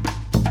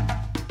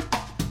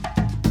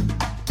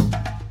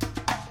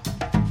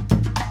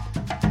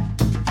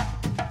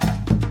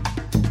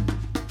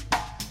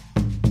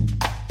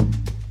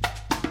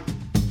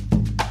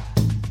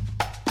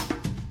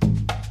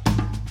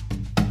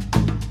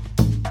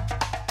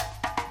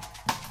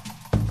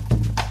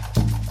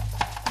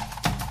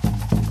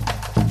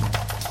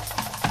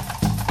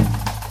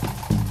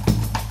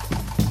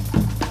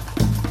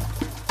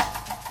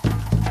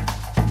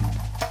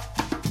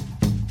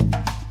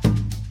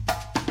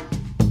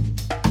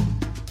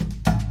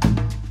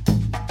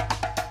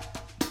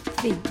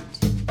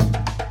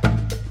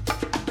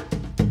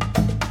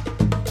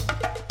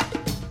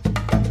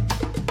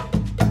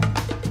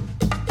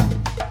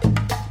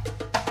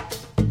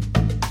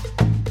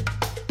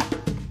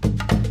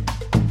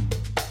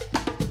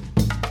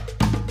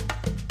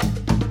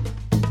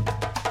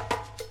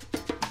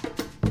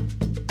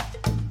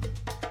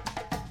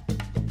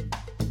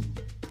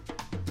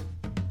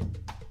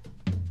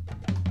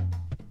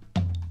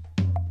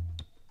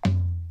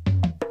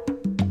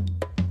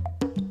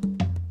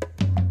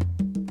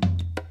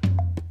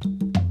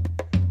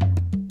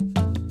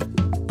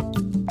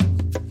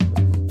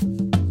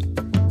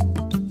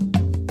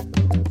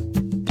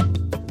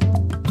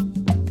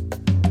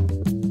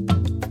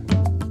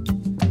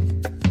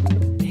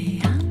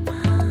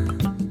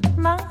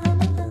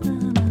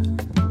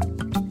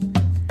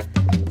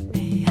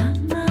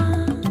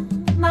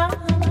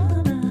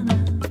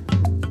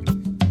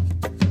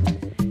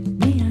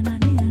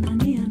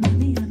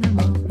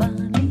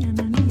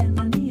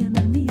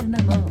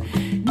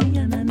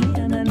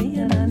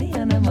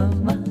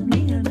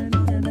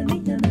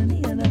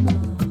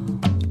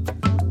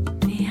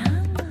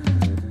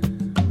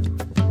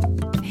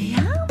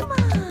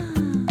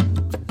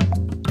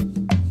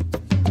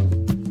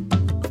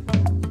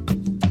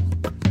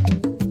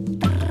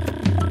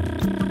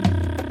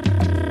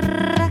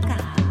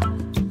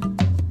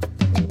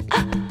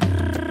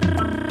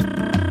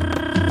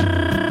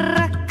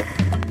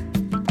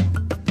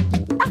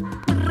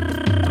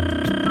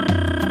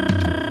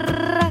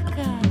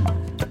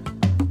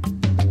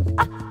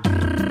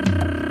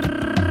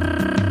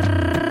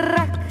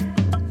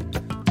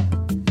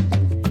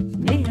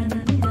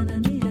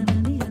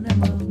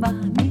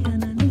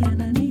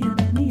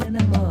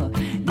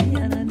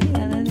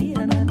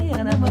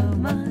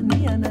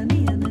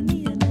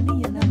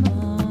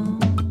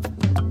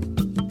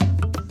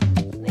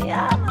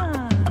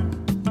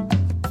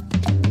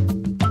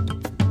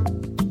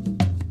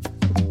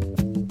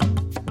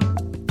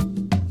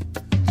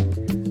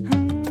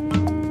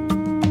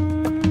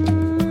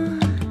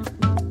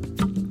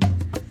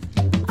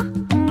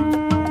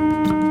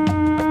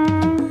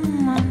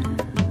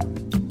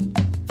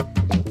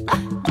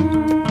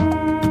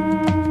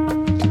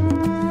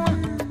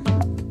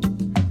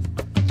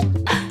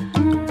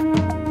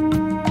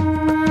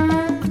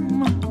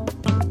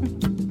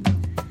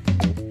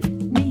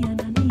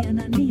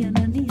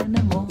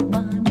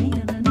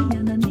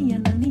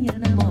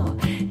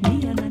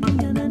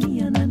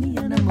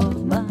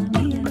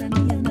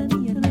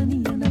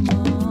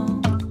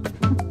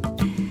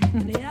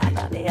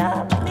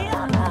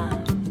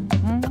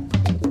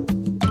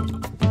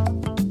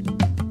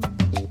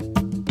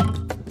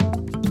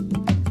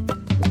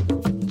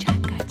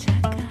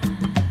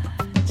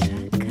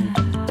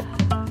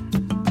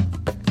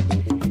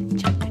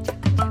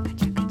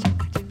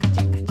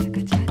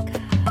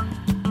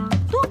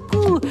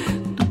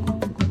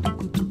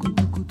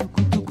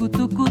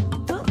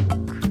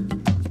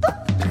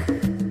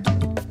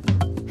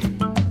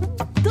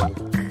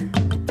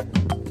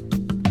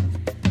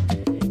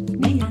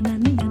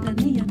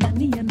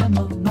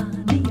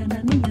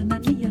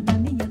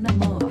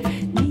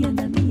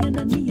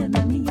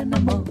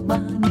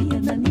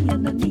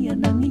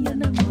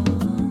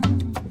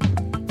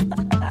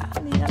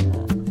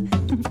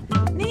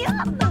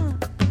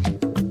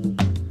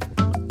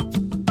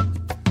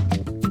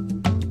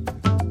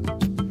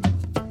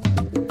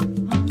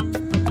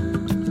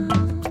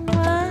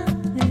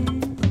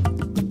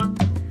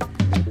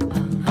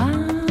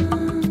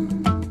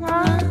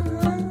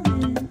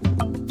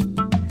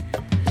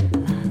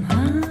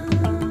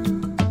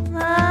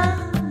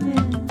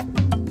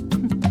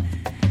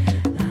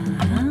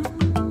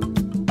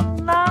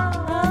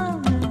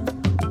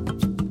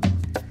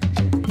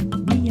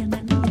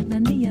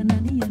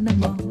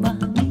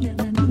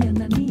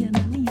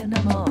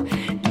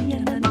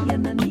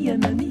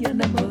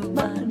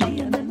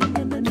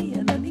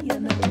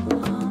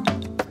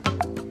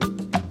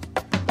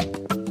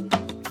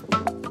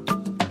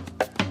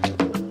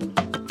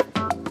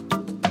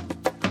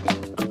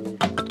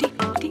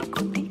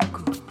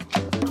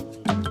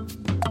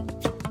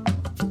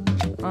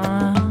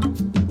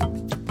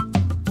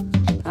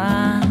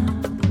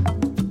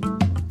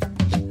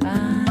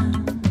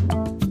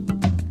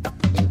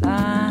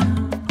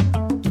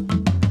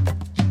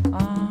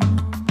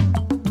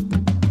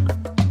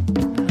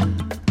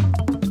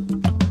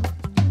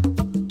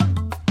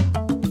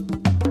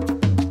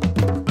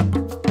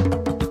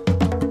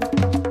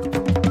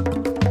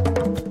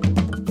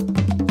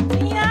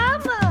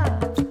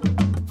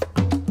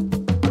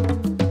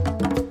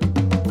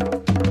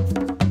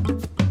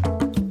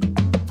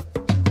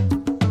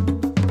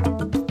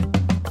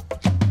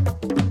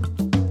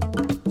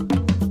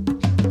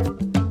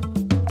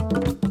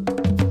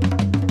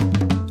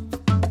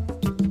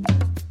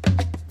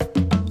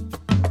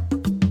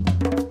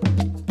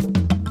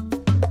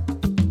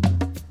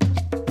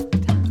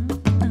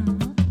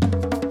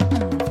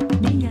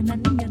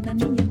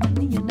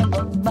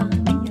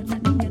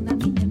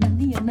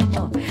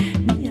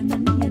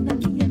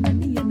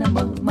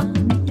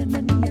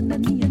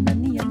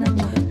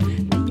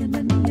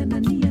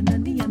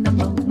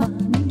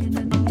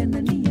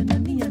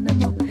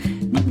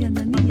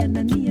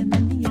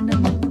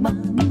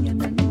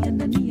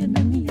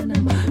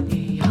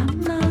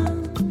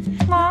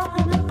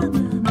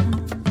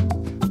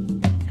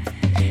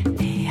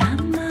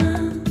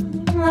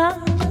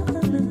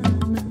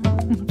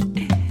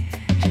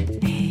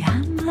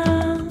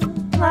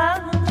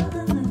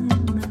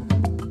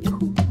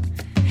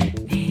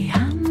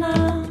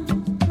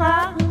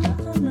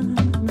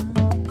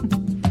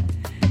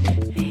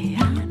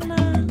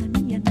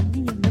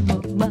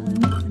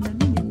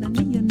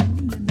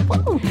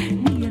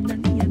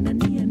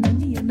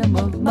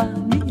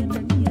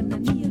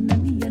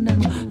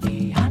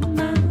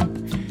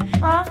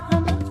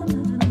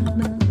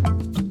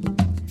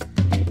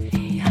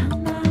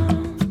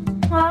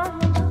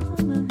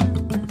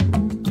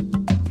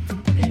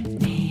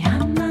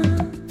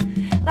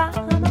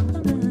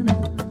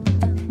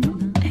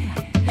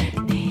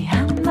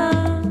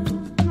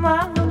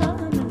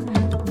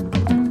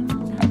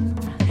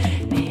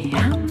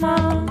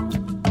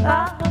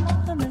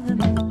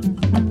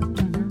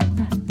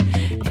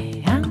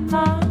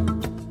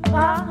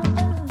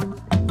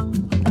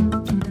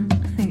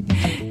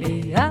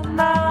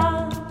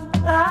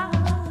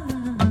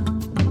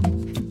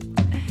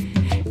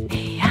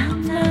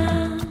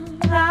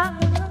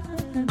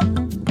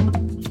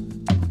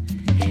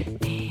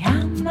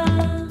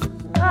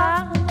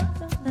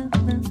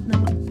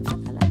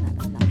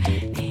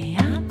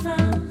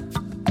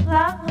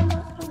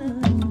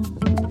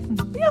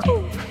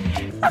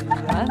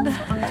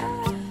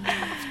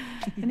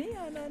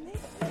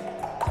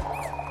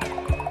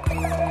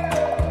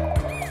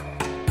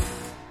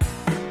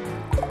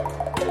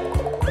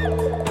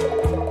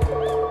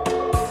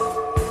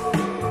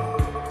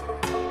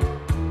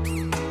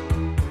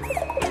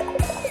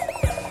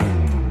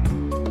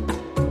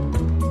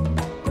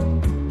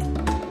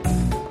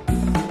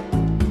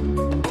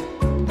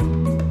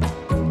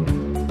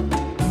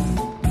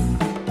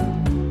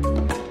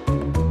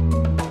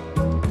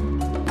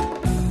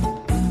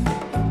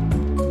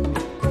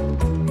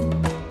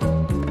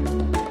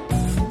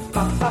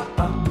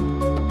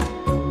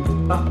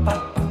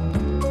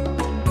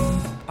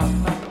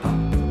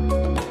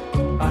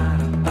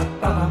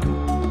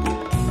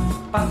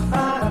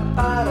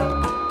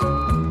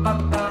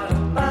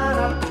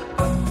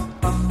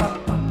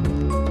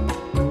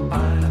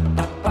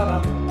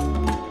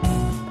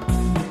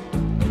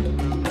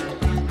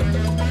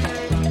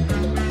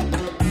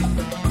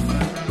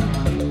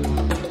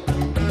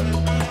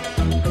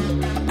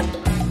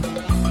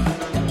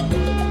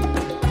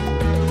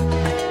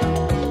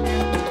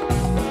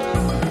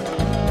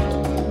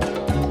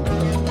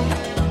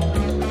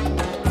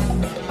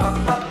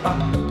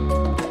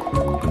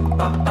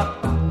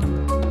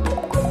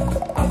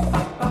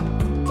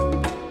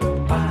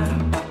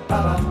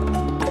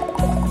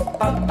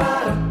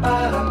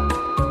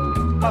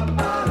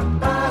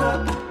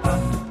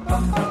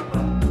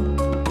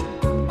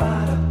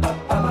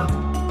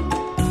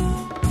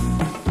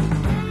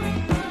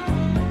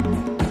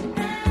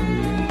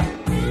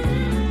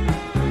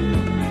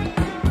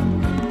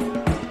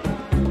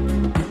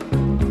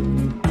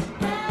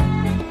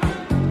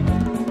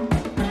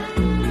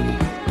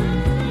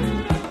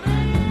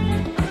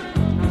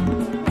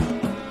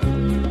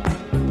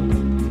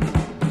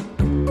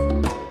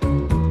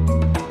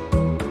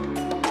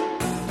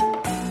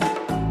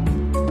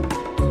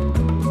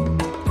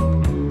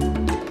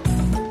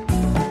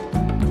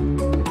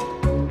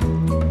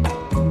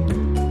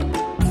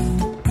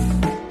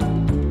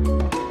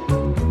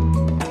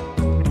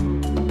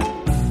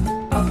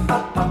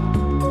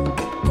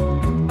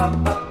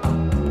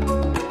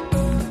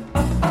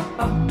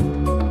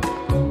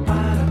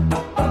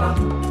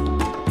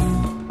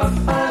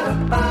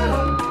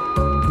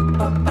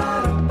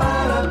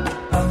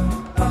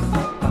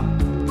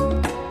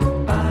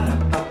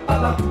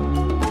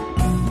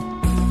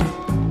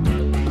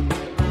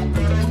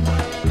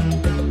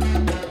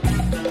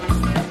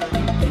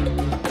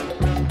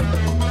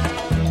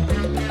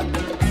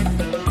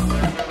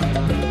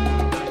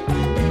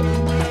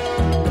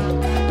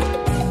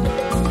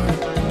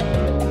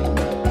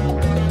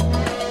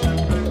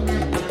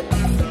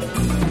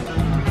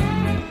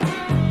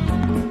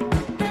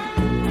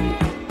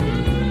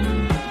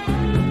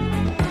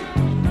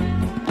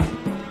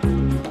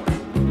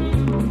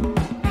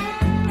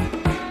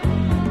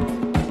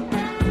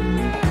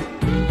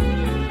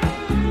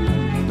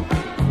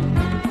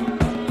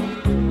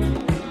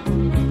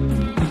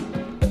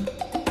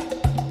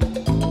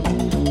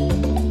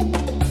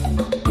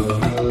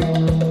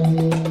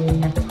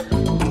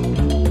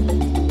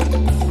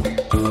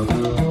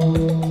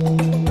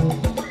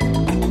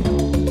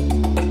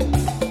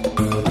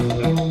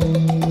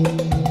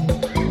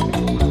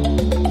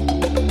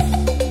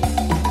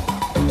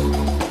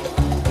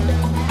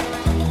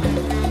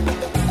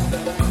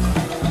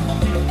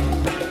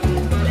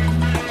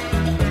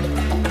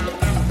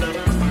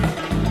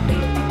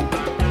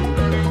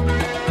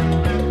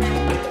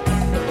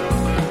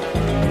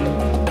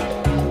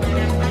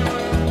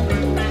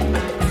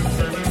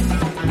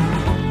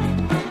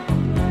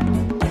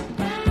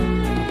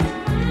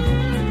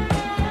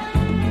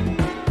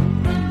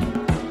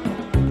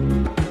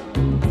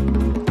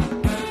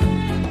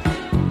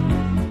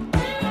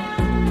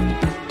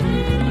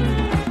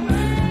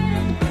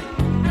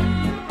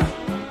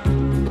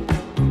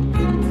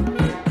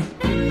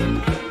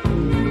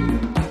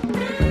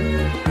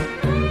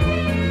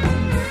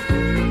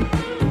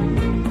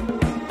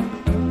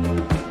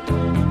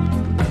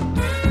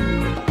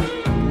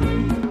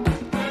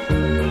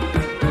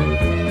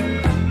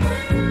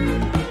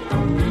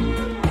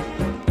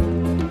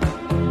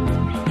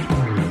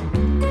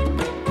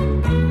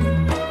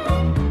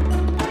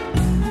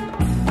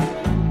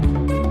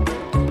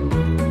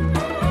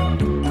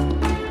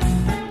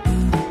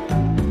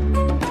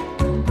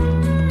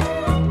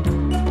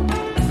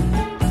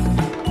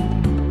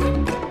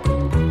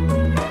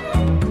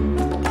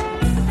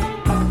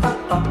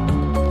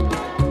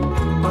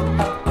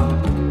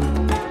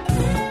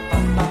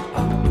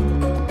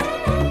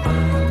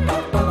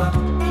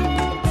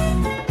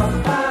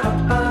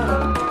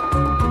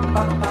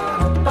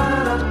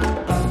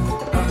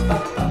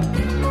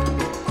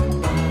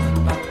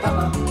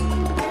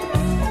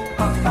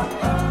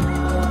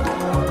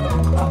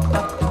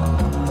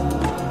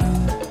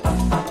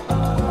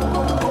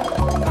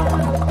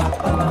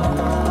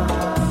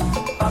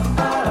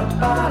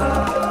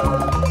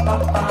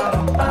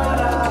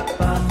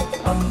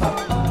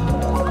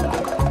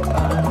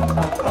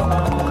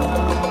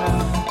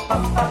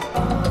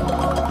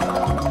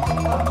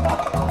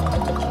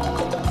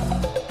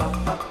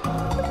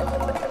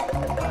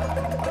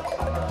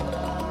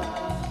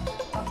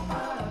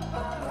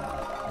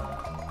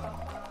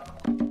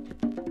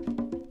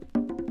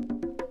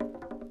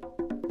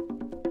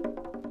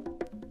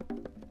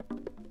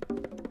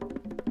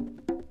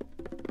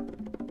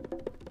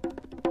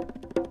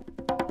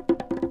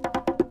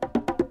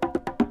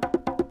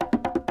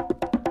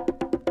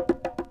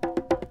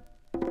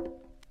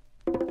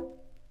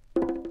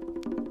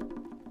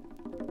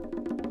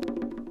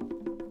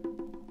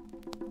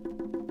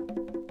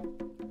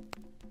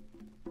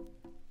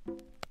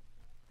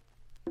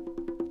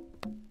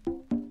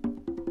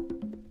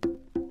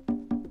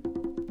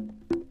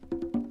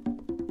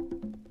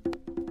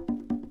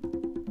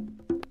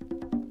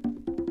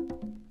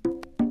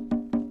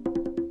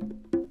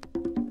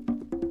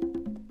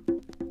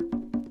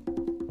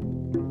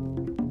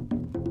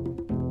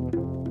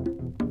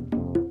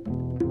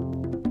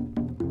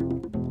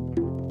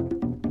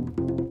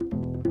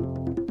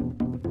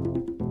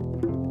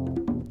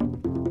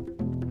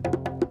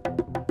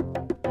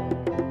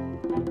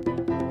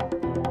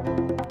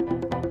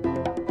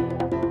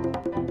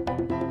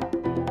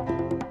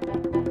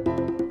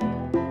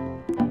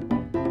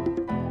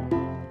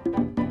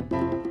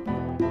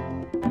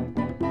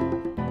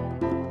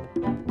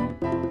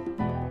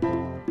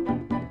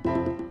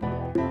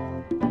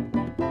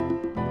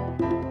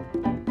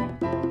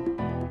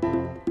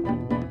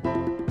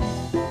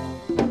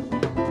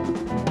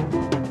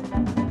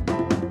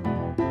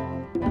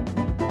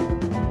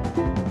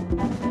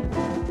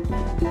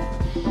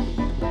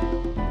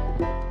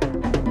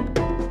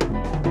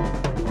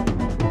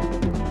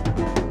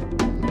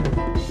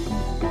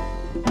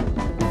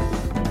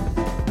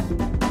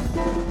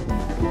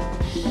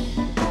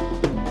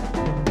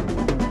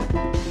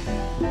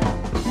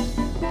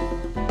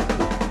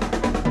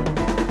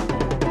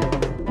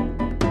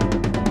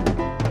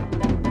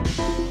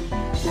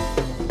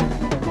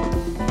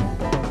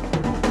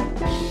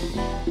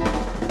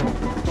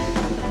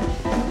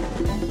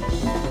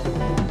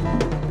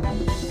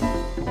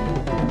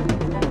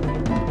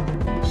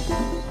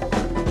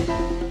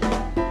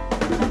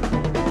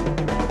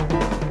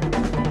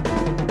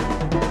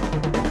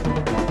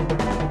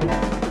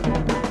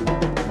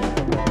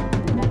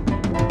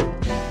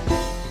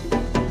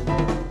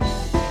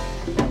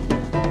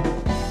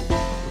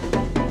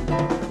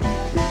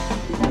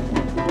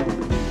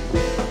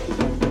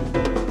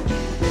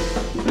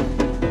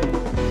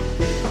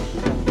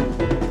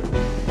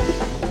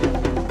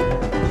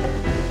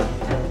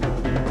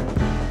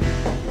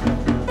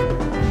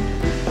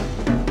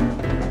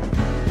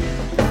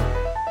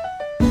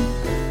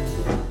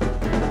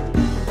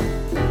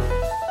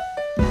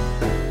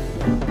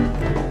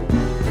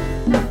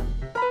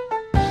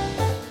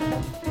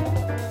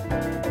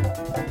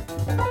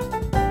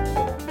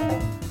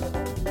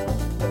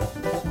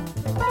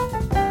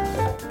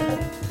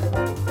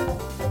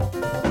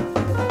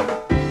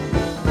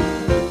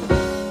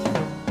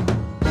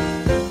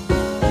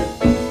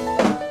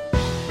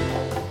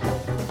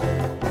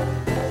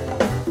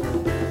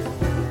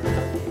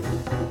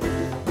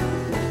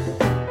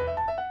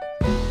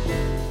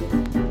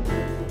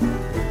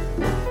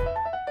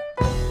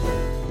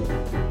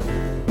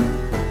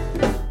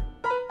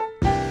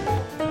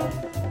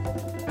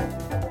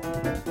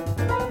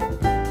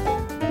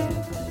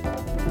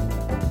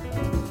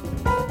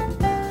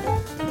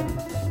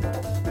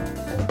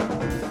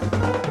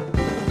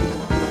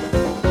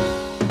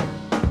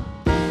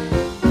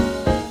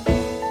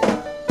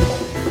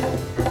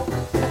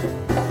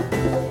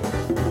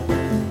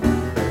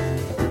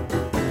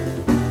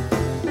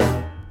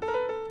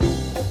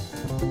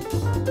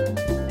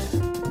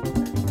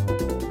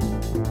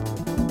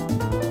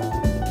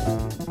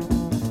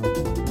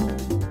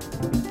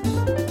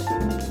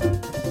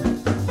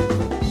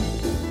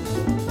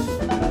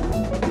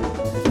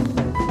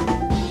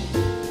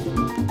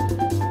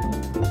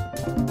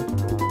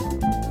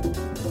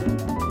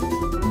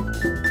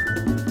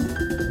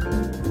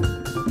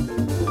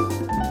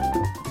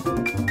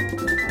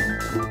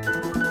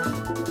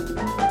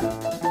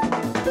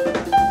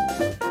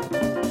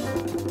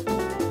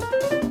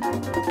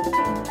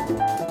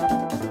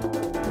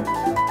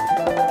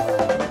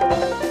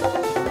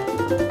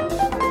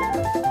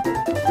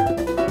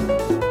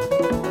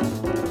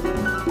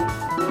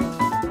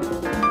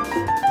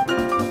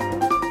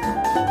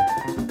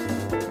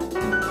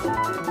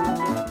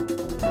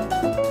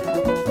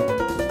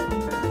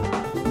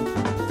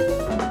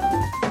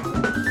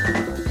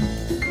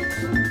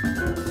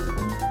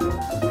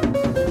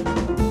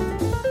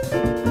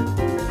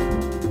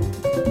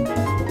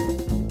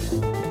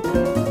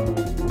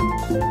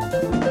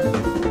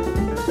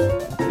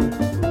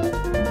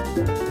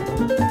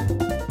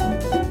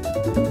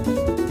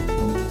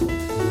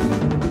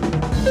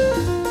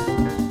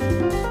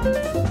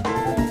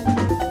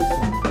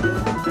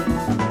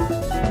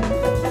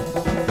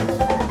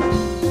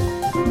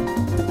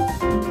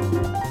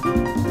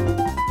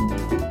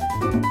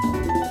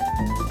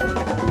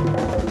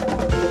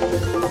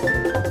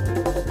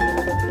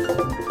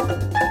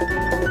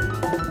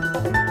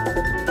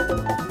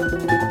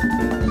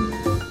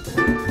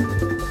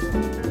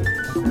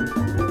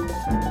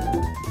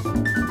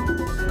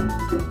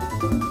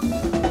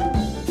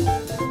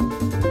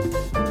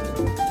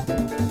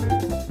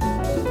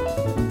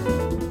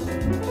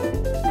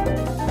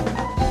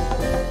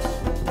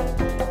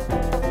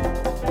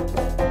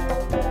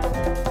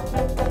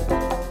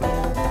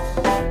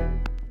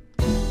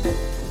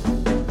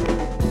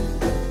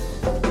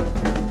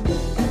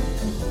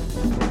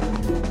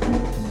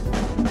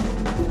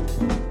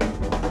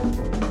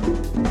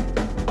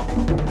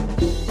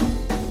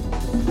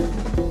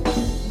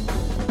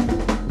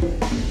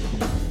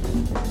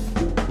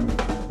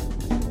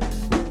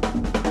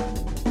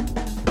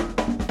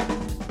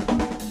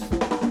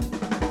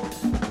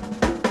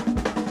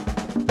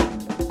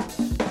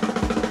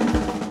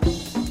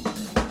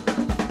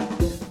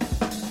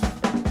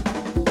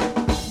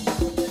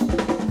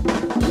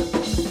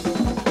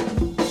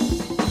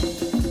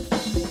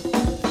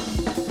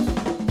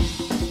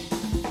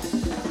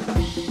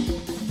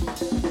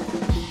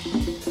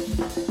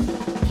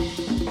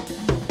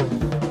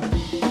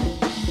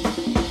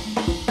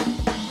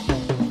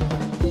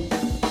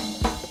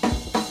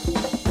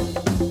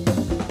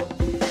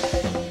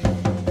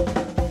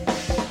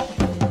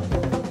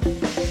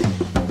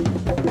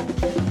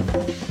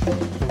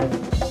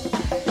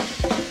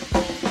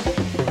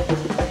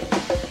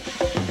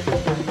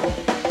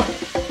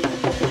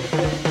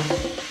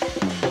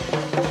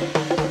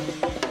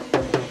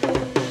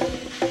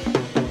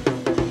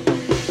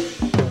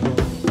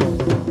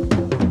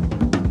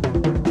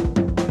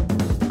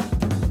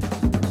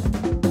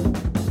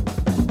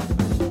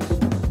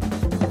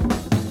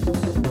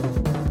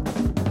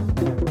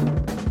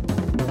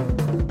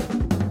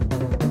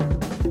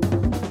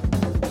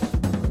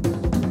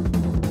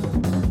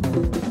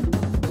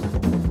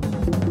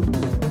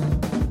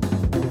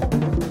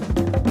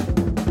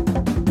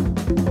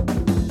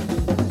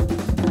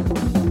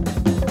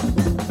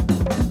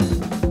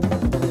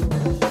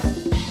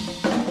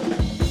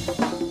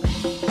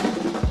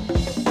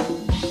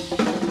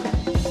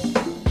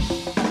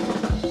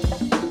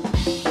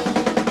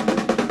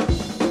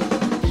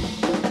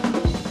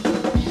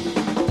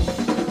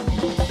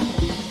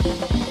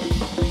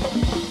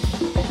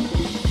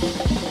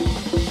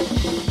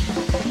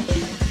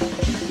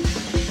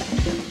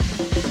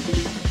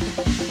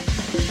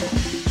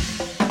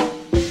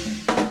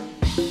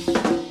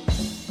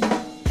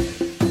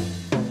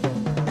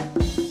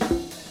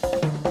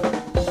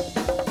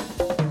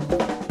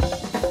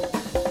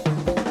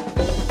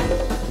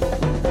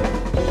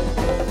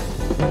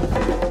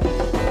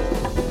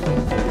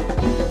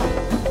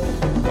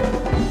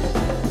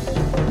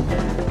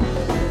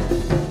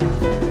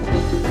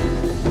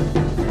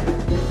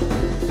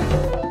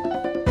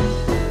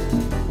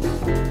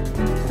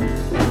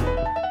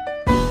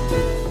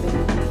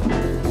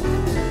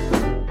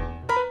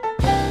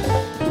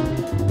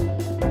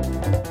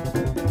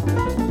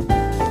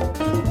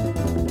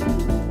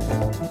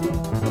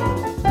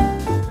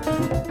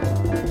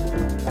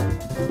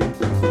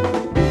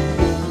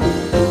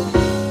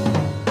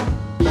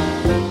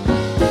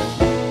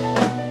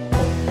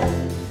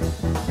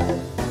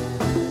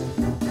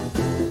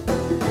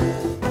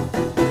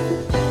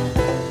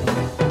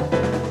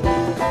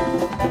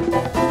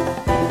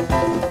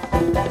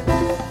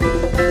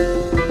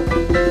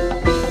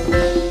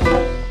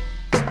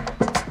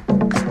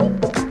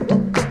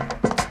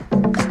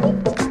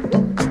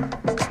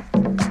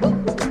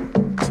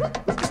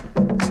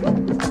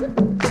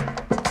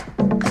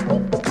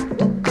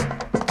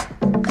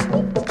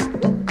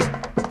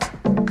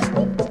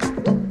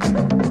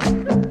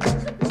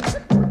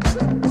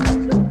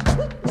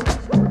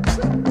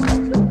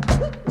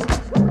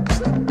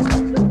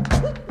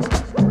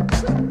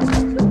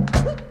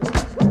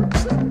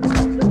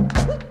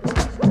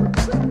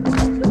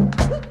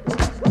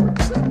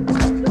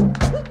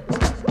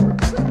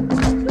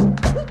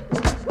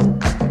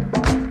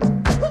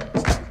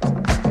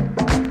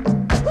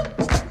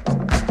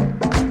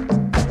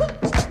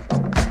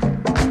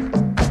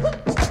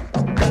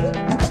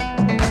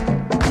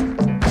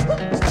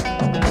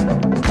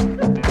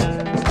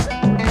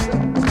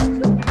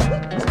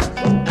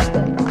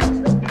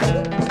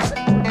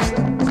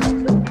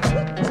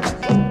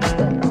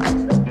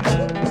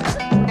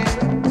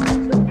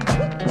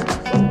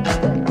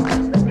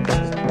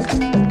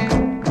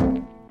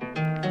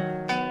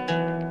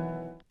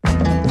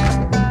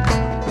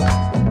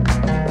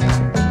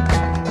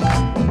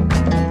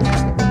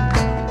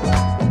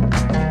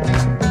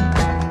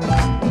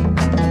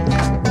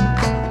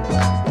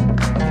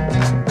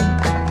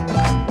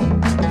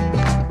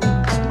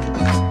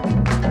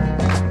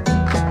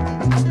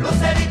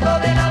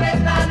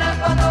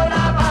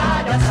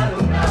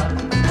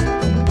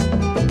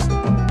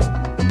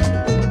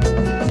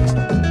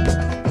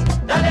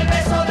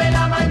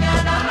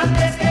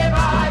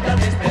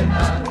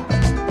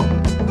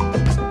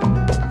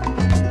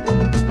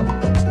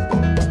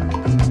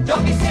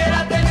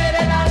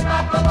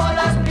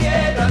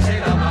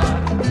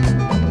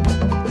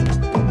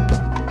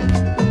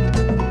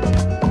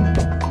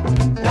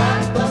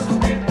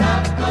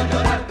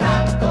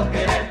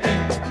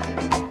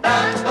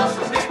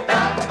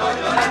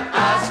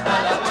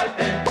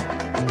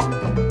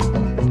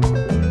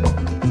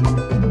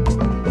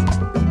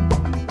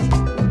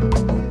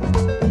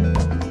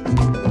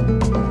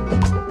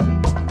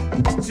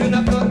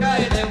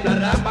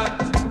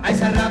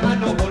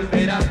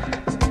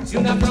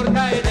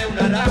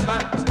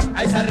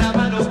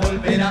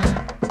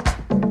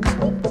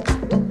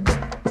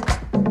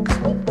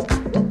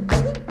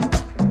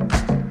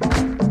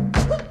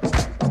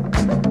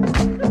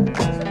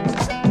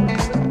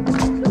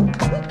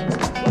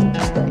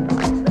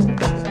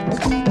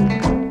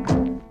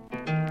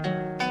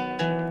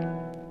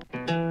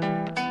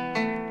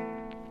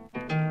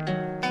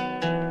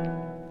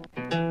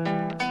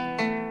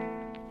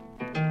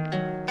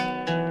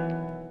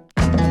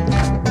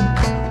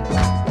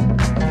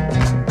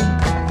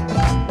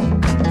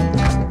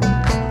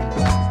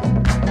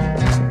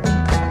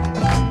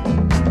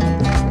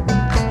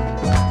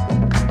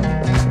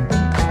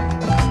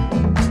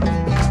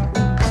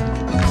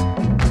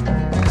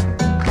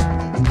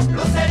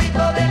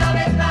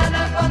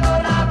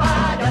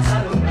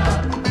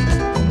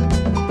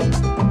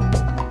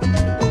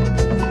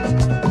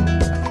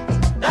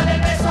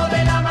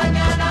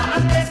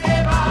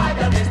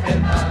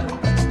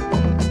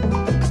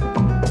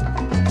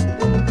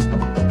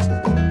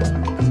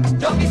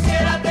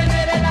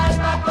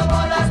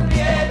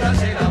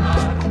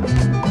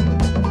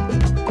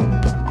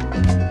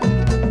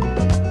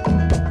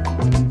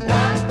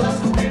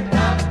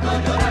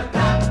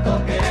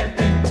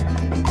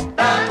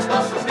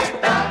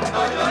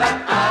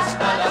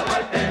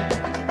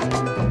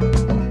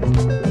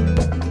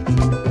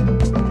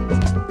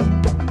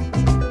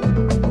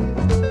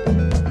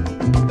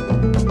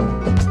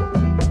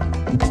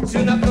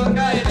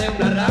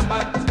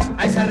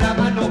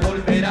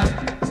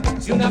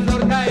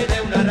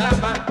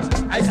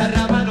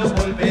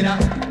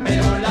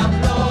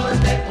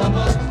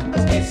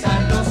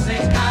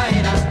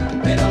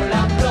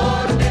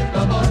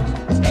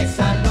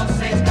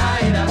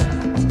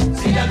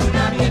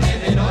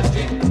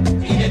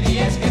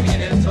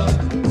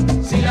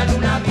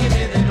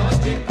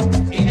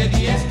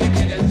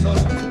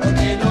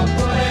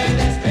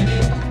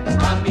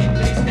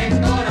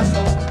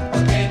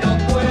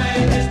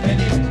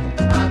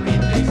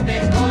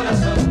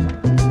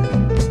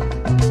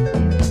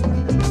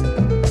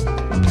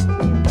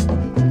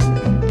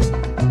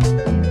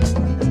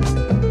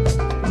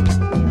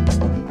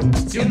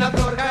 Si una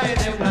flor cae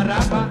de una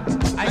rama,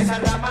 a esa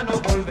rama no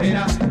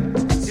volverá.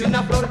 Si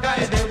una flor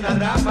cae de una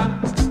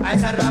rama, a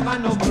esa rama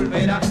no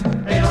volverá.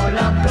 Pero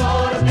la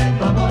flor de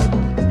tu amor,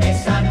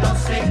 esa no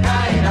se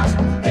caerá.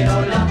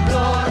 Pero la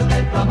flor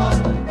de tu amor,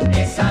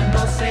 esa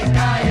no se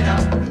caerá.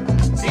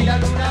 Si la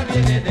luna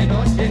viene de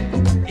noche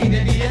y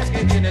de día es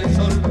que viene el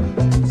sol.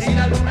 Si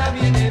la luna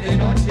viene de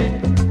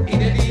noche y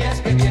de día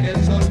es que viene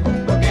el sol.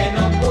 Porque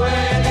no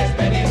puedes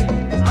venir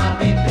a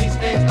mi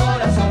triste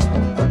corazón.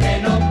 Porque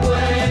no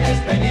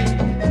puedes venir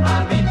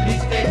a mi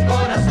triste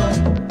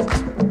corazón.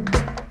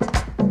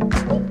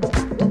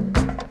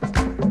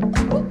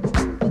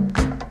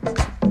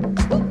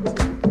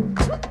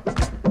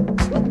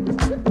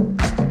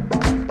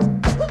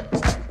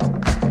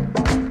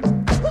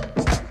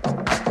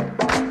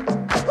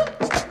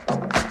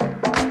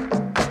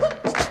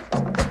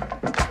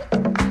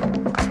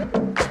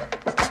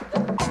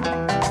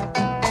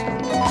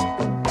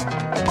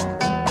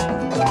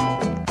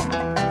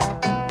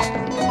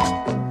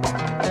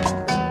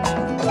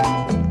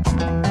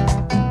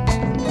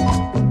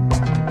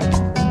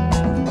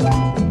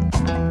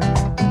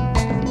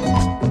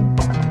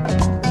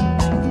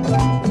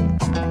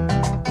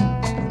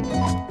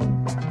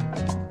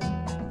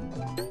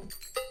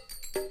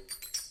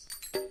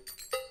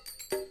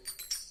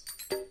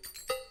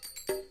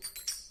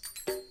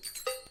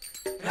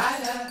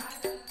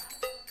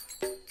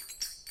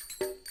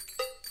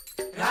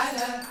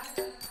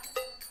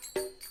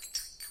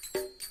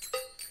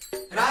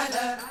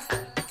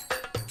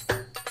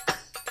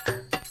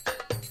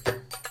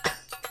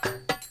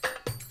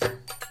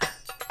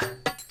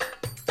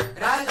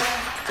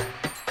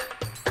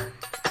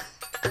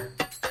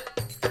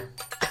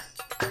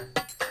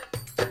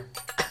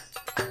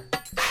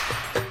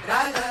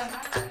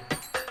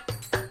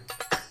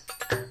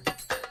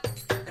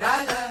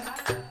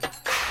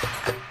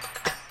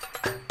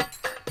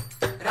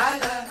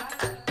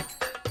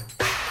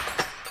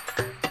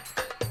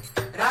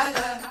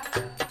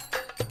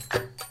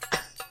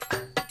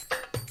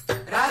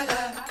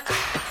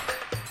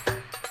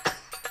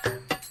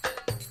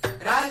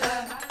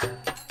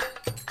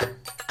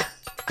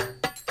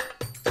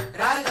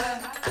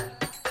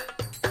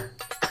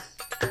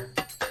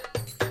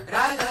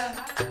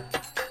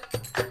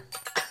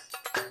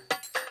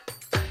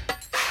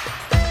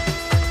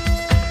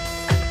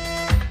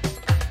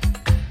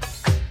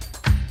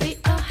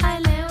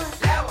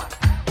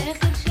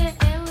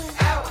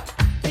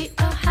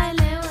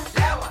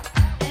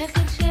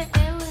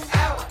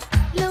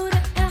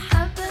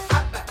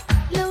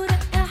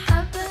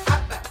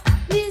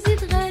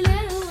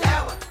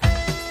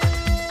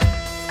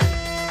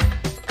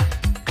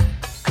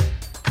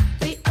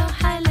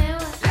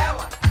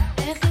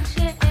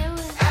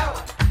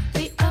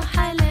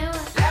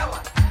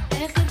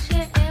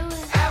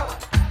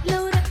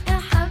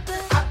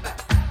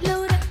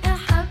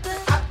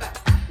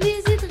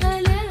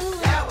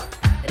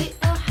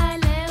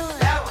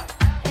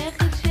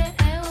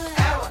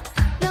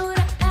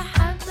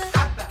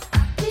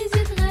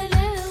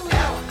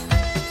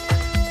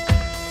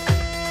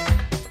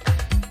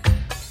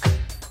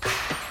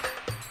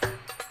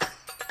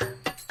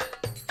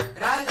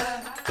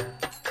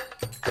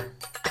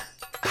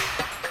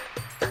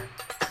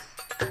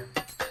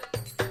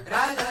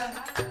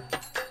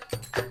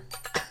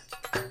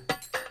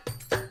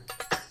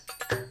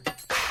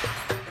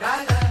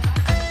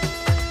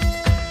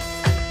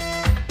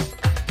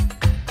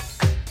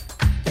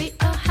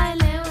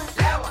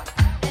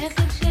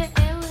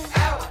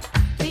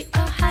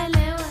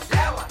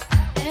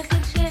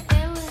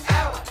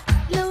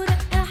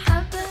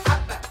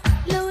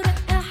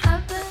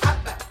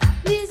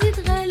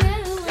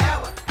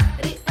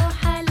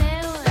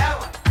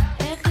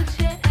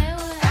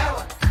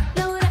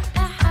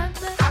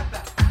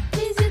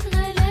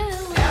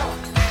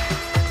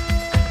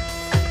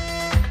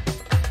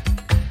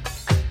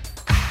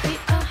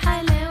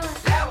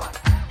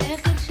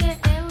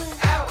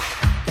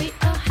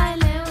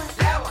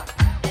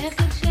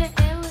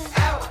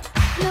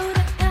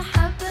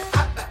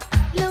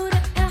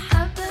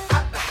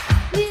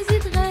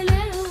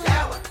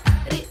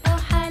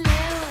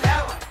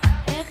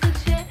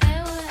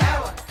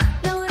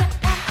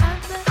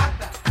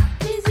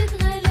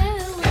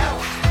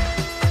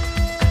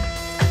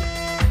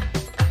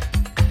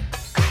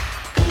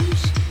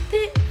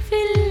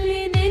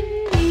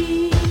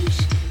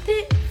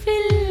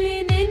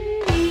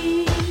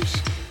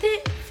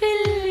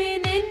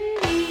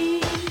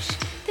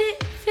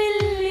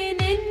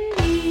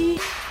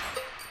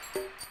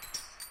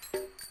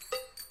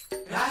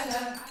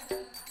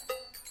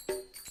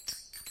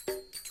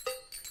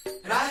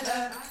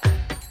 Rider.